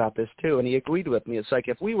Moore about this too, and he agreed with me. It's like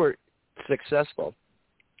if we were successful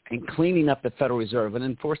in cleaning up the Federal Reserve and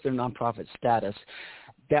enforce their nonprofit status,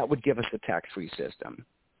 that would give us a tax-free system.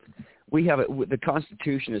 We have the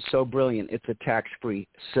Constitution is so brilliant, it's a tax-free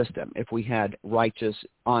system if we had righteous,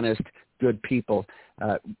 honest, good people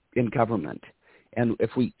in government, and if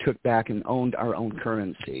we took back and owned our own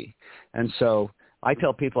currency. And so I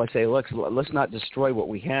tell people, I say, look, let's not destroy what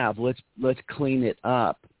we have. Let's clean it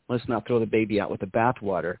up. Let's not throw the baby out with the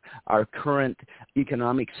bathwater. Our current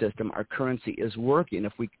economic system, our currency is working.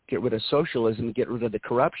 If we get rid of socialism, get rid of the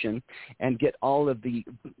corruption, and get all of the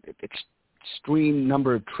extreme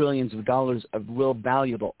number of trillions of dollars of real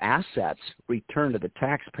valuable assets returned to the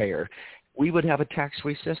taxpayer, we would have a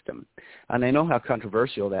tax-free system. And I know how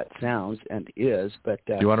controversial that sounds and is, but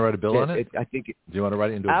do you want to write a bill on it? I think. Do you want to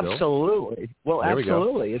write it into a bill? Absolutely. Well, there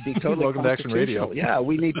absolutely. It'd be totally Welcome to Action Radio. Yeah,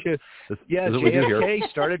 we need to. JFK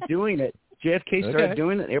started doing it. JFK started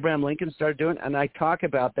doing it. Abraham Lincoln started doing it, and I talk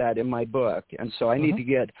about that in my book. And so I need to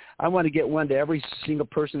get. I want to get one to every single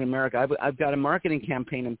person in America. I've got a marketing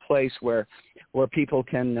campaign in place where people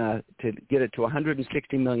can to get it to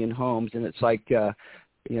 160 million homes, and it's like.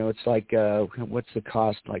 It's like, what's the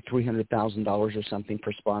cost? Like $300,000 or something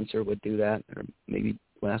per sponsor would do that, or maybe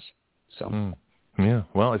less. So, yeah.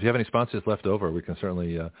 Well, if you have any sponsors left over, we can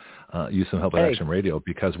certainly use some help at Action Radio,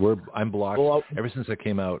 because I'm blocked ever since it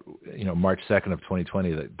came out, March 2nd of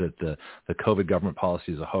 2020, that the COVID government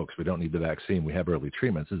policy is a hoax. We don't need the vaccine. We have early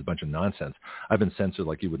treatments. This is a bunch of nonsense. I've been censored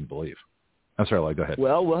like you wouldn't believe. I'm sorry, Lloyd, go ahead.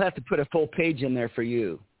 Well, we'll have to put a full page in there for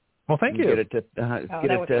you. Well, thank you. Get it to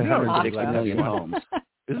 160 million homes.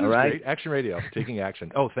 This is great. Action Radio, taking action.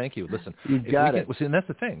 Oh, thank you. Listen, you got it. Well, see, and that's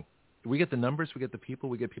the thing. We get the numbers, we get the people,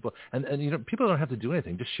 and people don't have to do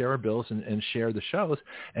anything. Just share our bills and share the shows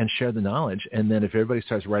and share the knowledge. And then if everybody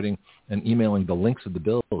starts writing and emailing the links of the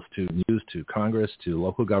bills to news, to Congress, to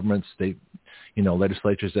local governments, state,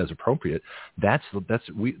 legislatures as appropriate,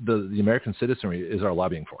 the American citizenry is our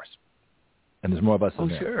lobbying force. And there's more of us than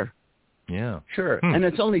there. Sure. Yeah. Sure. And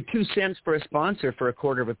it's only 2 cents for a sponsor for a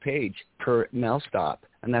quarter of a page per mail stop.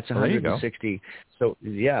 And that's 160. So,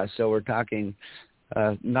 so we're talking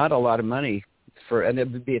not a lot of money and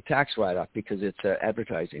it would be a tax write-off because it's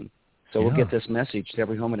advertising. So we'll get this message to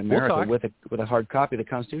every home in America with a hard copy of the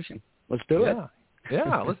Constitution. Let's do it.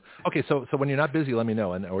 Yeah. Okay. So when you're not busy, let me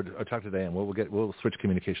know, or talk to Diane. We'll switch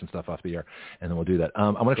communication stuff off the air, and then we'll do that.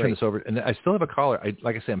 I'm going to turn this over, and I still have a caller.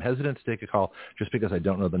 Like I say, I'm hesitant to take a call just because I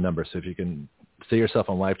don't know the number. So if you can say yourself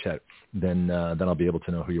on live chat, then I'll be able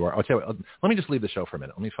to know who you are. I'll tell you. Let me just leave the show for a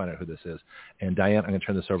minute. Let me find out who this is. And Diane, I'm going to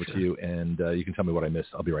turn this over to you, and you can tell me what I missed.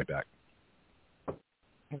 I'll be right back.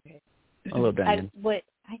 Okay. Hello, Diane.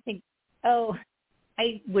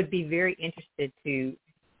 I would be very interested to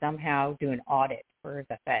somehow do an audit for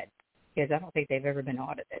the Fed, because I don't think they've ever been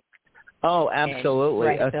audited. Oh,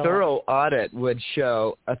 absolutely. A thorough audit would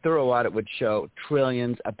show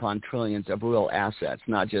trillions upon trillions of real assets,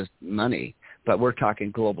 not just money, but we're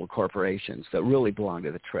talking global corporations that really belong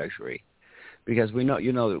to the Treasury. Because we know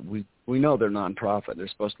they're nonprofit. They're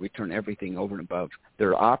supposed to return everything over and above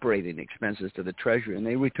their operating expenses to the Treasury, and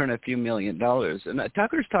they return a few $1 million. And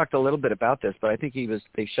Tucker's talked a little bit about this, but I think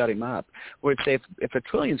they shut him up. Where it'd say if $1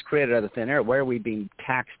 trillion is created out of thin air, why are we being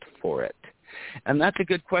taxed for it? And that's a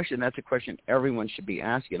good question. That's a question everyone should be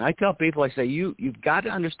asking. I tell people, I say, you've got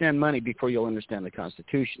to understand money before you'll understand the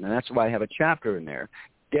Constitution, and that's why I have a chapter in there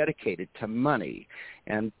dedicated to money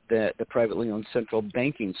and the privately owned central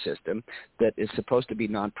banking system that is supposed to be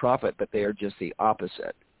nonprofit, but they are just the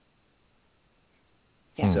opposite.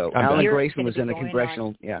 Yeah. So Alan Grayson was in a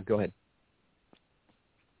congressional... Yeah, go ahead.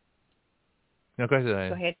 No, go ahead.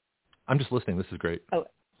 Go ahead. I'm just listening. This is great. Oh,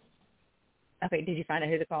 okay. Did you find out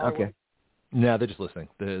who the caller was? No, they're just listening.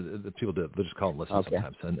 The people do. They just call and listen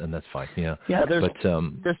sometimes, and that's fine. Yeah. Yeah, there's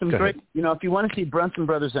some great. Ahead. If you want to see Brunson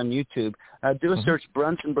Brothers on YouTube, do a search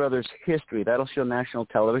Brunson Brothers history. That'll show national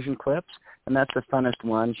television clips, and that's the funnest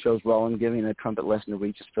one. Shows Roland giving a trumpet lesson to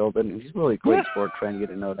Regis Philbin, and he's really a great sport trying to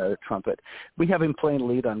get a note out of trumpet. We have him playing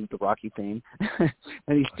lead on the Rocky theme,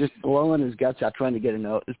 and he's just blowing his guts out trying to get a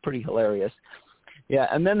note. It's pretty hilarious. Yeah,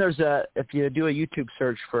 and then there's if you do a YouTube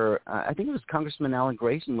search for, I think it was Congressman Alan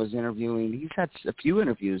Grayson was interviewing. He's had a few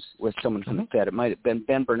interviews with someone from the Fed. It might have been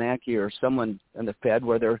Ben Bernanke or someone in the Fed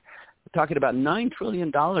where they're talking about $9 trillion.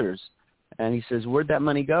 And he says, where'd that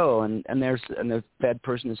money go? And the Fed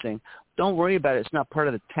person is saying, don't worry about it. It's not part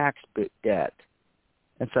of the tax debt.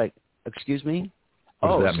 It's like, excuse me?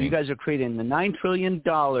 What does that so mean? You guys are creating the $9 trillion,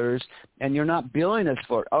 and you're not billing us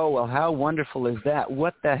for it. Oh, well, how wonderful is that?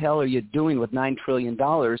 What the hell are you doing with $9 trillion?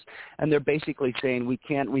 And they're basically saying we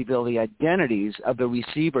can't reveal the identities of the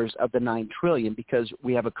receivers of the $9 trillion because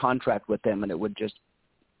we have a contract with them, and it would just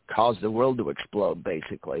cause the world to explode,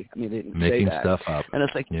 basically. I mean, they didn't Making say that. stuff up. And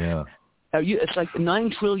it's like, yeah. It's like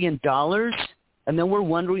 $9 trillion, and then we're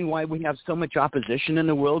wondering why we have so much opposition in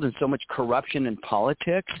the world and so much corruption in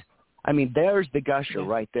politics. I mean, there's the gusher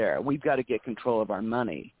right there. We've got to get control of our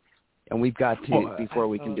money, and we've got to before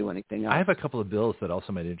we can do anything else. I have a couple of bills that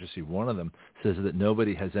also might interest you. One of them says that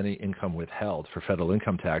nobody has any income withheld for federal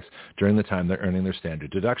income tax during the time they're earning their standard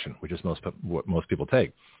deduction, which is what most people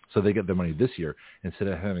take. So they get their money this year instead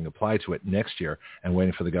of having applied to it next year and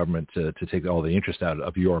waiting for the government to take all the interest out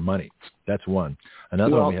of your money. That's one.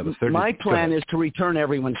 Another one, we have a 30. My plan is to return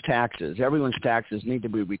everyone's taxes. Everyone's taxes need to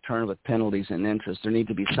be returned with penalties and interest. There needs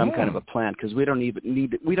to be some kind of a plan because we don't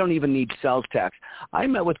even need sales tax. I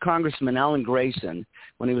met with Congressman Alan Grayson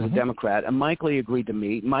when he was a Democrat, and Mike Lee agreed to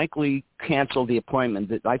meet. Mike Lee canceled the appointment.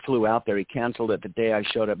 That I flew out there. He canceled it the day I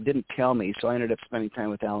showed up. Didn't tell me, so I ended up spending time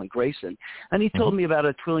with Alan Grayson, and he told me about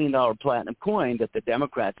a $1 trillion platinum coin that the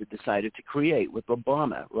Democrats had decided to create with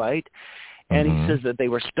Obama, right? And he says that they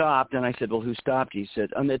were stopped, and I said, well, who stopped you? He said,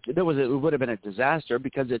 it would have been a disaster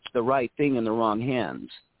because it's the right thing in the wrong hands.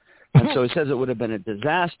 And so he says it would have been a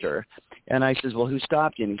disaster. And I says, well, who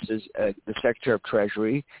stopped you? And he says, the Secretary of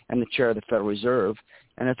Treasury and the Chair of the Federal Reserve.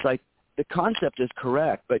 And it's like the concept is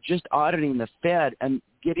correct, but just auditing the Fed and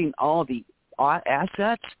getting all the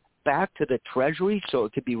assets back to the Treasury so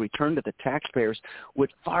it could be returned to the taxpayers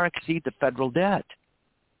would far exceed the federal debt.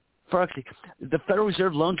 The Federal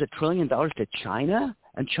Reserve loans $1 trillion to China,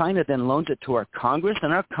 and China then loans it to our Congress,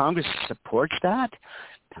 and our Congress supports that.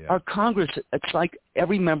 Yeah. Our Congress, it's like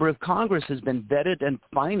every member of Congress has been vetted and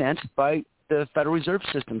financed by the Federal Reserve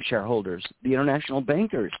System shareholders, the international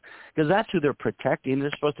bankers, because that's who they're protecting. They're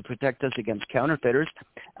supposed to protect us against counterfeiters,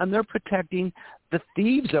 and they're protecting the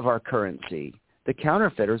thieves of our currency, the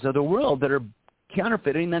counterfeiters of the world that are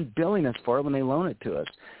counterfeiting and then billing us for it when they loan it to us.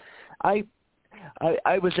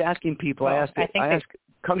 I was asking people. Well, I asked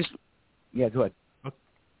Congress. Yeah, go ahead.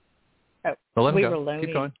 We were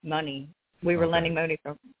loaning money. We were loaning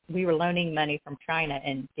money from China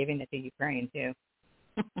and giving it to Ukraine too.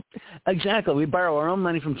 Exactly. We borrow our own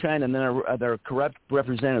money from China, and then their corrupt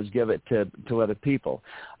representatives give it to other people.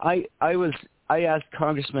 I asked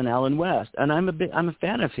Congressman Alan West, and I'm a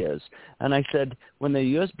fan of his, and I said, when the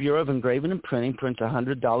U.S. Bureau of Engraving and Printing prints a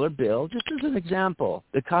 $100 bill, just as an example,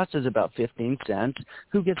 the cost is about 15 cents.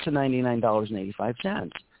 Who gets the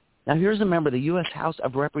 $99.85? Now, here's a member of the U.S. House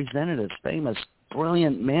of Representatives, famous,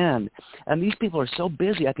 brilliant man, and these people are so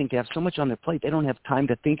busy. I think they have so much on their plate, they don't have time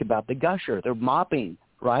to think about the gusher. They're mopping,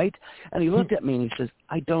 right? And he looked at me and he says,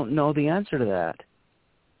 I don't know the answer to that.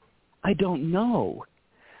 I don't know.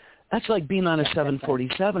 That's like being on a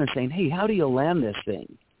 747 and saying, hey, how do you land this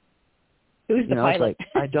thing? Who's the pilot? It's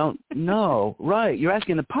like, I don't know. Right. You're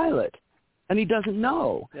asking the pilot, and he doesn't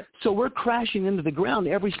know. Yep. So we're crashing into the ground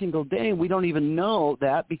every single day, and we don't even know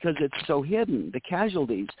that because it's so hidden. The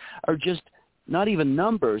casualties are just not even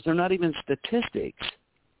numbers. They're not even statistics.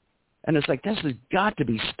 And it's like, this has got to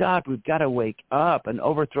be stopped. We've got to wake up and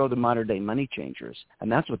overthrow the modern-day money changers, and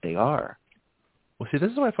that's what they are. Well, see,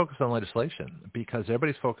 this is why I focus on legislation, because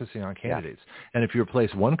everybody's focusing on candidates. Yeah. And if you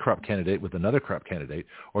replace one corrupt candidate with another corrupt candidate,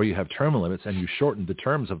 or you have term limits and you shorten the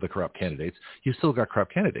terms of the corrupt candidates, you've still got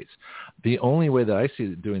corrupt candidates. The only way that I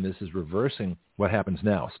see doing this is reversing what happens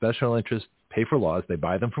now. Special interests pay for laws. They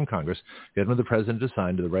buy them from Congress, get them to the president to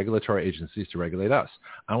sign to the regulatory agencies to regulate us.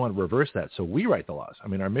 I want to reverse that. So we write the laws. I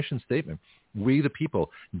mean, our mission statement, we the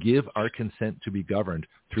people give our consent to be governed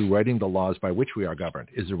through writing the laws by which we are governed,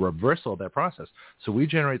 is a reversal of that process. So we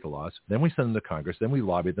generate the laws, then we send them to Congress, then we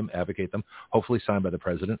lobby them, advocate them, hopefully signed by the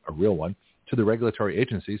president, a real one, to the regulatory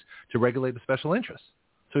agencies to regulate the special interests.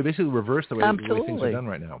 So we basically reverse the way things are done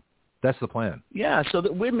right now. That's the plan. Yeah, so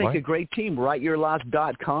that we'd make a great team.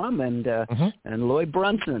 WriteYourLaws.com and Lloyd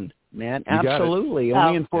Brunson. Man, absolutely.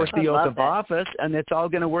 And we enforce the oath of office, and it's all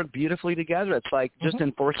going to work beautifully together. It's like just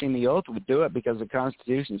enforcing the oath would do it because the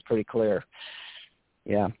Constitution is pretty clear.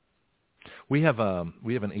 Yeah. We have an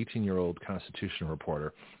 18-year-old Constitution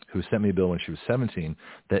reporter who sent me a bill when she was 17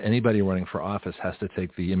 that anybody running for office has to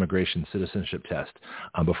take the immigration citizenship test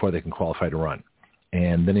before they can qualify to run.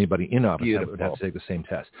 And then anybody in office would have to take the same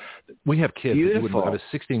test. We have kids. I have a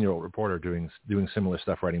 16-year-old reporter doing similar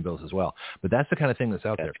stuff, writing bills as well. But that's the kind of thing that's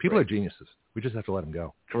out there. People are geniuses. We just have to let them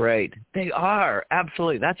go. Great. They are.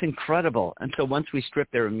 Absolutely. That's incredible. And so once we strip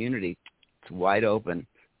their immunity, it's wide open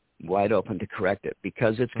to correct it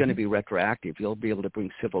because it's going to be retroactive. You'll be able to bring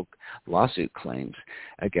civil lawsuit claims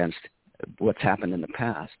against what's happened in the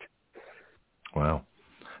past. Wow.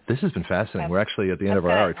 This has been fascinating. We're actually at the end of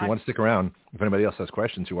our hour. If you want to stick around, if anybody else has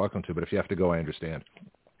questions, you're welcome to. But if you have to go, I understand.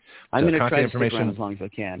 I'm going to try to stick around as long as I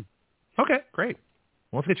can. Okay, great.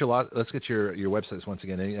 Well, let's get your websites once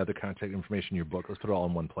again. Any other contact information, your book. Let's put it all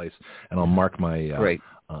in one place, and I'll mark my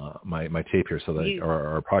my tape here so that or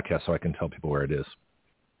our podcast so I can tell people where it is.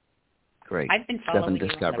 Great. I've been following you on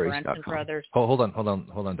the Brunson Brothers. Hold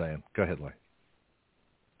on, Diane. Go ahead, Lloyd.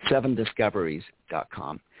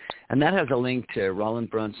 7discoveries.com. And that has a link to Roland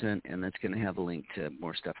Brunson, and that's going to have a link to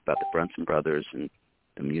more stuff about the Brunson brothers and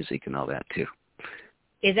the music and all that, too.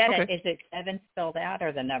 Is that is it 7 spelled out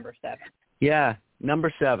or the number 7? Yeah,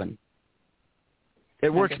 number 7.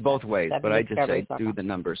 It works both ways, but I just say do the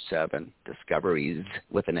number 7, discoveries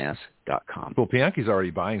with an S.com. Well, Bianchi's already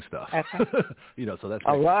buying stuff. Okay. So that's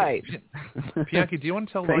all right. Bianchi, do you want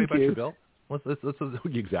to tell Lloyd about your bill? Let's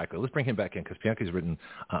exactly. Let's bring him back in because Bianchi's written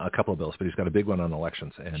a couple of bills, but he's got a big one on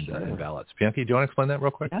elections and ballots. Bianchi, do you want to explain that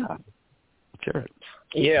real quick? Yeah, sure.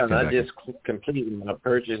 Yeah, and I just completed my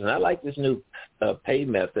purchase, and I like this new pay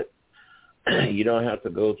method. You don't have to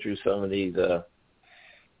go through some of these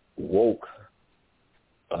woke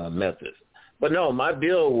methods. But no, my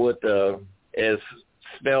bill would, as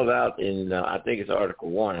spelled out in, I think it's Article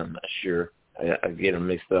 1, I'm not sure. I get them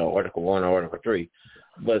mixed up, Article 1 or Article 3.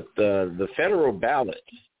 But the federal ballot,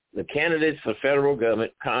 the candidates for federal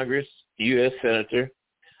government, Congress, U.S. Senator,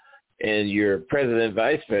 and your president,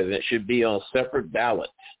 vice president should be on separate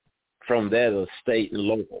ballots from that of state and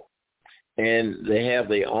local. And they have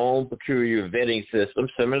their own peculiar vetting system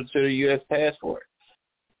similar to the U.S. passport.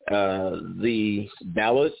 The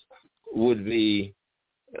ballots would be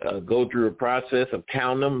go through a process of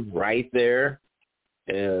counting them right there.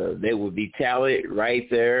 They would be tallied right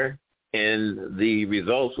there. And the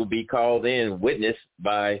results will be called in, witnessed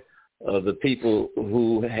by the people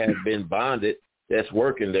who have been bonded that's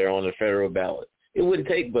working there on the federal ballot. It wouldn't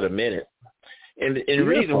take but a minute. And the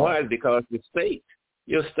reason why is because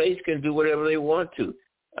your states can do whatever they want to.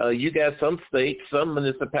 You got some states, some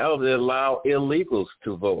municipalities that allow illegals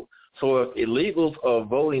to vote. So if illegals are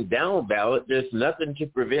voting down ballot, there's nothing to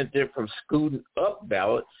prevent them from scooting up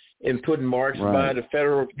ballot and putting marks by the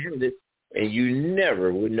federal candidates. And you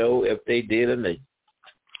never would know if they did or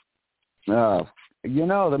not.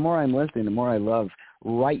 The more I'm listening, the more I love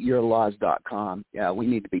WriteYourLaws.com. Yeah, we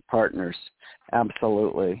need to be partners.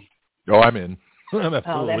 Absolutely. Oh, I'm in. I'm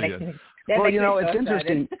absolutely in. It's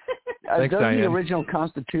interesting. Thanks, Diane. The original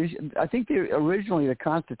Constitution, I think originally the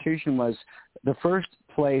Constitution was the first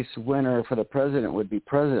place winner for the president would be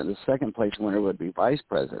president. The second place winner would be vice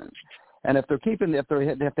president. And if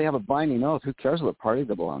they have a binding oath, who cares what party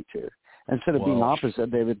they belong to? Instead of being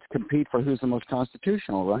opposite, they would compete for who's the most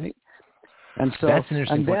constitutional, right? And so that's an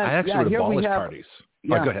interesting point. I actually would abolish parties.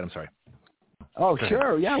 Yeah. Oh, go ahead. I'm sorry. Oh,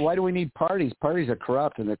 sure. Yeah. Why do we need parties? Parties are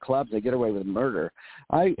corrupt, and the clubs, they get away with murder.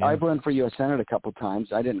 I've run for U.S. Senate a couple of times.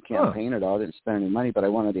 I didn't campaign at all. I didn't spend any money, but I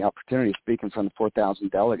wanted the opportunity of speaking from the 4,000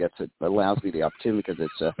 delegates. It allows me the opportunity because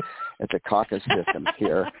it's a caucus system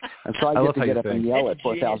here. And so I get up and yell at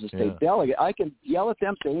 4,000 state delegates. I can yell at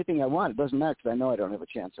them, say anything I want. It doesn't matter because I know I don't have a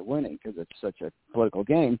chance of winning because it's such a political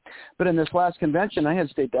game. But in this last convention, I had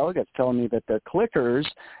state delegates telling me that the clickers,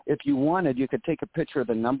 if you wanted, you could take a picture of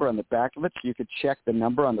the number on the back of it so you could check the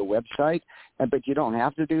number on the website, but you don't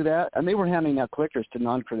have to do that. And they were handing out clickers to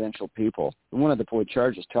non-credentialed people. One of the board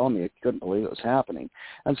charges telling me I couldn't believe it was happening.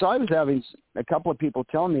 And so I was having a couple of people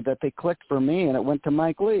telling me that they clicked for me and it went to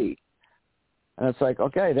Mike Lee. And it's like,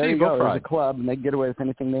 okay, there you go. There's a club, and they can get away with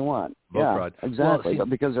anything they want. Exactly. But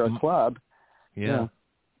because they're a club.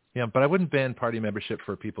 Yeah, but I wouldn't ban party membership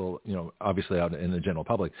for people, obviously out in the general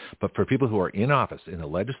public, but for people who are in office, in the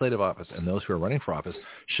legislative office, and those who are running for office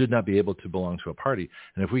should not be able to belong to a party.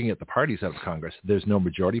 And if we can get the parties out of Congress, there's no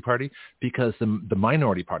majority party because the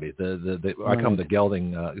minority party, I call them the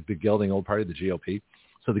gelding old party, the GOP,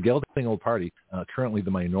 So the gelding old party, currently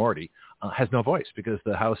the minority, has no voice because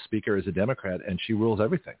the House Speaker is a Democrat and she rules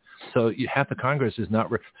everything. So half the Congress is not.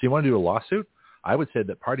 So you want to do a lawsuit? I would say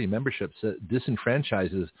that party membership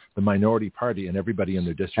disenfranchises the minority party and everybody in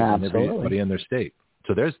their district and everybody in their state.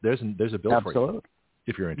 So there's a bill for you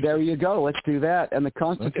if you're interested. There you go. Let's do that. And the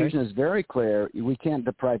Constitution is very clear. We can't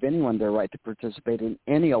deprive anyone their right to participate in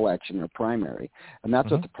any election or primary. And that's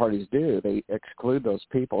what the parties do. They exclude those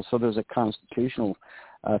people. So there's a constitutional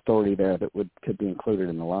authority there that could be included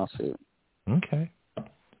in the lawsuit. Okay.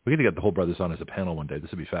 We got to get the whole brothers on as a panel one day. This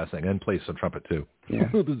would be fascinating. And play some trumpet, too. Yeah.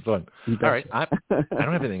 This is fun. All right. I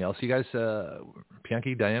don't have anything else. You guys,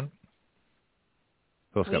 Bianchi, Diane?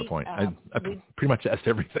 Both got a point. I pretty much asked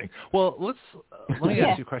everything. Well, let me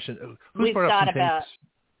ask you a question. Who's brought up some things?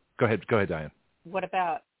 Go ahead, Diane. What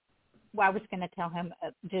about, I was going to tell him,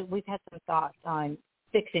 we've had some thoughts on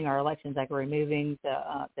fixing our elections, like removing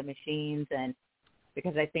the machines, and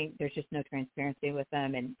because I think there's just no transparency with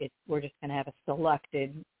them, and we're just going to have a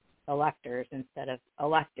selected electors instead of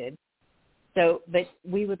elected. So, but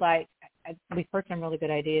we've heard some really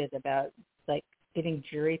good ideas about, like, getting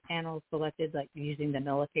jury panels selected, like using the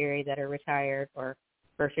military that are retired or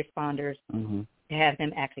first responders to have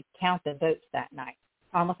them actually count the votes that night,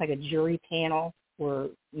 almost like a jury panel where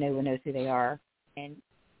no one knows who they are, and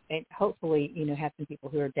hopefully, have some people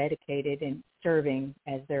who are dedicated and serving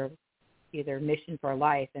as their either mission for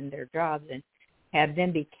life and their jobs, and have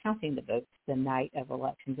them be counting the votes the night of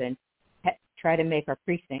elections, and try to make our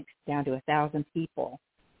precincts down to 1,000 people.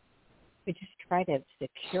 We just try to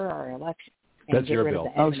secure our election. That's your bill.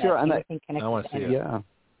 Oh, sure. And I want to see it. Yeah.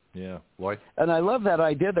 Yeah. Lloyd? And I love that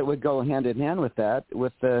idea that would go hand in hand with that,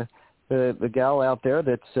 with the gal out there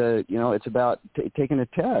that's, it's about taking a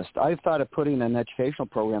test. I thought of putting an educational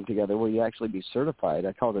program together where you actually be certified.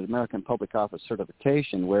 I call it American Public Office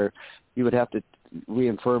Certification, where you would have to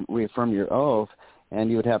reaffirm your oath, and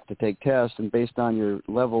you would have to take tests, and based on your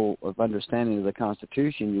level of understanding of the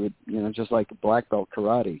Constitution, you would, just like black belt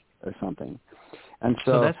karate or something. And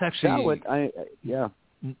so that's actually,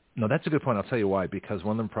 No, that's a good point. I'll tell you why. Because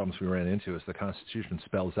one of the problems we ran into is the Constitution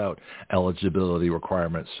spells out eligibility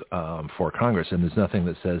requirements for Congress, and there's nothing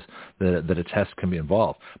that says that a test can be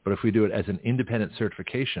involved. But if we do it as an independent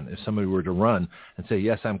certification, if somebody were to run and say,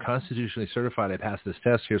 yes, I'm constitutionally certified, I passed this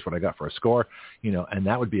test, here's what I got for a score, and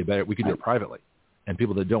that would be we could do it privately. And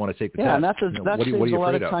people that don't want to take the test, and that saves a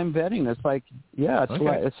lot of time vetting. It's like,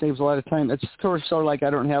 it saves a lot of time. It's sort of like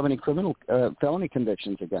I don't have any criminal felony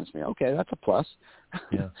convictions against me. Okay, that's a plus.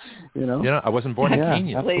 Yeah. I wasn't born in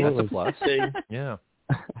Kenya. That's a plus. Yeah.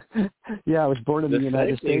 Yeah, I was born in the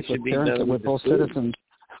United States with parents that were both citizens.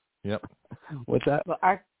 Yep. What's that? Well,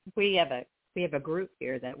 we have a group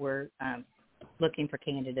here that we're looking for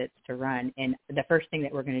candidates to run, and the first thing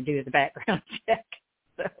that we're going to do is a background check.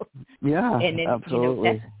 So, and then,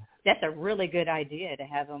 absolutely. That's a really good idea to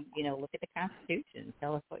have them, look at the Constitution,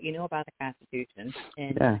 tell us what you know about the Constitution,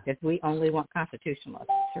 and because we only want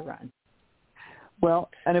constitutionalists to run.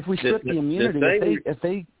 Well, and if we strip the immunity, if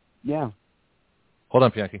they Hold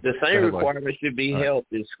on, Bianchi. The same requirement should be held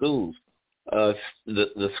in schools.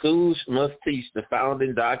 The schools must teach the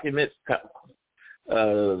founding documents.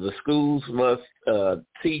 The schools must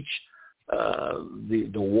teach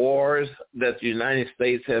the wars that the United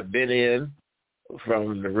States have been in,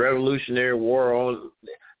 from the Revolutionary War on.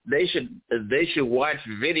 They should watch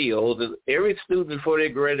videos. Every student before they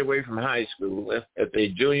graduate from high school, if they're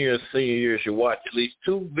junior or senior year, should watch at least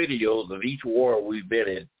 2 videos of each war we've been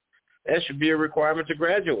in. That should be a requirement to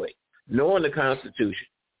graduate, knowing the Constitution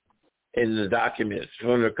and the documents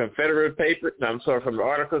from the Confederate paper. From the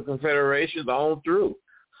Articles of Confederation on through.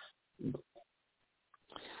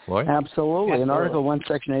 Lloyd? Absolutely. In Article 1,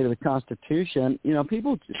 Section 8 of the Constitution,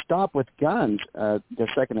 people stop with guns, the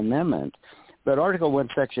Second Amendment. But Article 1,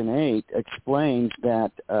 Section 8 explains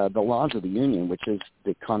that the laws of the Union, which is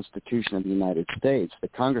the Constitution of the United States, the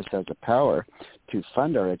Congress has the power to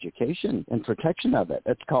fund our education and protection of it.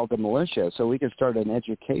 It's called the militia. So we can start an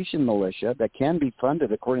education militia that can be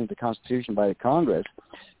funded according to the Constitution by the Congress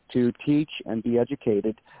to teach and be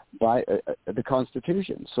educated by the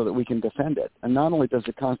Constitution so that we can defend it. And not only does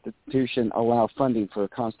the Constitution allow funding for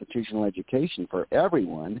constitutional education for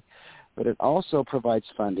everyone, but it also provides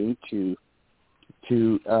funding to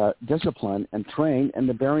discipline and train in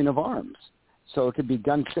the bearing of arms. So it could be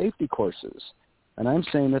gun safety courses. And I'm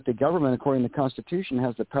saying that the government, according to the Constitution,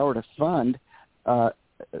 has the power to fund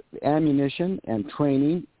ammunition and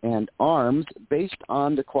training and arms based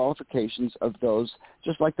on the qualifications of those,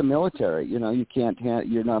 just like the military. You're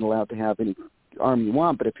not allowed to have any arm you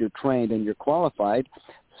want, but if you're trained and you're qualified,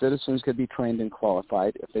 citizens could be trained and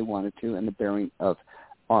qualified if they wanted to in the bearing of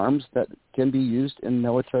arms that can be used in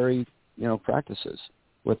military, practices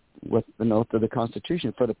with the oath of the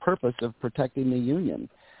Constitution for the purpose of protecting the Union,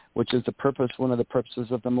 which is one of the purposes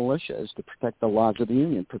of the militia, is to protect the laws of the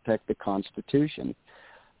Union, protect the Constitution.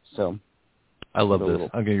 So I love this.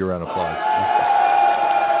 I'll give you a round of applause.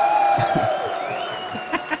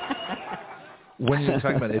 When you're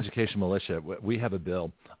talking about education militia, we have a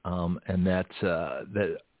bill, and that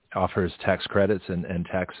offers tax credits and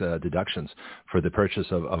tax deductions for the purchase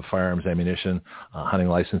of firearms, ammunition, hunting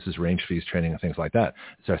licenses, range fees, training, and things like that.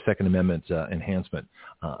 It's our Second Amendment enhancement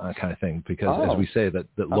kind of thing, because as we say, that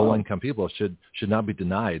low-income people should not be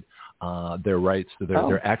denied their rights,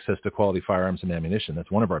 their access to quality firearms and ammunition.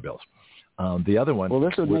 That's one of our bills. The other one... Well,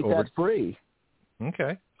 this would make that free.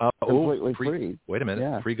 Okay. Completely free. Wait a minute.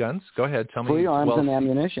 Yeah. Free guns? Go ahead. Tell me. Free arms and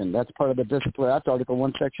ammunition. That's part of the discipline. That's Article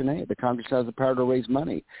 1, Section 8. The Congress has the power to raise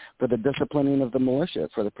money for the disciplining of the militia,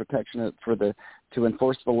 for the protection to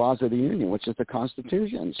enforce the laws of the Union, which is the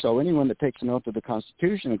Constitution. So anyone that takes an oath of the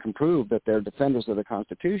Constitution and can prove that they're defenders of the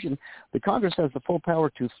Constitution, the Congress has the full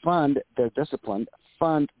power to fund their discipline,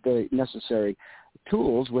 fund the necessary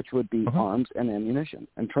tools, which would be arms and ammunition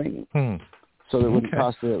and training. So it wouldn't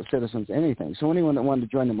cost the citizens anything. So anyone that wanted to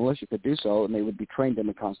join the militia could do so, and they would be trained in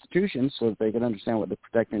the Constitution so that they could understand what they're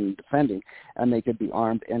protecting and defending, and they could be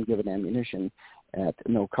armed and given ammunition at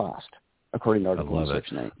no cost, according to Article 1,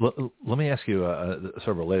 Section 8. Let me ask you a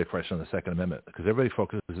sort of related question on the Second Amendment, because everybody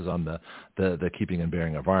focuses on the keeping and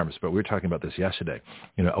bearing of arms, but we were talking about this yesterday.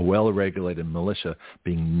 A well-regulated militia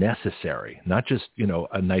being necessary, not just,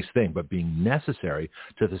 a nice thing, but being necessary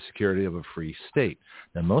to the security of a free state.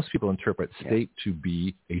 Now, most people interpret state to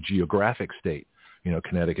be a geographic state.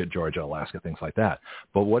 Connecticut, Georgia, Alaska, things like that.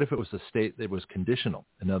 But what if it was a state that was conditional?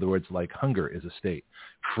 In other words, like hunger is a state.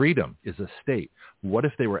 Freedom is a state. What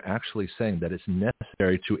if they were actually saying that it's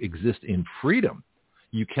necessary to exist in freedom?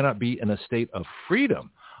 You cannot be in a state of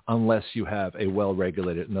freedom unless you have a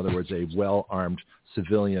well-regulated, in other words, a well-armed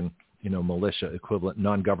civilian, militia equivalent,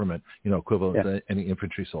 non-government, equivalent to any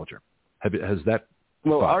infantry soldier. Has that...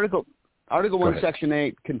 Well, Article 1, Section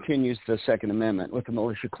 8 continues the Second Amendment with the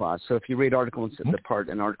militia clause. So if you read Article 1, the part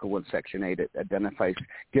in Article 1, Section 8, it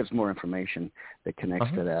gives more information that connects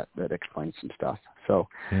to that explains some stuff. So,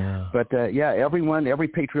 every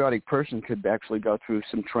patriotic person could actually go through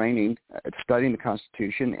some training, studying the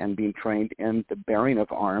Constitution and being trained in the bearing of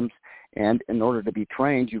arms. And in order to be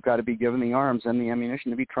trained, you've got to be given the arms and the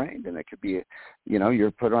ammunition to be trained. And it could be,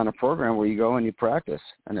 you're put on a program where you go and you practice.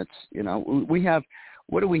 And it's, we have...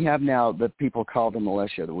 What do we have now that people call the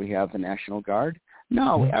militia? Do we have the National Guard?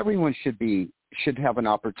 No, everyone should have an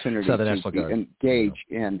opportunity to be engaged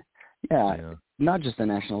in, not just the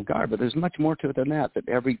National Guard, but there's much more to it than that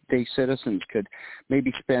everyday citizens could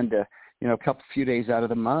maybe spend a few days out of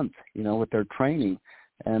the month, with their training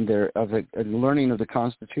and their learning of the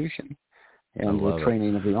Constitution and the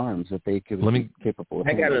training of the arms that they could be capable of.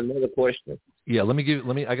 I got another question. Yeah,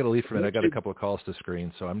 I got to leave for a minute. I got a couple of calls to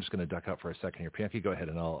screen, so I'm just going to duck out for a second here. Bianchi, go ahead,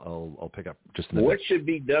 and I'll pick up just in a minute. What should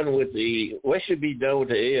be done with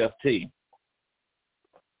the AFT?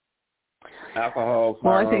 Alcohol.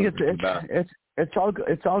 Well, I think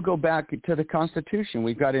it's all go back to the Constitution.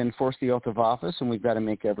 We've got to enforce the oath of office, and we've got to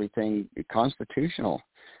make everything constitutional.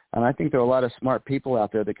 And I think there are a lot of smart people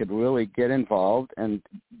out there that could really get involved and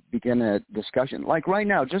begin a discussion. Like right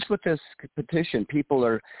now, just with this petition, people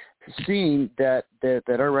are seeing that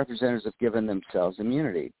our representatives have given themselves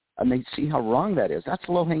immunity. And they see how wrong that is. That's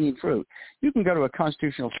low-hanging fruit. You can go to a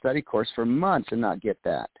constitutional study course for months and not get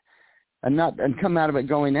that. And come out of it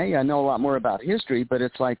going, hey, I know a lot more about history, but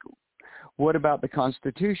it's like, what about the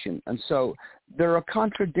Constitution? And so there are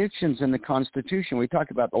contradictions in the Constitution. We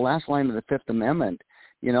talked about the last line of the Fifth Amendment,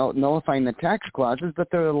 nullifying the tax clauses, but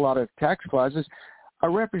there are a lot of tax clauses.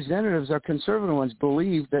 Our representatives, our conservative ones,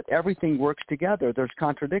 believe that everything works together. There's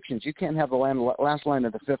contradictions. You can't have the last line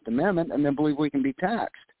of the Fifth Amendment and then believe we can be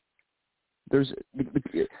taxed. There's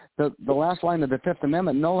the last line of the Fifth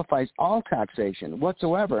Amendment nullifies all taxation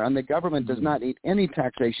whatsoever, and the government does not need any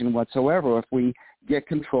taxation whatsoever if we get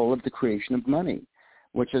control of the creation of money,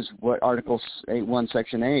 which is what Article 1,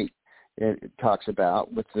 Section 8 it talks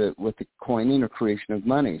about with the coining or creation of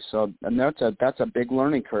money. So, and that's a big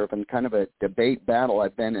learning curve and kind of a debate battle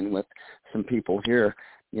I've been in with some people here,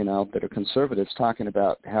 that are conservatives, talking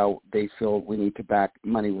about how they feel we need to back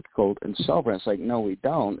money with gold and silver. It's like, no, we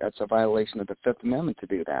don't. That's a violation of the Fifth Amendment to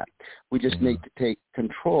do that. We just need to take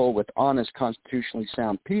control with honest, constitutionally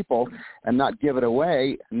sound people and not give it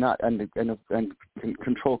away, and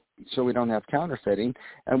control so we don't have counterfeiting,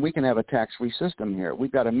 and we can have a tax-free system here.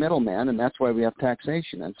 We've got a middleman, and that's why we have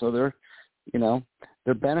taxation. And so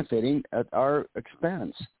they're benefiting at our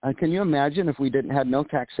expense. Can you imagine if we had no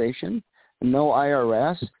taxation, no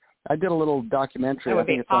IRS? I did a little documentary. I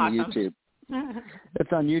think it's on YouTube.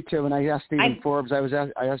 It's on YouTube, and I asked Stephen Forbes. I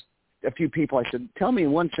asked a few people. I said, "Tell me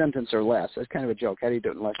in one sentence or less." That's kind of a joke. How do you do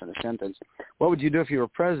it in less than a sentence? What would you do if you were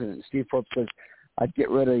president? And Steve Forbes says, "I'd get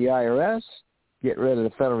rid of the IRS, get rid of the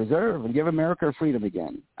Federal Reserve, and give America freedom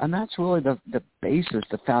again." And that's really the basis,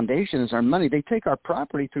 the foundation is our money. They take our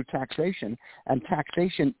property through taxation, and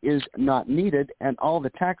taxation is not needed, and all the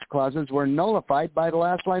tax clauses were nullified by the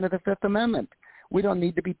last line of the Fifth Amendment. We don't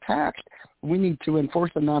need to be taxed. We need to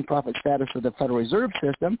enforce the nonprofit status of the Federal Reserve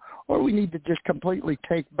System, or we need to just completely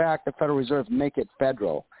take back the Federal Reserve, make it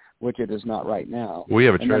federal, which it is not right now. We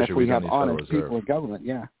have a treasury. And then if we have honest honest people in government,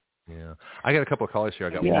 yeah. Yeah. I got a couple of callers here. I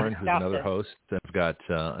got Warren, who's another host. I've got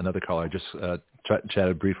another caller. I just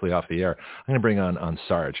chatted briefly off the air. I'm going to bring on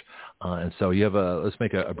Sarge. And so you have let's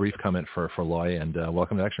make a brief comment for Loy, and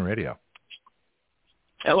welcome to Action Radio.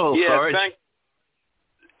 Hello, Sarge.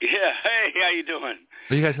 Yeah, hey, how you doing?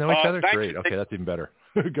 Do you guys know each other? Great. Okay, that's even better.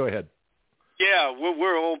 Go ahead. Yeah,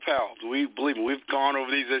 we're old pals. Believe me, we've gone over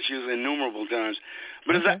these issues innumerable times.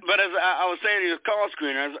 But as I was saying to your call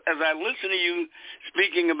screener, as I listen to you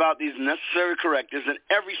speaking about these necessary correctives, and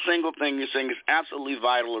every single thing you're saying is absolutely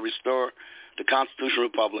vital to restore the constitutional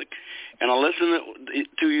republic, and I listen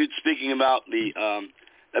to you speaking about the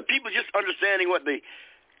people just understanding what the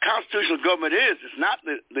constitutional government is. It's not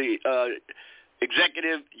the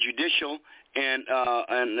executive, judicial, and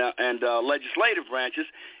legislative branches.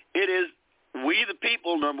 It is we the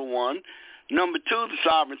people, number one. Number two, the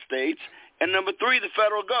sovereign states. And number three, the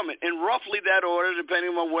federal government, in roughly that order,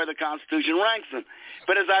 depending on where the Constitution ranks them.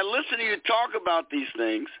 But as I listen to you talk about these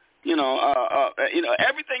things,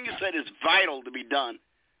 everything you said is vital to be done.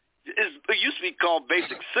 It used to be called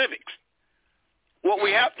basic civics. What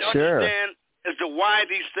we have to understand as to why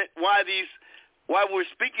we're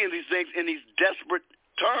speaking of these things in these desperate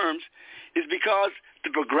terms is because the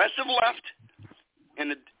progressive left, and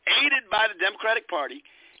aided by the Democratic Party,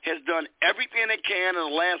 has done everything they can in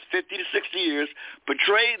the last 50 to 60 years,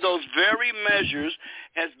 portrayed those very measures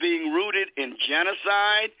as being rooted in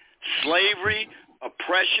genocide, slavery,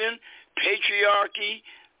 oppression, patriarchy,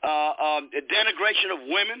 denigration of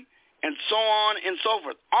women, and so on and so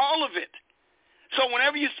forth. All of it. So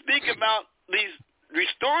whenever you speak about these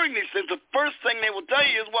restoring these things, the first thing they will tell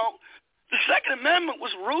you is, well, the Second Amendment was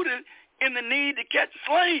rooted in the need to catch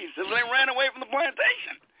slaves as they ran away from the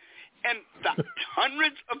plantation. And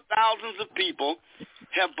hundreds of thousands of people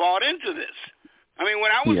have bought into this. I mean, when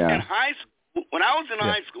I was in high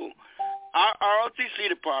school, our ROTC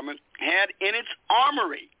department had in its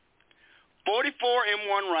armory 44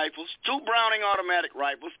 M1 rifles, 2 Browning automatic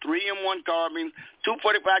rifles, 3 M1 carbines, 2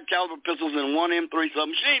 .45 caliber pistols, and 1 M3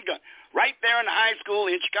 submachine gun. Right there in the high school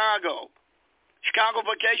in Chicago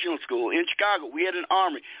Vocational School in Chicago. We had an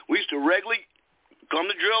armory. We used to regularly come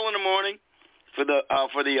to drill in the morning for the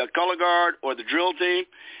color guard or the drill team,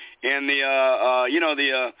 and we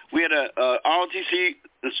had a ROTC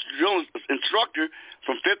drill instructor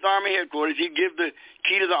from 5th Army headquarters. He'd give the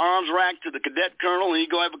key to the arms rack to the cadet colonel, and he'd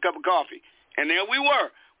go have a cup of coffee. And there we were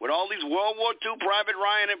with all these World War II Private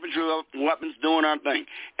Ryan infantry weapons doing our thing,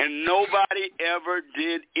 and nobody ever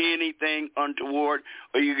did anything untoward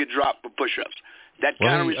or you could drop for push-ups. That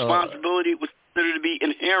kind of responsibility was considered to be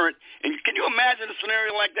inherent. And can you imagine a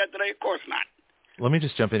scenario like that today? Of course not. Let me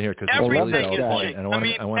just jump in here because everything I want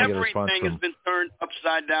to get a response everything has been turned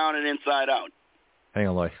upside down and inside out. Hang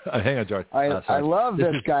on, Lloyd. Hang on, George. I love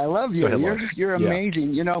this guy. I love you. You're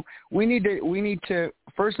amazing. You know, we need to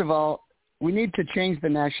first of all, we need to change the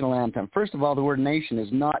national anthem. First of all, the word nation is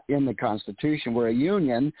not in the Constitution. We're a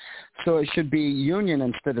union, so it should be union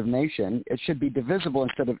instead of nation. It should be divisible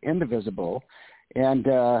instead of indivisible. And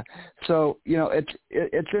so, you know,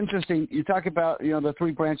 it's interesting. You talk about, you know, the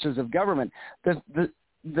 3 branches of government.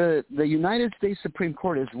 The United States Supreme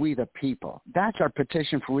Court is we the people. That's our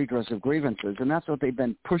petition for redress of grievances, and that's what they've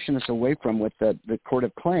been pushing us away from with the Court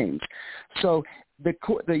of Claims. So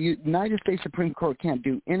the United States Supreme Court can't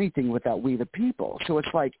do anything without we the people. So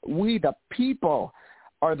it's like we the people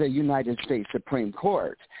are the United States Supreme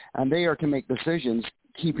Court, and they are to make decisions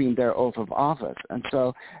keeping their oath of office. And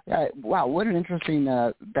so, wow, what an interesting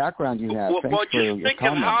background you have. Well, just think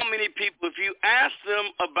of how many people, if you ask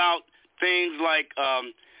them about things like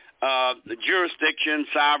the jurisdiction,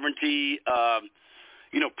 sovereignty,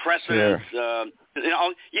 precedence,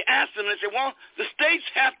 you ask them and they say, well, the states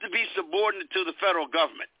have to be subordinate to the federal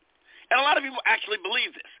government. And a lot of people actually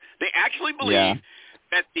believe this. They actually believe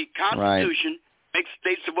that the Constitution makes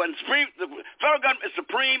states subordinate. The federal government is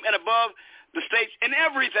supreme and above the states in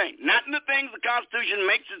everything, not in the things the Constitution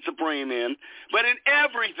makes it supreme in, but in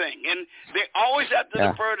everything. And they always have to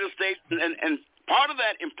defer to the states. And part of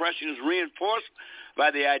that impression is reinforced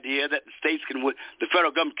by the idea that the states the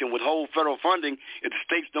federal government can withhold federal funding if the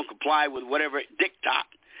states don't comply with whatever diktat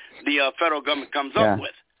the federal government comes up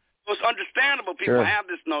with. So it's understandable people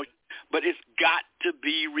have this notion, but it's got to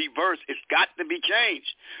be reversed. It's got to be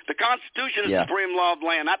changed. The Constitution is the supreme law of the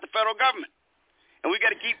land, not the federal government. And we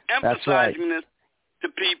got to keep emphasizing this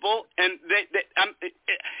to people. And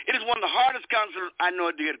it is one of the hardest concepts I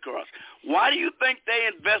know to get across. Why do you think they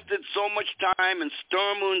invested so much time in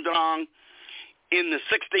Sturm und Drang in the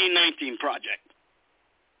 1619 project?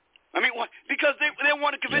 I mean, because they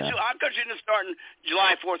want to convince you our country didn't start in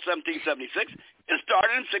July 4th, 1776. It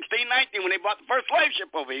started in 1619 when they bought the first slave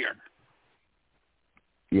ship over here.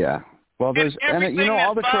 Yeah. Well, there's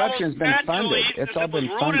all the corruption has been funded. It's all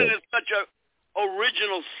been funded. Rooted in such a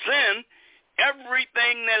original sin,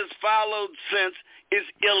 everything that has followed since is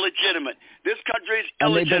illegitimate. This country is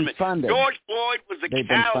illegitimate. George Floyd was the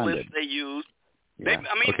catalyst they used. Yeah.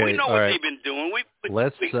 We know what they've been doing.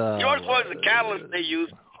 George Floyd was the catalyst they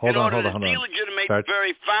used in order to delegitimate the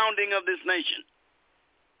very founding of this nation.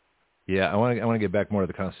 Yeah, I want to get back more to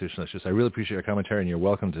the Constitution. I really appreciate your commentary, and you're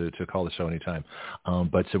welcome to call the show anytime.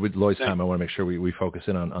 But so with Lloyd's time, I want to make sure we focus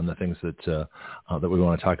in on the things that we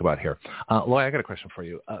want to talk about here. Lloyd, I got a question for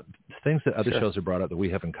you. Things that other shows have brought up that we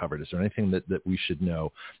haven't covered. Is there anything that we should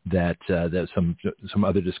know that some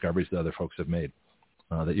other discoveries that other folks have made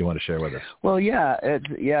that you want to share with us? Well, as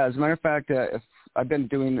a matter of fact, I've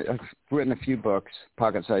written a few books,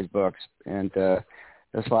 pocket-sized books, and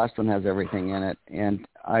this last one has everything in it. And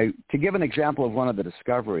to give an example of one of the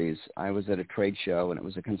discoveries, I was at a trade show, and it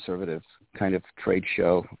was a conservative kind of trade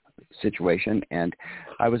show situation, and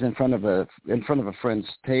I was in front of a friend's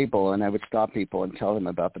table, and I would stop people and tell them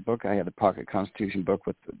about the book. I had a Pocket Constitution book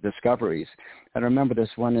with discoveries. And I remember this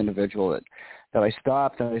one individual that I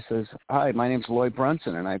stopped, and I says, "Hi, my name's Lloyd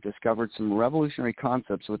Brunson, and I've discovered some revolutionary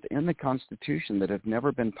concepts within the Constitution that have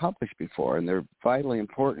never been published before, and they're vitally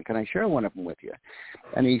important. Can I share one of them with you?"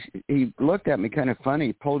 And he looked at me kind of funny.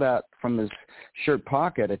 He pulled out from his shirt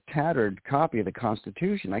pocket a tattered copy of the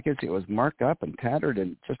Constitution. I guess it was marked up and tattered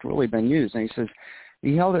and just really been used. And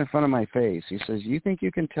he held it in front of my face. He says, "You think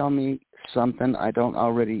you can tell me something I don't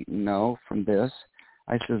already know from this?"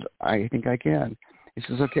 I says, "I think I can." He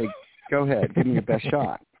says, "Okay, go ahead, give me your best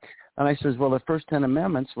shot." And I says, well, the first 10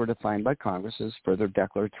 amendments were defined by Congress as further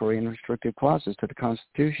declaratory and restrictive clauses to the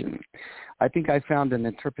Constitution. I think I found an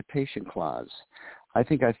interpretation clause. I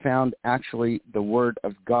think I found actually the word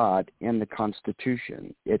of God in the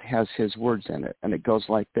Constitution. It has his words in it, and it goes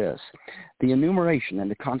like this. The enumeration in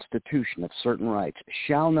the Constitution of certain rights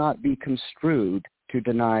shall not be construed to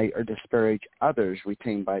deny or disparage others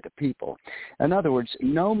retained by the people. In other words,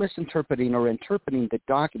 no misinterpreting or interpreting the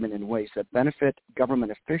document in ways that benefit government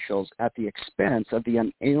officials at the expense of the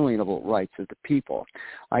unalienable rights of the people.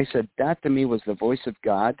 I said that to me was the voice of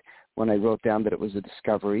God when I wrote down that it was a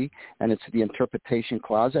discovery, and it's the interpretation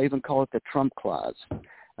clause. I even call it the Trump clause.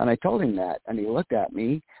 And I told him that, and he looked at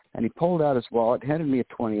me, and he pulled out his wallet, handed me a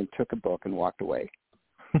 20, and took a book and walked away.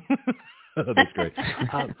 That's great.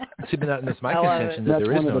 It's my contention that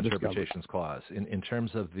there is no interpretations clause in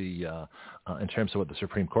terms of what the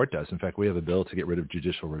Supreme Court does. In fact, we have a bill to get rid of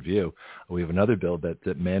judicial review. We have another bill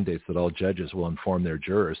that mandates that all judges will inform their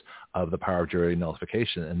jurors of the power of jury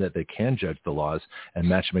nullification, and that they can judge the laws and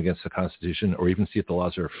match them against the Constitution, or even see if the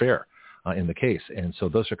laws are fair in the case. And so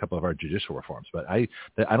those are a couple of our judicial reforms. But I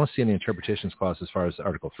don't see any interpretations clause as far as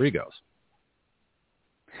Article 3 goes.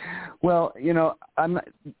 Well,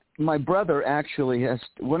 my brother actually has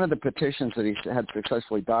one of the petitions that he had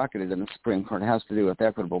successfully docketed in the Supreme Court has to do with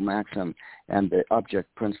equitable maxim and the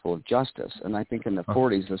object principle of justice. And I think in the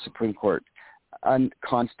 40s, the Supreme Court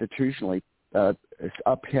unconstitutionally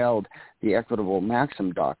upheld the equitable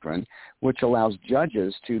maxim doctrine, which allows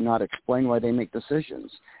judges to not explain why they make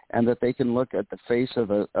decisions, and that they can look at the face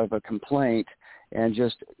of a complaint and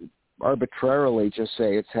just arbitrarily just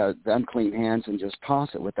say it's had unclean hands and just toss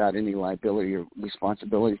it without any liability or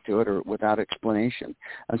responsibility to it, or without explanation.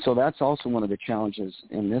 And so that's also one of the challenges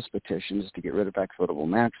in this petition, is to get rid of equitable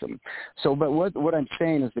maxim. So, but what I'm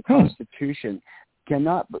saying is the Constitution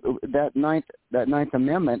cannot, that Ninth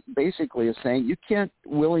Amendment basically is saying you can't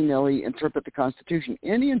willy-nilly interpret the Constitution.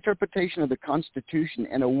 Any interpretation of the Constitution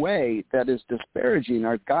in a way that is disparaging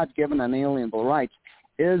our God-given unalienable rights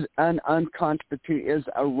is is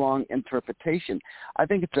a wrong interpretation. I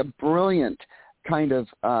think it's a brilliant kind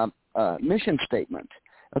of mission statement.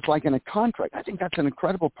 It's like in a contract. I think that's an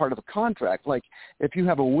incredible part of a contract. Like if you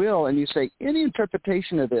have a will and you say any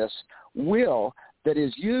interpretation of this will that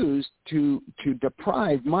is used to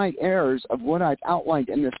deprive my heirs of what I've outlined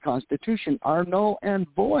in this Constitution are null and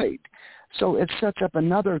void. So it sets up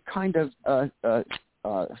another kind of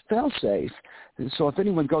fail-safe. So if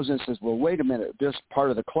anyone goes in and says, well, wait a minute, this part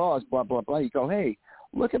of the clause, blah, blah, blah, you go, hey,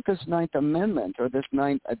 look at this Ninth Amendment or this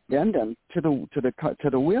Ninth Addendum to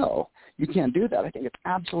the will. You can't do that. I think it's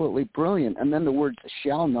absolutely brilliant. And then the words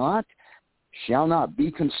shall not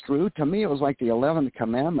be construed. To me, it was like the 11th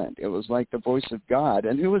commandment. It was like the voice of God.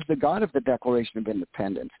 And who is the God of the Declaration of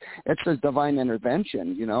Independence? It says divine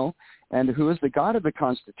intervention, you know. And who is the God of the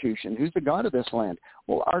Constitution? Who's the God of this land?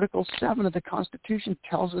 Well, Article 7 of the Constitution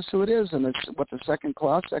tells us who it is. And it's what the second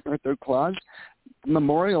or third clause,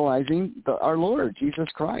 memorializing our Lord, Jesus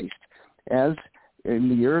Christ, as in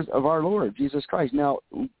the years of our Lord, Jesus Christ. Now,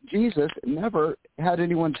 Jesus never had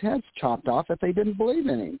anyone's heads chopped off if they didn't believe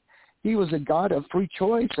in him. He was a God of free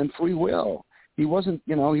choice and free will. He wasn't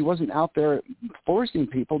out there forcing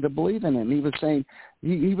people to believe in him. He was saying,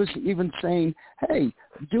 he was even saying, hey,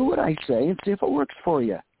 do what I say and see if it works for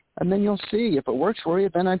you. And then you'll see. If it works for you,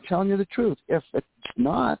 then I'm telling you the truth. If it's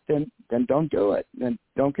not, then don't do it. Then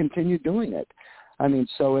don't continue doing it. I mean,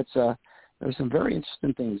 so there's some very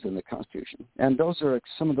interesting things in the Constitution. And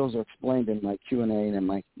some of those are explained in my Q&A and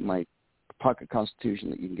in my pocket Constitution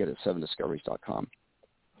that you can get at 7discoveries.com.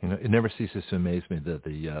 You know, it never ceases to amaze me that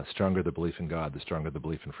the stronger the belief in God, the stronger the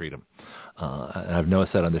belief in freedom. And I've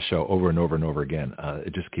noticed that on this show over and over and over again.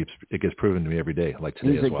 It gets proven to me every day, like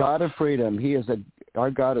today as well. He's a God of freedom. Our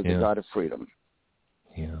God is a God of freedom.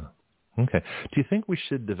 Yeah. Okay. Do you think we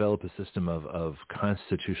should develop a system of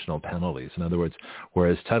constitutional penalties? In other words,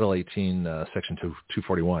 whereas Title 18, Section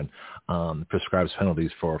 241, prescribes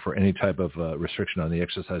penalties for any type of restriction on the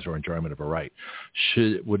exercise or enjoyment of a right,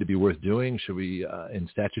 would it be worth doing? Should we, in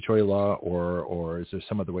statutory law, or is there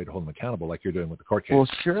some other way to hold them accountable, like you're doing with the court case? Well,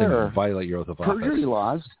 sure. Violate your oath of office. Perjury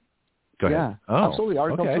laws. Go ahead. Yeah, absolutely.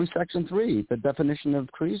 Article 3, Section 3, the definition of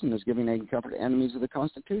treason is giving aid and comfort to enemies of the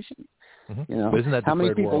Constitution. Mm-hmm. You know, but isn't that how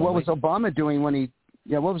many people? What was only? Obama doing when he?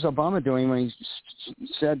 Yeah, what was Obama doing when he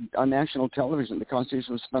said on national television the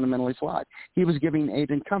Constitution was fundamentally flawed? He was giving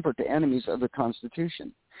aid and comfort to enemies of the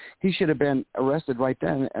Constitution. He should have been arrested right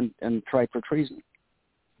then and tried for treason.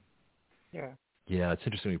 Yeah. Yeah, it's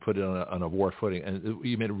interesting. You put it on a war footing, and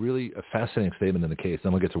you made a fascinating statement in the case.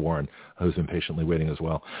 Then we'll get to Warren, who's been patiently waiting as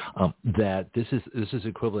well. That this is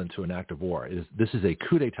equivalent to an act of war. This is a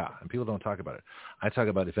coup d'état, and people don't talk about it. I talk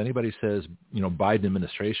about if anybody says, Biden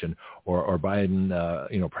administration or Biden,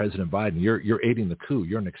 President Biden, you're aiding the coup.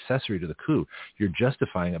 You're an accessory to the coup. You're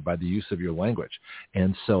justifying it by the use of your language.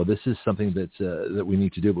 And so this is something that we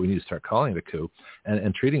need to do, but we need to start calling it a coup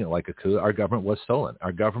and treating it like a coup. Our government was stolen.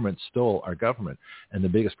 Our government stole our government. And the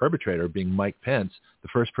biggest perpetrator being Mike Pence, the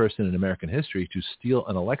first person in American history to steal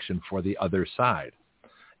an election for the other side.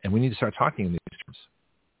 And we need to start talking in these terms.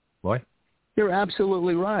 Roy? You're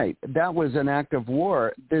absolutely right. That was an act of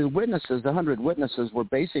war. The 100 witnesses were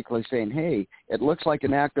basically saying, hey, it looks like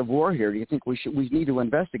an act of war here. Do you think we need to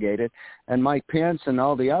investigate it? And Mike Pence and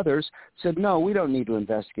all the others said, no, we don't need to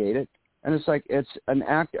investigate it. And it's like, it's an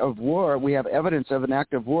act of war. We have evidence of an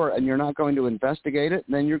act of war, and you're not going to investigate it?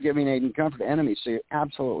 Then you're giving aid and comfort to enemies. So you're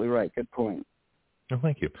absolutely right. Good point. Oh,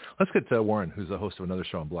 thank you. Let's get to Warren, who's the host of another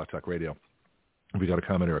show on Blog Talk Radio. We got a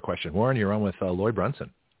comment or a question. Warren, you're on with Lloyd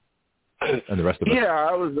Brunson and the rest of us. Yeah,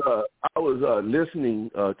 I was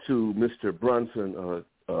listening to Mr. Brunson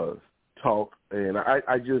talk, and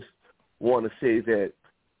I just want to say that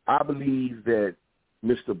I believe that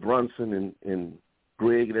Mr. Brunson and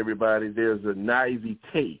Greg and everybody, there's a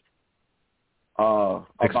naivete about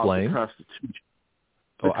the Constitution.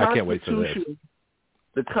 I can't wait for this.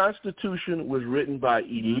 The Constitution was written by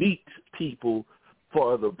elite people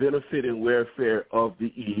for the benefit and welfare of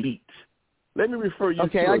the elite. Let me refer you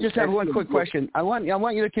to I just have one quick question. I want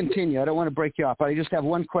you to continue. I don't want to break you off, but I just have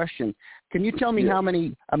one question. Can you tell me how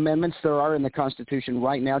many amendments there are in the Constitution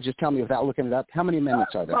right now? Just tell me without looking it up. How many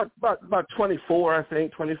amendments are there? About 24, I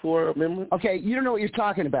think, 24 amendments. Okay, you don't know what you're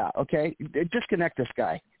talking about, okay? Disconnect this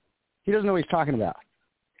guy. He doesn't know what he's talking about.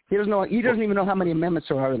 He doesn't even know how many amendments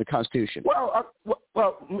there are in the Constitution.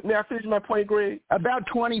 Well, may I finish my point, Greg? About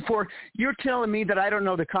 24. You're telling me that I don't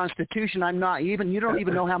know the Constitution. You don't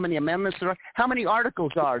even know how many amendments there are. How many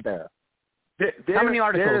articles are there? How many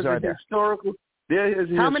articles are there?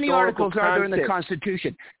 How many articles are there in the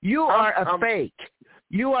Constitution? You are a fake.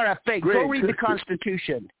 You are a fake. Go read the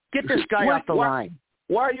Constitution. Get this guy off the line.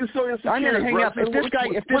 Why are you so insecure? I'm going to hang up. If this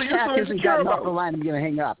hack isn't gotten off the line, I'm going to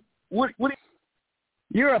hang up.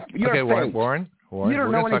 You're a okay, fake. Warren, you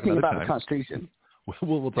don't know anything about the Constitution.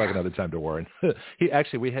 We'll talk another time to Warren.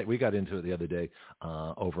 We got into it the other day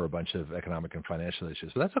over a bunch of economic and financial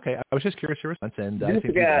issues. So that's okay. I was just curious your response, and I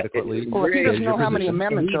think you adequately. Well, if he doesn't know how many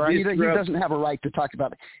amendments there are, he doesn't have a right to talk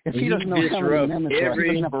about it. If he doesn't know how many amendments there are, he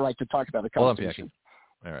doesn't have a right to talk about the Constitution.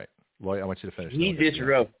 All right. Well, I want you to finish. He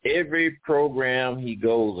disrupts every program he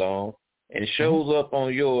goes on and shows up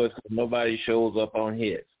on yours because nobody shows up on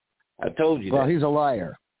his. I told you that. Well, he's a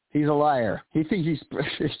liar. He's a liar. He thinks he's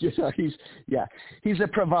a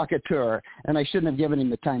provocateur, and I shouldn't have given him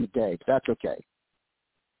the time of day. That's okay.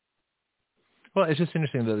 Well, it's just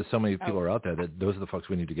interesting that there's so many people are out there that those are the folks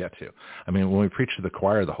we need to get to. I mean, when we preach to the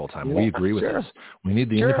choir the whole time, we agree with this. We need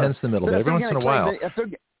the independents in the middle, but every once in a while.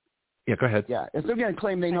 Go ahead. Yeah, if they're going to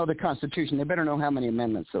claim they know the Constitution, they better know how many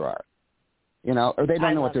amendments there are. Or they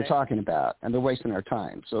don't know what they're talking about, and they're wasting our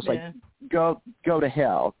time. So it's like, go to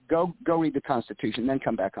hell. Go read the Constitution, then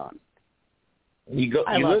come back on. You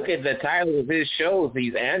look at the title of his shows,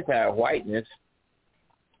 he's anti-whiteness.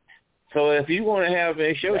 So if you want to have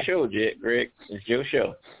a show, Greg, it's your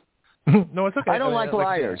show. No, it's okay. I don't like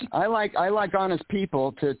liars. I like honest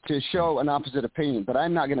people to show an opposite opinion, but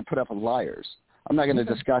I'm not going to put up with liars. I'm not going to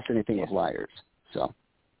discuss anything with liars. So.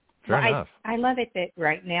 Fair enough. I love it that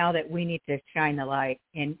right now that we need to shine the light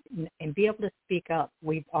and be able to speak up.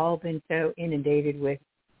 We've all been so inundated with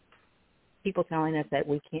people telling us that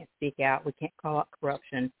we can't speak out, we can't call out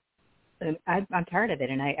corruption. I'm tired of it,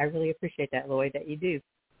 and I really appreciate that, Lloyd, that you do.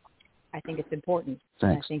 I think it's important.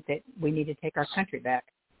 Thanks. I think that we need to take our country back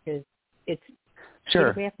because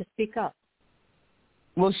we have to speak up.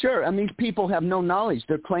 Well, sure, and these people have no knowledge.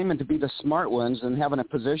 They're claiming to be the smart ones and having a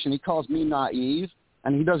position. He calls me naive,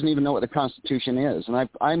 and he doesn't even know what the Constitution is.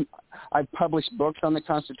 And I've published books on the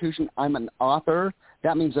Constitution. I'm an author.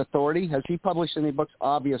 That means authority. Has he published any books?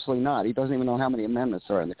 Obviously not. He doesn't even know how many amendments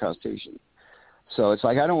there are in the Constitution. So it's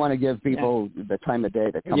like I don't want to give people the time of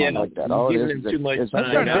day to come on like that. All it is too much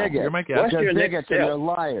time. They're bigots and they're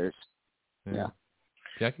liars. Yeah.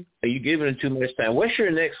 Jackie? Are you giving it too much time?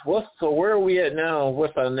 So where are we at now?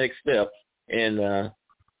 What's our next step? And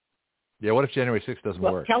what if January 6th doesn't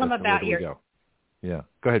work? Tell them about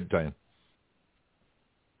go ahead, Diane.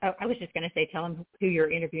 Oh, I was just going to say, tell them who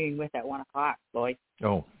you're interviewing with at 1 o'clock, Lloyd.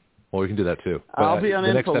 Oh, well, we can do that too. But I'll be on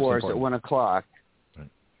InfoWars at 1 o'clock. Right.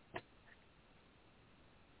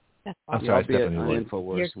 That's awesome. I'm sorry, I'll be on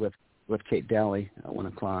InfoWars with Kate Daly at 1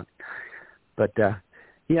 o'clock. But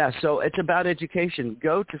so it's about education.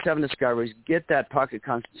 Go to 7 Discoveries, get that pocket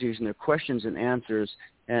Constitution, their questions and answers,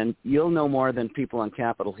 and you'll know more than people on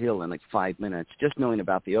Capitol Hill in like 5 minutes. Just knowing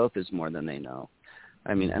about the oath is more than they know.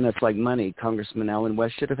 I mean, and it's like money. Congressman Allen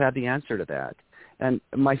West should have had the answer to that. And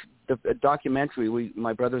the documentary,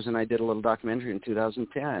 my brothers and I did a little documentary in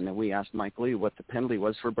 2010, and we asked Mike Lee what the penalty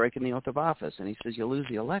was for breaking the oath of office, and he says, you lose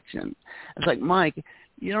the election. It's like, Mike,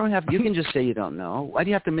 you can just say you don't know. Why do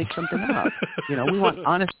you have to make something up? We want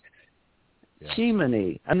honest.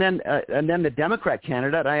 Chimney. And then the Democrat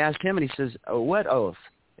candidate, I asked him, and he says, what oath?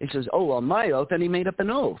 He says, my oath, and he made up an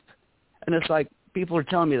oath. And it's like, people are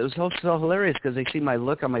telling me it was so hilarious because they see my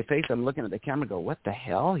look on my face. I'm looking at the camera and go, what the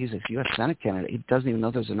hell? He's a U.S. Senate candidate. He doesn't even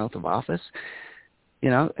know there's an oath of office.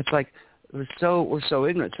 It's like we're so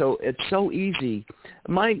ignorant. So it's so easy.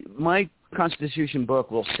 My Constitution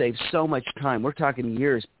book will save so much time. We're talking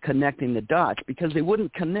years connecting the dots because they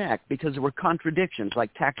wouldn't connect because there were contradictions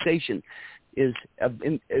like taxation is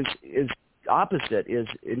opposite, is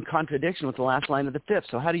in contradiction with the last line of the fifth.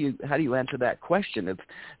 So how do you answer that question of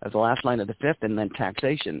the last line of the fifth and then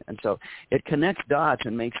taxation? And so it connects dots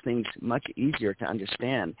and makes things much easier to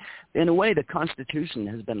understand. In a way, the Constitution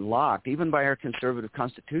has been locked, even by our conservative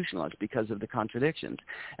constitutionalists, because of the contradictions.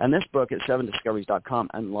 And this book at 7discoveries.com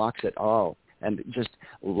unlocks it all and just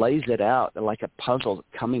lays it out like a puzzle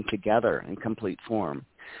coming together in complete form.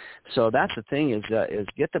 So that's the thing is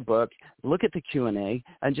get the book, look at the Q&A,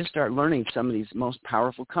 and just start learning some of these most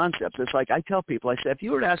powerful concepts. It's like I tell people, I say, if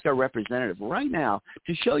you were to ask our representative right now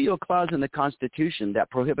to show you a clause in the Constitution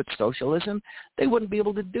that prohibits socialism, they wouldn't be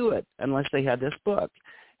able to do it unless they had this book.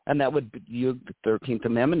 And that would be the 13th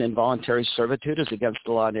Amendment, involuntary servitude is against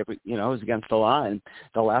the law, and is against the law. And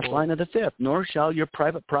the last line of the fifth, nor shall your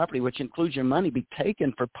private property, which includes your money, be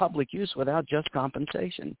taken for public use without just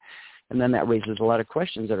compensation. And then that raises a lot of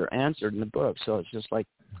questions that are answered in the book. So it's just like,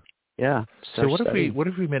 So what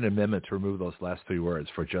if we made an amendment to remove those last three words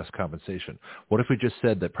for just compensation? What if we just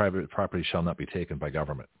said that private property shall not be taken by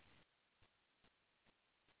government?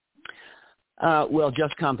 Well,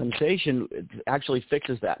 just compensation actually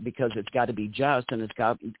fixes that because it's got to be just, and it's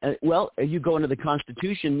got you go into the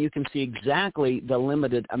Constitution, you can see exactly the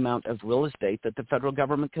limited amount of real estate that the federal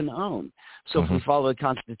government can own. So if we follow the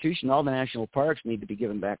Constitution, all the national parks need to be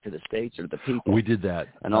given back to the states or the people. We did that.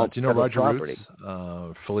 And all do you know Roger property.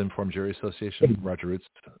 Roots, Fully Informed Jury Association? Roger Roots,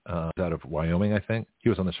 out of Wyoming, I think. He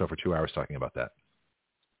was on the show for 2 hours talking about that.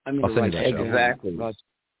 I mean, I'll send you that show. Exactly.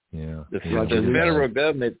 Yeah. The federal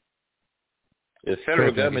government. The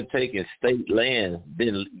federal government taking state land,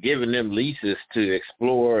 then giving them leases to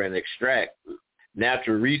explore and extract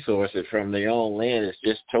natural resources from their own land is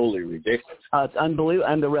just totally ridiculous. It's unbelievable,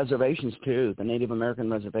 and the reservations too, the Native American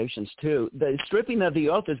reservations too. The stripping of the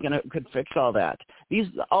oath could fix all that.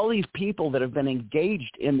 All these people that have been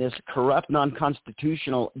engaged in this corrupt,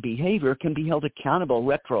 non-constitutional behavior can be held accountable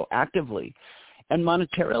retroactively. And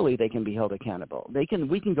monetarily, they can be held accountable. We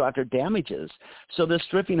can go after damages. So the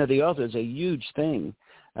stripping of the oath is a huge thing.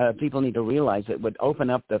 People need to realize it would open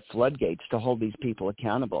up the floodgates to hold these people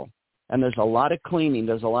accountable. And there's a lot of cleaning.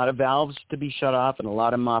 There's a lot of valves to be shut off and a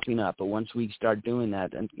lot of mopping up. But once we start doing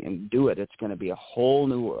that and do it, it's going to be a whole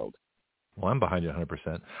new world. Well, I'm behind you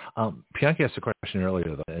 100%. Bianchi asked a question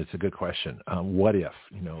earlier, though. It's a good question. What if?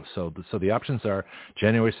 So the options are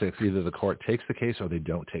January 6th, either the court takes the case or they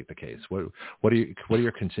don't take the case. What are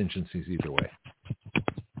your contingencies either way?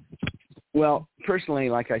 Well, personally,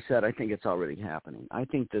 like I said, I think it's already happening. I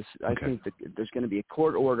think that there's going to be a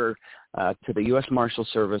court order to the U.S. Marshal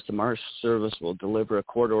Service. The Marshal Service will deliver a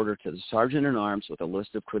court order to the Sergeant at Arms with a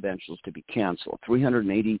list of credentials to be canceled.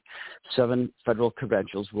 387 federal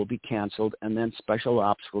credentials will be canceled, and then Special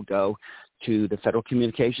Ops will go to the Federal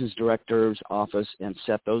Communications Director's office and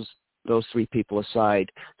set those three people aside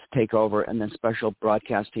to take over, and then special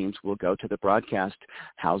broadcast teams will go to the broadcast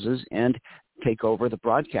houses and take over the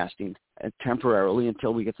broadcasting temporarily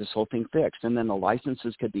until we get this whole thing fixed. And then the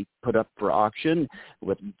licenses could be put up for auction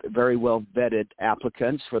with very well vetted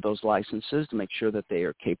applicants for those licenses to make sure that they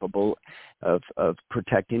are capable of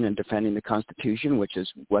protecting and defending the Constitution, which is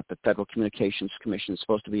what the Federal Communications Commission is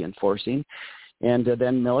supposed to be enforcing. And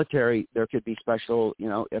then military, there could be special,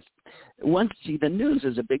 the news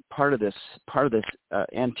is a big part of this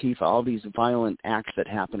Antifa, all these violent acts that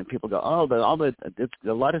happen, and people go,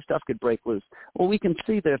 a lot of stuff could break loose. Well, we can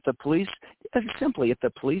see that if the police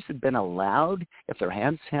had been allowed, if their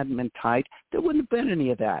hands hadn't been tied, there wouldn't have been any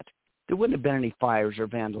of that. There wouldn't have been any fires or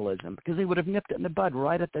vandalism because they would have nipped it in the bud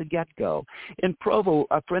right at the get-go. In Provo,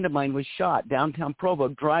 a friend of mine was shot downtown Provo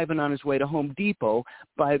driving on his way to Home Depot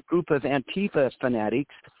by a group of Antifa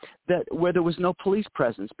fanatics where there was no police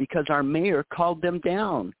presence because our mayor called them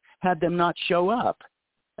down, had them not show up.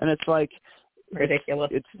 And it's like ridiculous.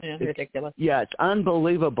 It's ridiculous. Yeah, it's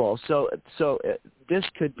unbelievable. So this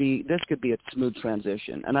could be a smooth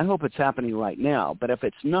transition, and I hope it's happening right now. But if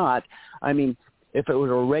it's not, I mean, if it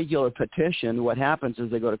was a regular petition, what happens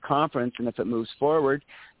is they go to conference, and if it moves forward,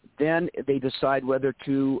 then they decide whether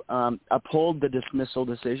to uphold the dismissal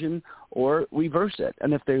decision or reverse it.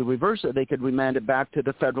 And if they reverse it, they could remand it back to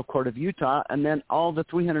the Federal Court of Utah, and then all the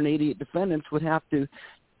 388 defendants would have to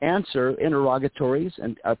answer interrogatories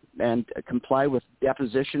and comply with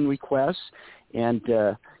deposition requests, and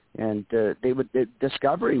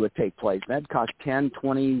discovery would take place. That'd cost 10,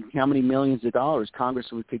 20, how many millions of dollars Congress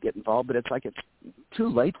could get involved, but it's too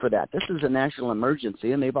late for that. This is a national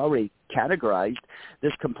emergency, and they've already categorized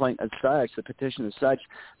this complaint as such, the petition as such.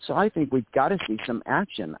 So I think we've got to see some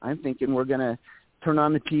action. I'm thinking we're going to turn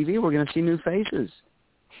on the TV, we're going to see new faces.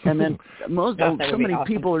 And then so many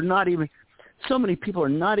people are not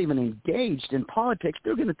even engaged in politics.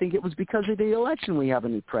 They're going to think it was because of the election we have a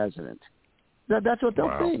new president. That's what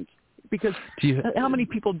they'll think. Because how many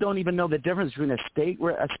people don't even know the difference between a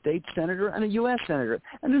state senator and a U.S. senator?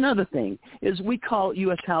 And another thing is we call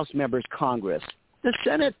U.S. House members Congress. The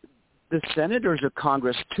senators are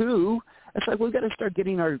Congress too. It's like we've got to start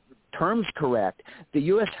getting our terms correct. The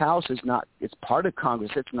U.S. House it's part of Congress.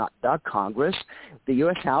 It's not the Congress. The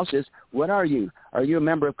U.S. House is, what are you? Are you a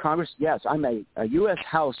member of Congress? Yes, I'm a U.S.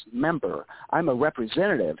 House member. I'm a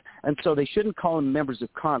representative. And so they shouldn't call them members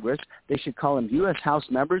of Congress. They should call them U.S. House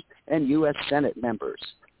members and U.S. Senate members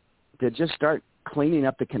to just start cleaning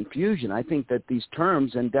up the confusion. I think that these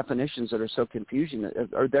terms and definitions that are so confusing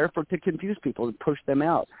are there to confuse people and push them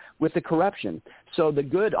out with the corruption. So the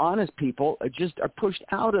good, honest people are pushed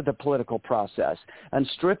out of the political process, and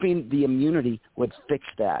stripping the immunity would fix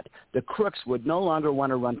that. The crooks would no longer want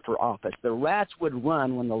to run for office. The rats would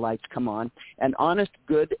run when the lights come on, and honest,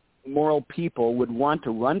 good moral people would want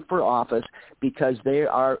to run for office because they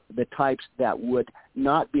are the types that would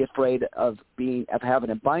not be afraid of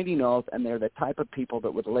having a binding oath, and they're the type of people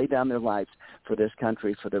that would lay down their lives for this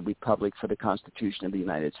country, for the republic, for the Constitution of the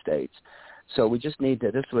United States. So we just need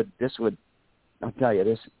to. This would. I'll tell you,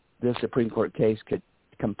 this Supreme Court case could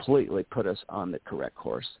completely put us on the correct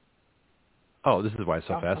course. Oh, this is why it's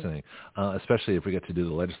so fascinating, especially if we get to do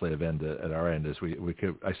the legislative end at our end.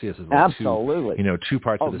 I see us as like two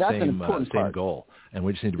parts of the same goal, and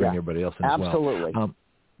we just need to bring everybody else in as well. Absolutely.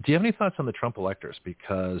 Do you have any thoughts on the Trump electors?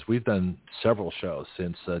 Because we've done several shows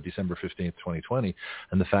since December 15th, 2020,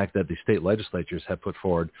 and the fact that the state legislatures have put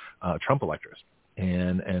forward Trump electors.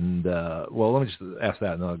 And well, let me just ask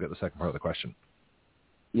that, and then I'll get the second part of the question.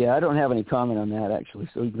 Yeah, I don't have any comment on that, actually,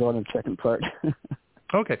 so we can go on to the second part.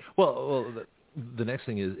 Okay. Well, the next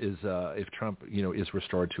thing is if Trump, is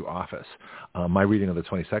restored to office. My reading of the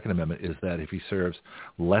 22nd Amendment is that if he serves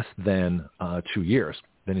less than 2 years,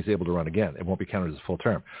 then he's able to run again. It won't be counted as a full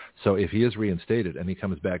term. So if he is reinstated and he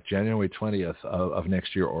comes back January 20th of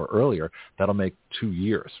next year or earlier, that'll make 2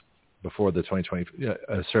 years before the 2020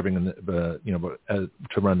 serving in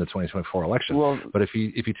to run the 2024 election. Well, but if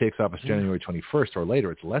he takes office January 21st or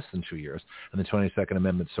later, it's less than 2 years. And the 22nd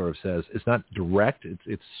Amendment sort of says it's not direct,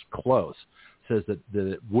 it's close. It says that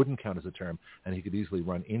it wouldn't count as a term, and he could easily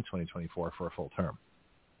run in 2024 for a full term.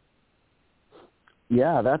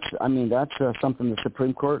 Yeah, that's something the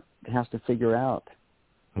Supreme Court has to figure out.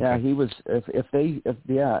 Okay. Yeah, he was.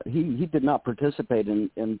 He did not participate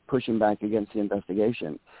in pushing back against the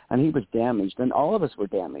investigation, and he was damaged, and all of us were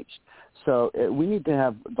damaged. So we need to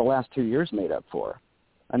have the last 2 years made up for.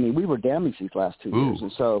 I mean, we were damaged these last 2 years,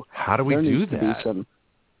 and so how do we do that?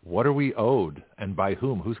 What are we owed, and by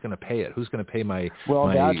whom? Who's going to pay it? Who's going to pay my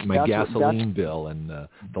gasoline bill and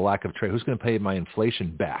the lack of trade? Who's going to pay my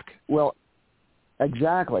inflation back? Well,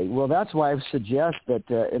 exactly. Well, that's why I suggest that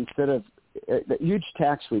instead of huge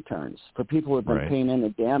tax returns for people who have been paying in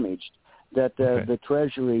and damaged, that the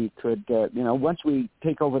Treasury could, once we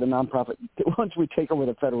take over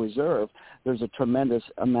the Federal Reserve, there's a tremendous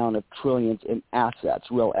amount of trillions in assets,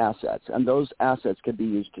 real assets, and those assets could be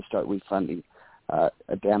used to start refunding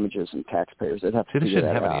damages and taxpayers. They'd have to figure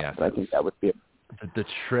that out. But I think that would be the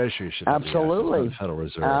Treasury should absolutely the Federal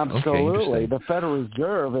Reserve. Absolutely, the Federal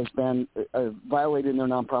Reserve has been violating their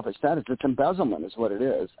nonprofit status. It's embezzlement, is what it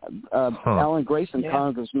is. Alan Grayson,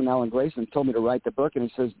 Congressman Alan Grayson, told me to write the book, and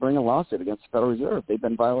he says bring a lawsuit against the Federal Reserve. They've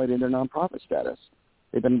been violating their nonprofit status.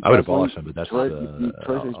 They've been. I would abolish them, but that's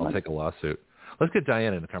I'll take a lawsuit. Let's get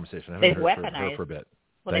Diana in the conversation. I haven't heard her for a bit.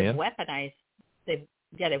 Well, they've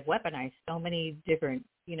weaponized so many different,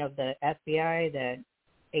 the FBI, the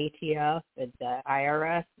ATF, the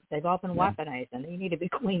IRS, they've all been weaponized, and they need to be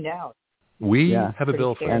cleaned out. We have a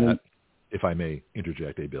bill for that, if I may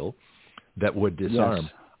interject a bill, that would disarm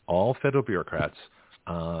all federal bureaucrats.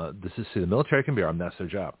 The military can be armed, that's their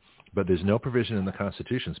job. But there's no provision in the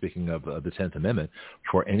Constitution, speaking of the 10th Amendment,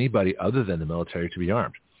 for anybody other than the military to be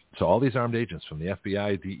armed. So all these armed agents from the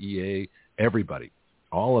FBI, DEA, everybody,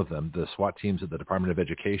 all of them, the SWAT teams at the Department of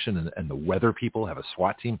Education and the weather people have a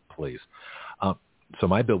SWAT team, please. So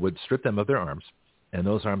my bill would strip them of their arms, and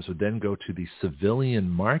those arms would then go to the civilian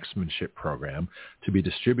marksmanship program to be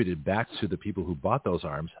distributed back to the people who bought those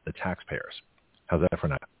arms, the taxpayers. How's that for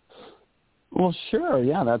now? Well, sure,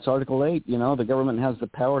 yeah, that's Article 8. The government has the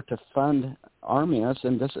power to fund armies,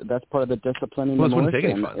 and that's part of the disciplining the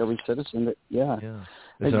militia and every citizen. There's exactly.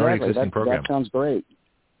 an already existing program. That sounds great.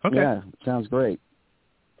 Okay. Yeah, sounds great.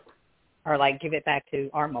 Or give it back to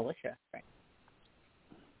our militia, right?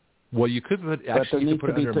 Well, you could put it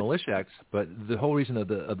under militia acts, but the whole reason of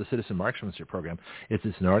the citizen marksmanship program is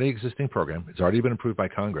it's an already existing program. It's already been approved by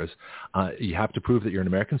Congress. You have to prove that you're an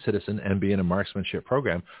American citizen and be in a marksmanship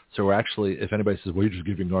program. So we're actually, if anybody says, well, you're just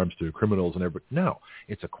giving arms to criminals and everybody, no,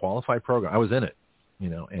 it's a qualified program. I was in it,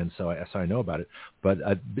 and so I know about it. But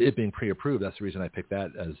it being pre-approved, that's the reason I picked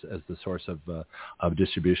that as the source of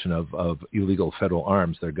distribution of illegal federal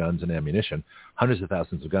arms, their guns and ammunition. Hundreds of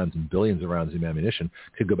thousands of guns and billions of rounds of ammunition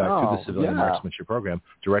could go back to the civilian marksmanship program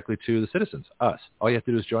directly to the citizens, us. All you have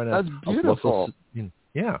to do is join us. That's beautiful.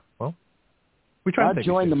 Well, we try to I'll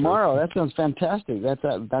join tomorrow. That sounds fantastic.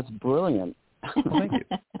 That's brilliant. Well, thank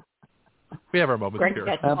you. We have our moments here.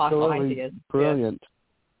 Absolutely brilliant.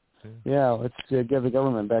 Yeah, let's give the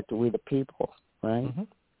government back to we the people, right? Mm-hmm.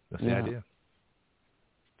 That's the idea.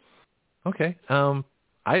 Okay.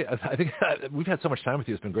 I think we've had so much time with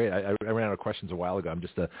you. It's been great. I ran out of questions a while ago.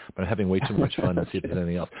 I'm having way too much fun. Let's see if there's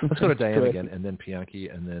anything else. Let's go to Diane again, and then Bianchi,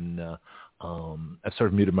 and then I've sort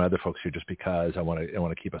of muted my other folks here just because I want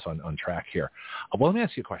to keep us on track here. Well, let me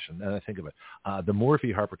ask you a question. And I think of it. The Moore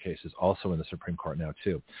v. Harper case is also in the Supreme Court now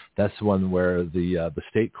too. That's the one where the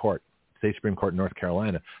state Supreme Court in North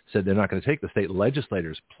Carolina said they're not going to take the state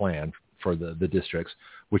legislators' plan for the districts,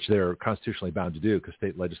 which they're constitutionally bound to do because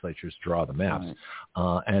state legislatures draw the maps.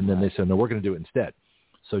 Right. And then they said, no, we're going to do it instead.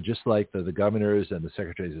 So just like the governors and the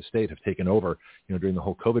secretaries of state have taken over, during the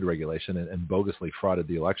whole COVID regulation and bogusly frauded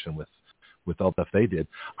the election with all the stuff they did.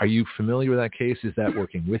 Are you familiar with that case? Is that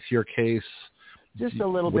working with your case? Just a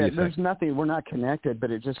little bit. There's nothing. We're not connected,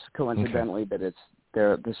 but it just coincidentally that it's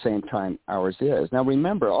there at the same time ours is. Now,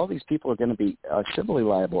 remember, all these people are going to be civilly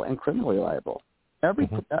liable and criminally liable.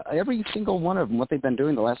 Every single one of them, what they've been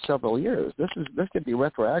doing the last several years, this could be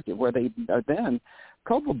retroactive, where they are then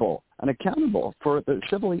culpable and accountable for the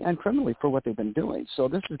civilly and criminally for what they've been doing. So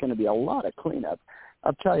this is going to be a lot of cleanup.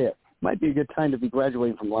 I'll tell you, it might be a good time to be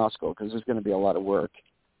graduating from law school because there's going to be a lot of work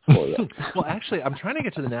for you. Well, actually, I'm trying to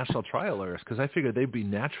get to the national trial lawyers because I figured they'd be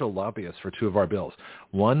natural lobbyists for two of our bills.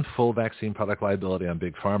 One, full vaccine product liability on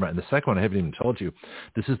Big Pharma, and the second one I haven't even told you.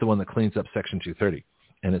 This is the one that cleans up Section 230.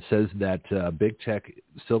 And it says that big tech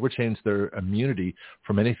still retains their immunity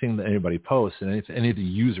from anything that anybody posts and any of the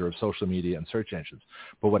user of social media and search engines.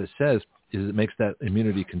 But what it says is it makes that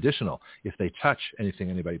immunity conditional. If they touch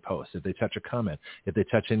anything anybody posts, if they touch a comment, if they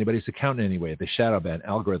touch anybody's account in any way, if they shadow ban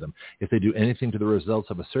algorithm, if they do anything to the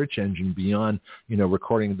results of a search engine beyond,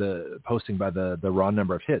 recording the posting by the raw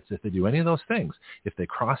number of hits, if they do any of those things, if they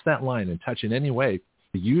cross that line and touch in any way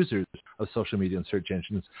the users of social media and search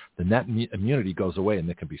engines, then that immunity goes away and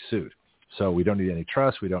they can be sued. So we don't need any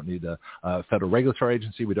trust. We don't need a federal regulatory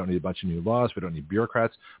agency. We don't need a bunch of new laws. We don't need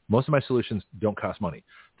bureaucrats. Most of my solutions don't cost money.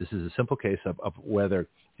 This is a simple case of whether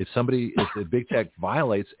if the big tech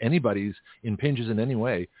violates anybody's, impinges in any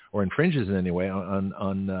way or infringes in any way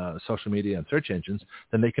on social media and search engines,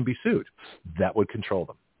 then they can be sued. That would control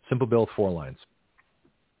them. Simple bill, 4 lines.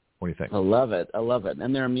 What do you think? I love it.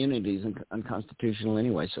 And their immunity is unconstitutional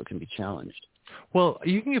anyway, so it can be challenged. Well,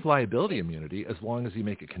 you can give liability immunity as long as you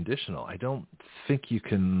make it conditional. I don't think you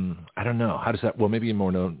can. I don't know. How does that? Well, maybe you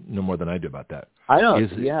know more than I do about that. I don't.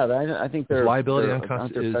 I think is liability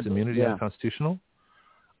is immunity unconstitutional?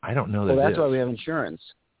 I don't know that. Well, that's why we have insurance.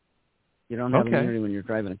 You don't have immunity when you're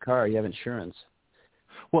driving a car. You have insurance.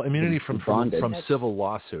 Well, immunity from civil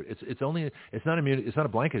lawsuit. It's not immunity. It's not a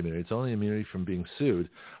blanket immunity. It's only immunity from being sued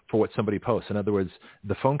for what somebody posts. In other words,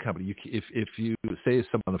 the phone company. If you say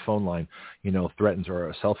someone on the phone line, threatens, or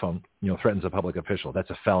a cell phone, threatens a public official, that's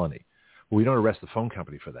a felony. Well, we don't arrest the phone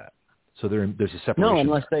company for that. So there's a separation. No,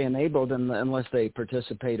 unless they enabled and unless they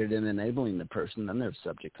participated in enabling the person, then they're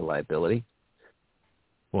subject to liability.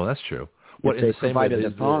 Well, that's true. If they provided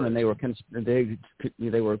the phone and they were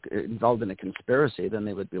involved in a conspiracy, then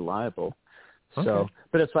they would be liable. Okay. So,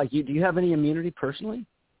 but it's like, do you have any immunity personally?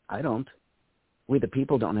 I don't. We the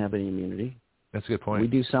people don't have any immunity. That's a good point. We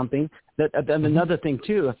do something. Then another thing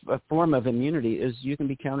too, a form of immunity is you can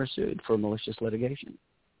be countersued for malicious litigation.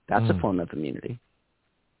 That's a form of immunity.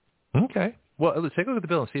 Okay. Well, let's take a look at the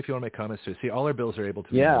bill and see if you want to make comments to it. See, all our bills are able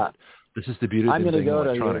to be moved. This is the beauty of being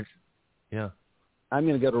electronic. I'm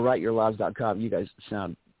going to go to writeyourlaws.com. You guys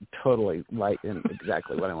sound totally right in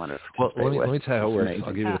exactly what I want to Well, let me tell you how it works.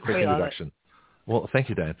 I'll give you a quick introduction. Well, thank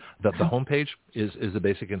you, Diane. The homepage is the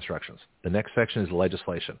basic instructions. The next section is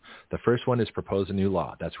legislation. The first one is propose a new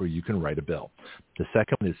law. That's where you can write a bill. The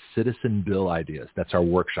second one is citizen bill ideas. That's our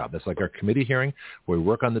workshop. That's like our committee hearing where we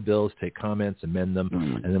work on the bills, take comments, amend them,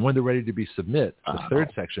 and then when they're ready to be submitted, the third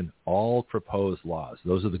section, all proposed laws.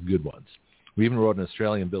 Those are the good ones. We even wrote an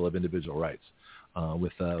Australian Bill of Individual Rights.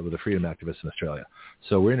 With a freedom activist in Australia.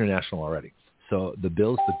 So we're international already. So the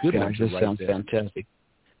bills, the good ones are right there. Sounds fantastic.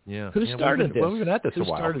 Yeah. Who started this? Well, we've been at this a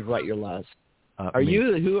while. Who started Write Your Laws? Are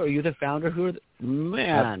you the founder?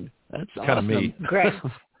 Man, that's awesome. Kind of me. Great.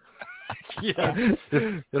 Yeah.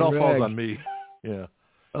 It all falls on me. Yeah.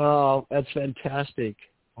 Oh, that's fantastic.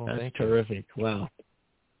 Oh, that's terrific. Wow.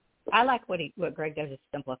 I like what Greg does is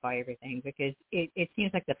simplify everything, because it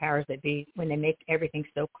seems like the powers that be, when they make everything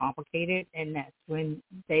so complicated, and that's when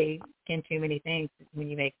they can too many things. When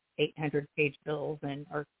you make 800-page bills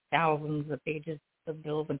or thousands of pages of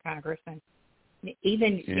bills in Congress, and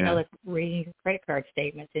even like reading your credit card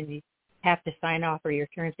statements, and you have to sign off for your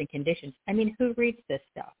terms and conditions. I mean, who reads this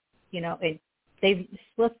stuff? And they've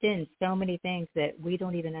slipped in so many things that we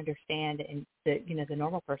don't even understand, and that the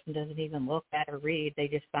normal person doesn't even look at or read. They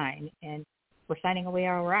just sign, and we're signing away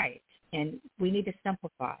our rights. And we need to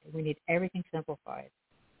simplify. We need everything simplified.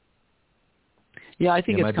 Yeah, I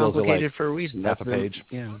think it's complicated for a reason. Half a page.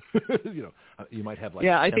 Yeah. You might have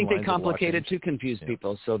I think they complicate it to confuse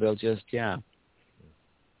people, so they'll just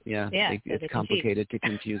it's complicated to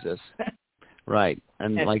confuse us. Right,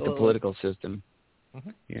 and Absolutely. like the political system. Mm-hmm.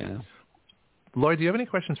 Yeah. Lloyd, do you have any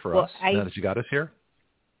questions for us now that you got us here?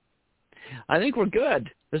 I think we're good.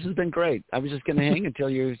 This has been great. I was just going to hang until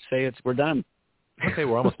you say we're done. Okay,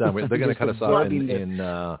 we're almost done. They're going to cut us off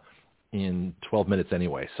in 12 minutes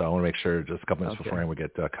anyway, so I want to make sure just a couple minutes beforehand we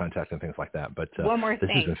get contact and things like that. But one more thing.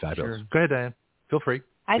 This has been fabulous. Sure. Go ahead, Diane. Feel free.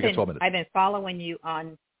 I've been 12 minutes. I've been following you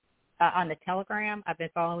on the Telegram. I've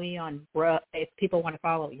been following you on if people want to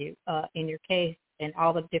follow you in your case and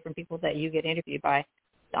all the different people that you get interviewed by.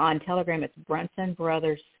 On Telegram, it's Brunson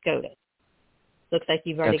Brothers SCOTUS. Looks like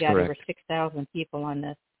you've already got over 6,000 people on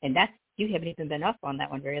this, and you haven't even been up on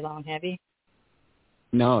that one very long, have you?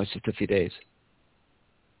 No, it's just a few days.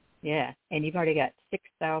 Yeah, and you've already got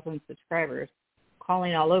 6,000 subscribers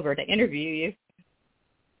calling all over to interview you.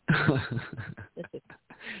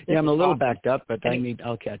 I'm a little backed up, but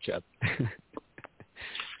I'll catch up.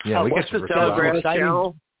 What's the Telegram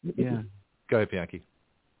channel? Yeah. Go ahead, Bianchi.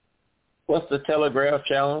 What's the Telegraph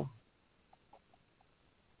channel?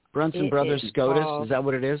 Brunson Brothers SCOTUS, is that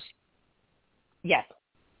what it is? Yes.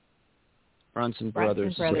 Brunson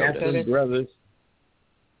Brothers SCOTUS.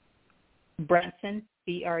 Brunson, Brunson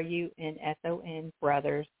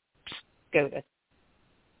Brothers SCOTUS.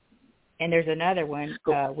 And there's another one,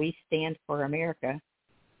 We Stand for America.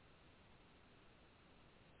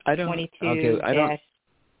 I'm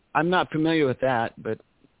not familiar with that, but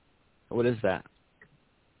what is that?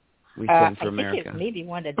 We Stand for America. I think it's maybe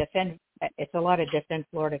one to defend. It's a lot of Defend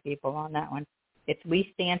Florida people on that one. It's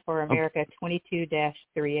We Stand for America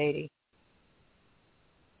 22-380.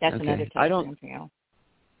 That's another Telegram channel.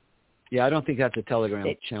 Yeah, I don't think that's a Telegram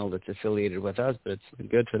channel that's affiliated with us, but it's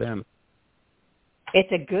good for them.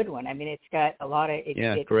 It's a good one. I mean, it's got a lot of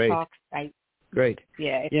it great. Talks. Great.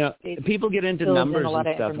 Yeah. People get into numbers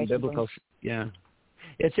and stuff and biblical. Yeah.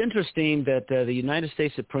 It's interesting that the United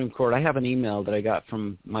States Supreme Court, I have an email that I got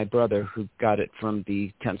from my brother who got it from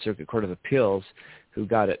the 10th Circuit Court of Appeals, who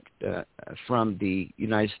got it from the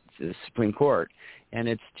United States Supreme Court. And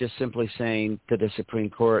it's just simply saying to the Supreme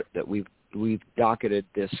Court that we've docketed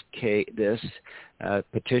this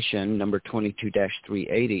petition number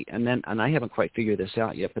 22-380, and I haven't quite figured this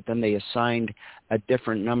out yet. But then they assigned a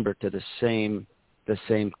different number to the same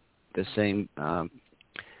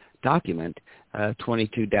document,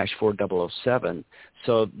 22-4007.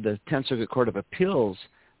 So the 10th Circuit Court of Appeals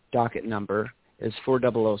docket number is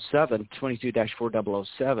 4007,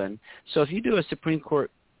 22-4007. So if you do a Supreme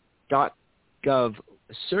Court.gov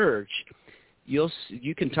search, you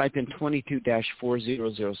can type in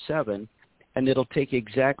 22-4007, and it'll take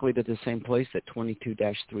exactly to the same place that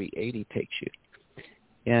 22-380 takes you.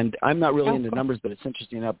 And I'm not really into numbers, but it's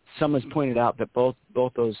interesting enough. Someone's pointed out that both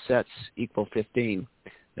those sets equal 15.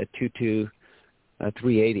 The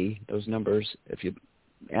 22-380, those numbers, if you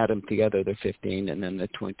add them together, they're 15, and then the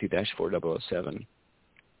 22-4007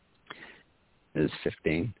 is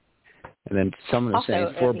 15. And then someone is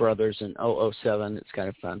saying Four Brothers and 007. It's kind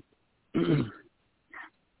of fun.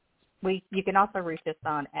 You can also reach us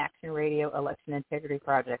on Action Radio Election Integrity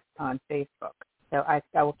Project on Facebook. So I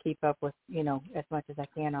will keep up with as much as I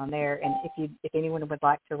can on there. And if anyone would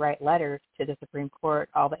like to write letters to the Supreme Court,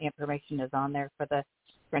 all the information is on there for the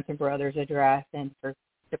Brunson Brothers address and for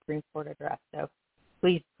Supreme Court address. So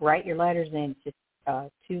please write your letters in, just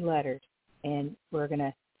 2 letters, and we're going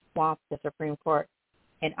to swamp the Supreme Court.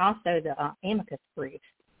 And also the amicus briefs.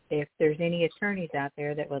 If there's any attorneys out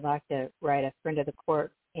there that would like to write a friend of the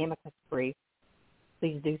court amicus brief,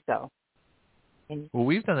 please do so. And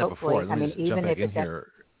we've done that before. Let me jump back in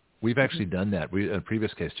here. We've actually done that. In a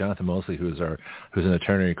previous case, Jonathan Mosley, who's an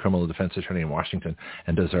attorney, criminal defense attorney in Washington,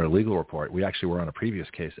 and does our legal report. We actually were on a previous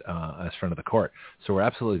case as friend of the court. So we're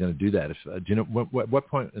absolutely going to do that. Do you know what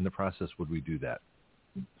point in the process would we do that?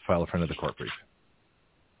 File a friend of the court brief.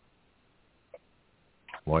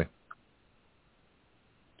 Boy.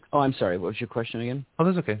 Oh, I'm sorry. What was your question again? Oh,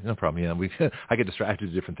 that's okay. No problem. Yeah, I get distracted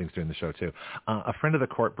to different things during the show too. A friend of the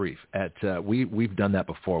court brief. We've done that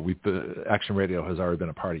before. Action Radio has already been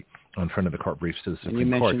a party on friend of the court briefs to the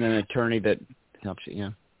Supreme Court. And you mentioned an attorney that helps you. Yeah.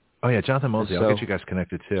 Oh yeah, Jonathan Mosley. I'll get you guys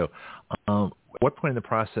connected too. What point in the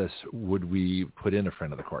process would we put in a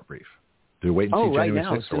friend of the court brief? Do we wait until January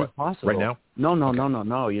 6th or what? Possible. Right now?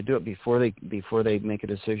 No. You do it before they make a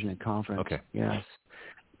decision in conference. Okay. Yes.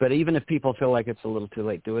 But even if people feel like it's a little too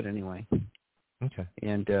late, do it anyway. Okay.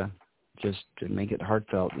 And just to make it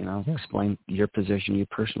heartfelt, explain your position, you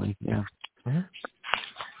personally. Yeah. Mm-hmm.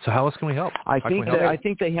 So how else can we help? I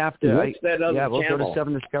think they have to. What's that other we'll channel? go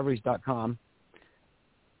to 7discoveries.com.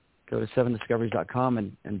 Go to 7discoveries.com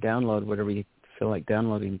and download whatever you feel like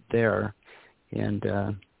downloading there, and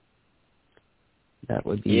that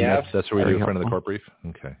would be that's where we do in front of the helpful. court brief.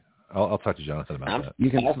 Okay, I'll talk to Jonathan about that. You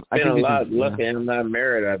can. I spend a lot of luck, and I'm not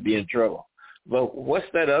married. I'd be in trouble. But what's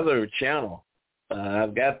that other channel?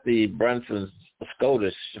 I've got the Brunson's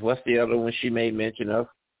SCOTUS. What's the other one she made mention of?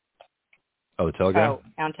 Oh, the Telegram? Oh,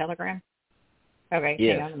 on Telegram? Okay,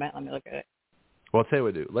 yes. Hang on a minute. Let me look at it. Well, I'll tell you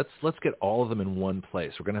what we do. Let's get all of them in one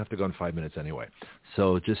place. We're going to have to go in 5 minutes anyway.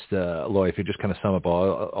 So just, Loy, if you just kind of sum up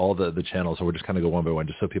all the channels, or we'll just kind of go one by one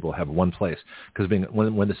just so people have one place. Because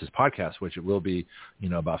when this is podcast, which it will be,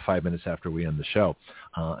 about 5 minutes after we end the show,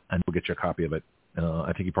 and we'll get you a copy of it.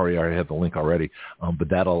 I think you probably already have the link already, but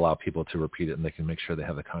that'll allow people to repeat it, and they can make sure they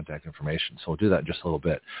have the contact information. So we'll do that in just a little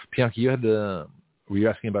bit. Bianchi, were you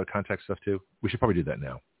asking about contact stuff too? We should probably do that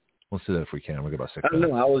now. Let's do that if we can. We'll go about 6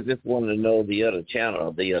 minutes. I was just wanting to know the other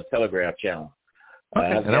channel, the Telegraph channel. Okay,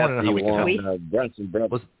 and I want to know how we can help. Brunson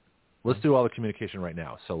Brothers. Let's do all the communication right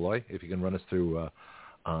now. So, Loy, if you can run us through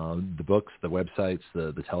the books, the websites,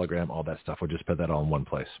 the Telegram, all that stuff. We'll just put that all in one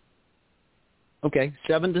place. Okay,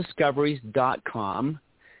 7discoveries.com,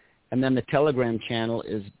 and then the Telegram channel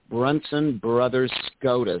is Brunson Brothers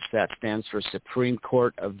SCOTUS. That stands for Supreme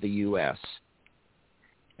Court of the U.S.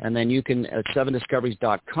 And then you can, at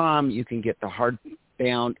 7discoveries.com, you can get the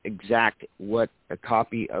hardbound exact a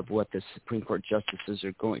copy of what the Supreme Court justices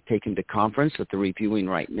are taking to conference that they're reviewing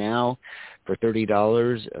right now for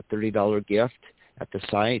 $30, a $30 gift at the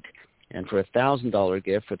site. And for a $1,000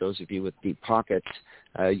 gift, for those of you with deep pockets,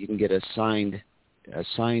 you can get a signed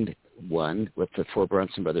one with the four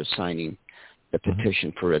Brunson brothers signing the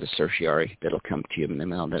petition for writ of certiorari that'll come to you in the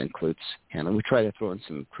mail. That includes handling. We try to throw in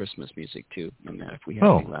some Christmas music too in that if we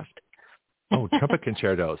have any left. Oh, trumpet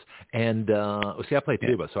concertos. And see, I play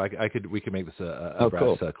tuba, so we could make this a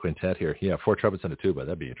brass quintet here. Yeah, 4 trumpets and a tuba.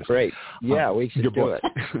 That'd be interesting. Great. Yeah, we should do it.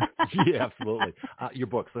 Yeah, absolutely. Your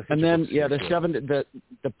books. And then the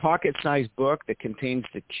pocket-sized book that contains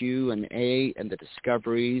the Q and A and the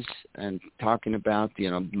discoveries and talking about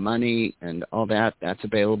money and all that. That's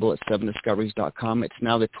available at 7discoveries.com. It's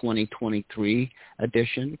now the 2023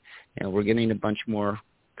 edition, and we're getting a bunch more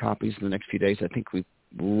copies in the next few days. I think we've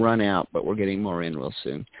run out, but we're getting more in real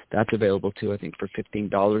soon. That's available too, I think, for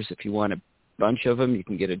 $15. If you want a bunch of them, you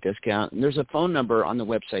can get a discount. And there's a phone number on the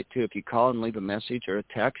website too. If you call and leave a message or a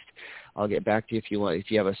text, I'll get back to you if you want.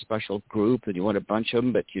 If you have a special group and you want a bunch of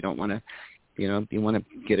them, but you don't want to, you want to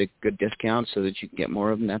get a good discount so that you can get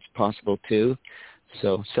more of them, that's possible too.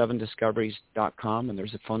 So 7discoveries.com, and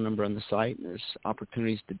there's a phone number on the site, and there's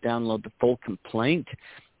opportunities to download the full complaint.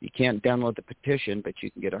 You can't download the petition, but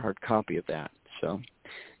you can get a hard copy of that. So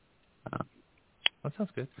that sounds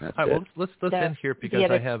good. All right, well, let's end here because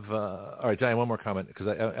I have. All right, Diane, one more comment because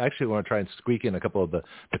I actually want to try and squeak in a couple of the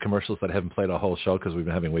commercials that I haven't played a whole show because we've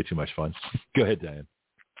been having way too much fun. Go ahead, Diane.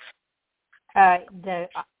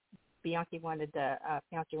 Bianchi wanted the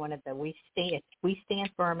We Stand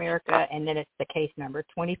for America, and then it's the case number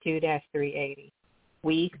 22-380.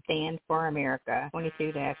 We Stand for America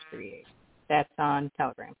 22-380. That's on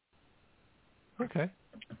Telegram. Okay.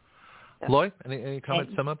 Loy, any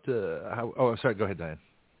comments sum up to how? Oh, sorry. Go ahead, Diane.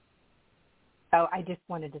 Oh, I just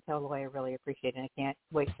wanted to tell Loy I really appreciate it. I can't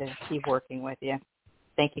wait to keep working with you.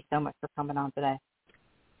 Thank you so much for coming on today.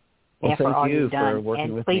 Well, and for all you've done. For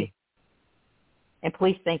working with me. And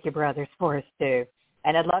please thank your brothers for us too.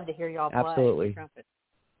 And I'd love to hear y'all play Absolutely. trumpet.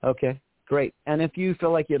 Okay, great. And if you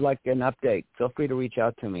feel like you'd like an update, feel free to reach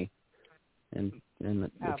out to me. And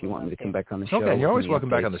if you want me to come back on the show. Okay, you're always welcome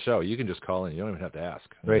back on the show. You can just call in. You don't even have to ask.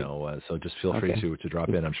 Great. So just feel free to drop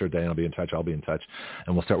in. I'm sure Diane will be in touch. I'll be in touch.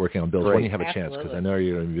 And we'll start working on bills when you have a chance because I know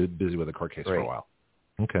you're going to be busy with a court case for a while.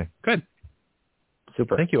 Okay, good.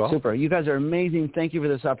 Super. Thank you all. Super. You guys are amazing. Thank you for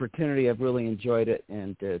this opportunity. I've really enjoyed it,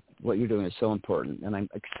 and what you're doing is so important. And I'm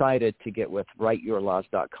excited to get with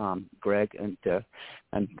writeyourlaws.com, Greg, and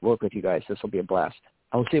work with you guys. This will be a blast.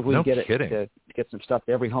 I'll see if we can get some stuff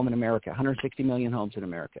to every home in America. 160 million homes in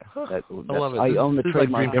America. I love it. I own the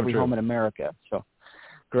trademark like every home in America. So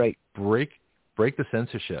great. Break the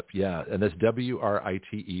censorship. Yeah, and that's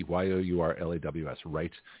WRITEYOURLAWS.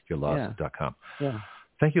 Writeyourlaws.com. Yeah.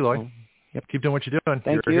 Thank you, Lloyd. Yep. Keep doing what you're doing.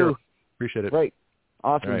 Thank you. Appreciate it. Great.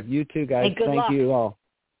 Awesome. Right. You too, guys. Hey, Thank luck. you all.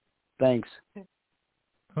 Thanks.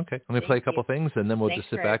 Okay. Let me play a couple things, and then we'll just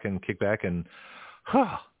sit back and kick back and,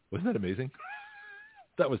 wasn't that amazing?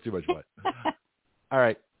 That was too much fun. All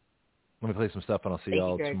right. Let me play some stuff, and I'll see you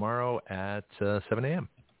all tomorrow at 7 a.m.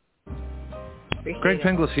 Greg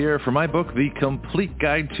Penglis here for my book, The Complete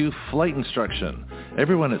Guide to Flight Instruction.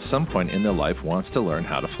 Everyone at some point in their life wants to learn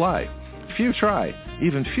how to fly. Few try.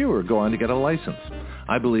 Even fewer go on to get a license.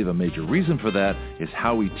 I believe a major reason for that is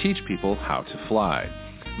how we teach people how to fly.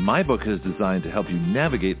 My book is designed to help you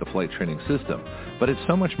navigate the flight training system, but it's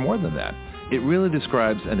so much more than that. It really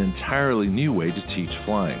describes an entirely new way to teach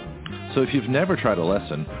flying. So if you've never tried a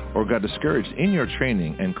lesson or got discouraged in your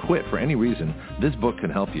training and quit for any reason, this book can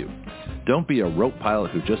help you. Don't be a rote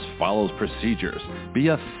pilot who just follows procedures. Be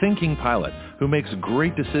a thinking pilot who makes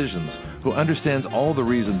great decisions, who understands all the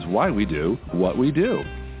reasons why we do what we do.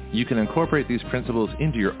 You can incorporate these principles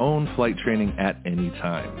into your own flight training at any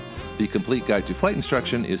time. The Complete Guide to Flight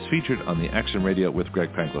Instruction is featured on the Action Radio with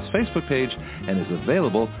Greg Penglis Facebook page and is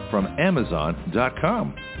available from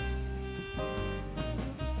Amazon.com.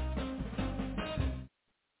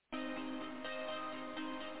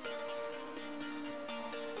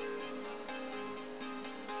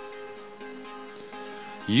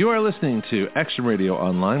 You are listening to Action Radio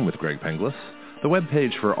Online with Greg Penglis. The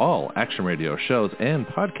webpage for all Action Radio shows and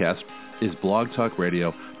podcasts is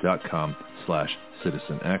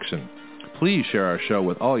blogtalkradio.com/citizanaction. Please share our show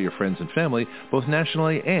with all your friends and family, both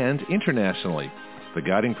nationally and internationally. The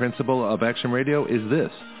guiding principle of Action Radio is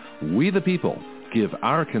this: we the people give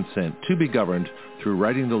our consent to be governed through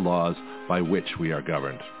writing the laws by which we are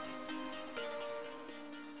governed.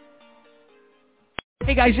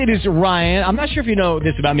 Hey guys, it is Ryan. I'm not sure if you know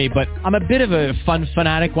this about me, but I'm a bit of a fun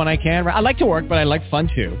fanatic when I can. I like to work, but I like fun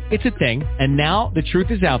too. It's a thing. And now the truth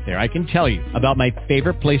is out there. I can tell you about my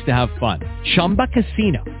favorite place to have fun. Chumba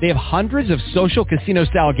Casino. They have hundreds of social casino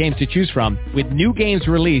style games to choose from with new games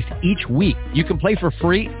released each week. You can play for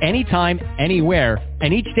free anytime, anywhere.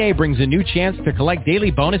 And each day brings a new chance to collect daily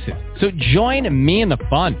bonuses. So join me in the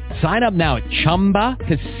fun. Sign up now at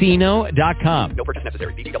ChumbaCasino.com. No purchase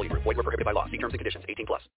necessary. VGW Group. Void where prohibited by law. See terms and conditions. 18+.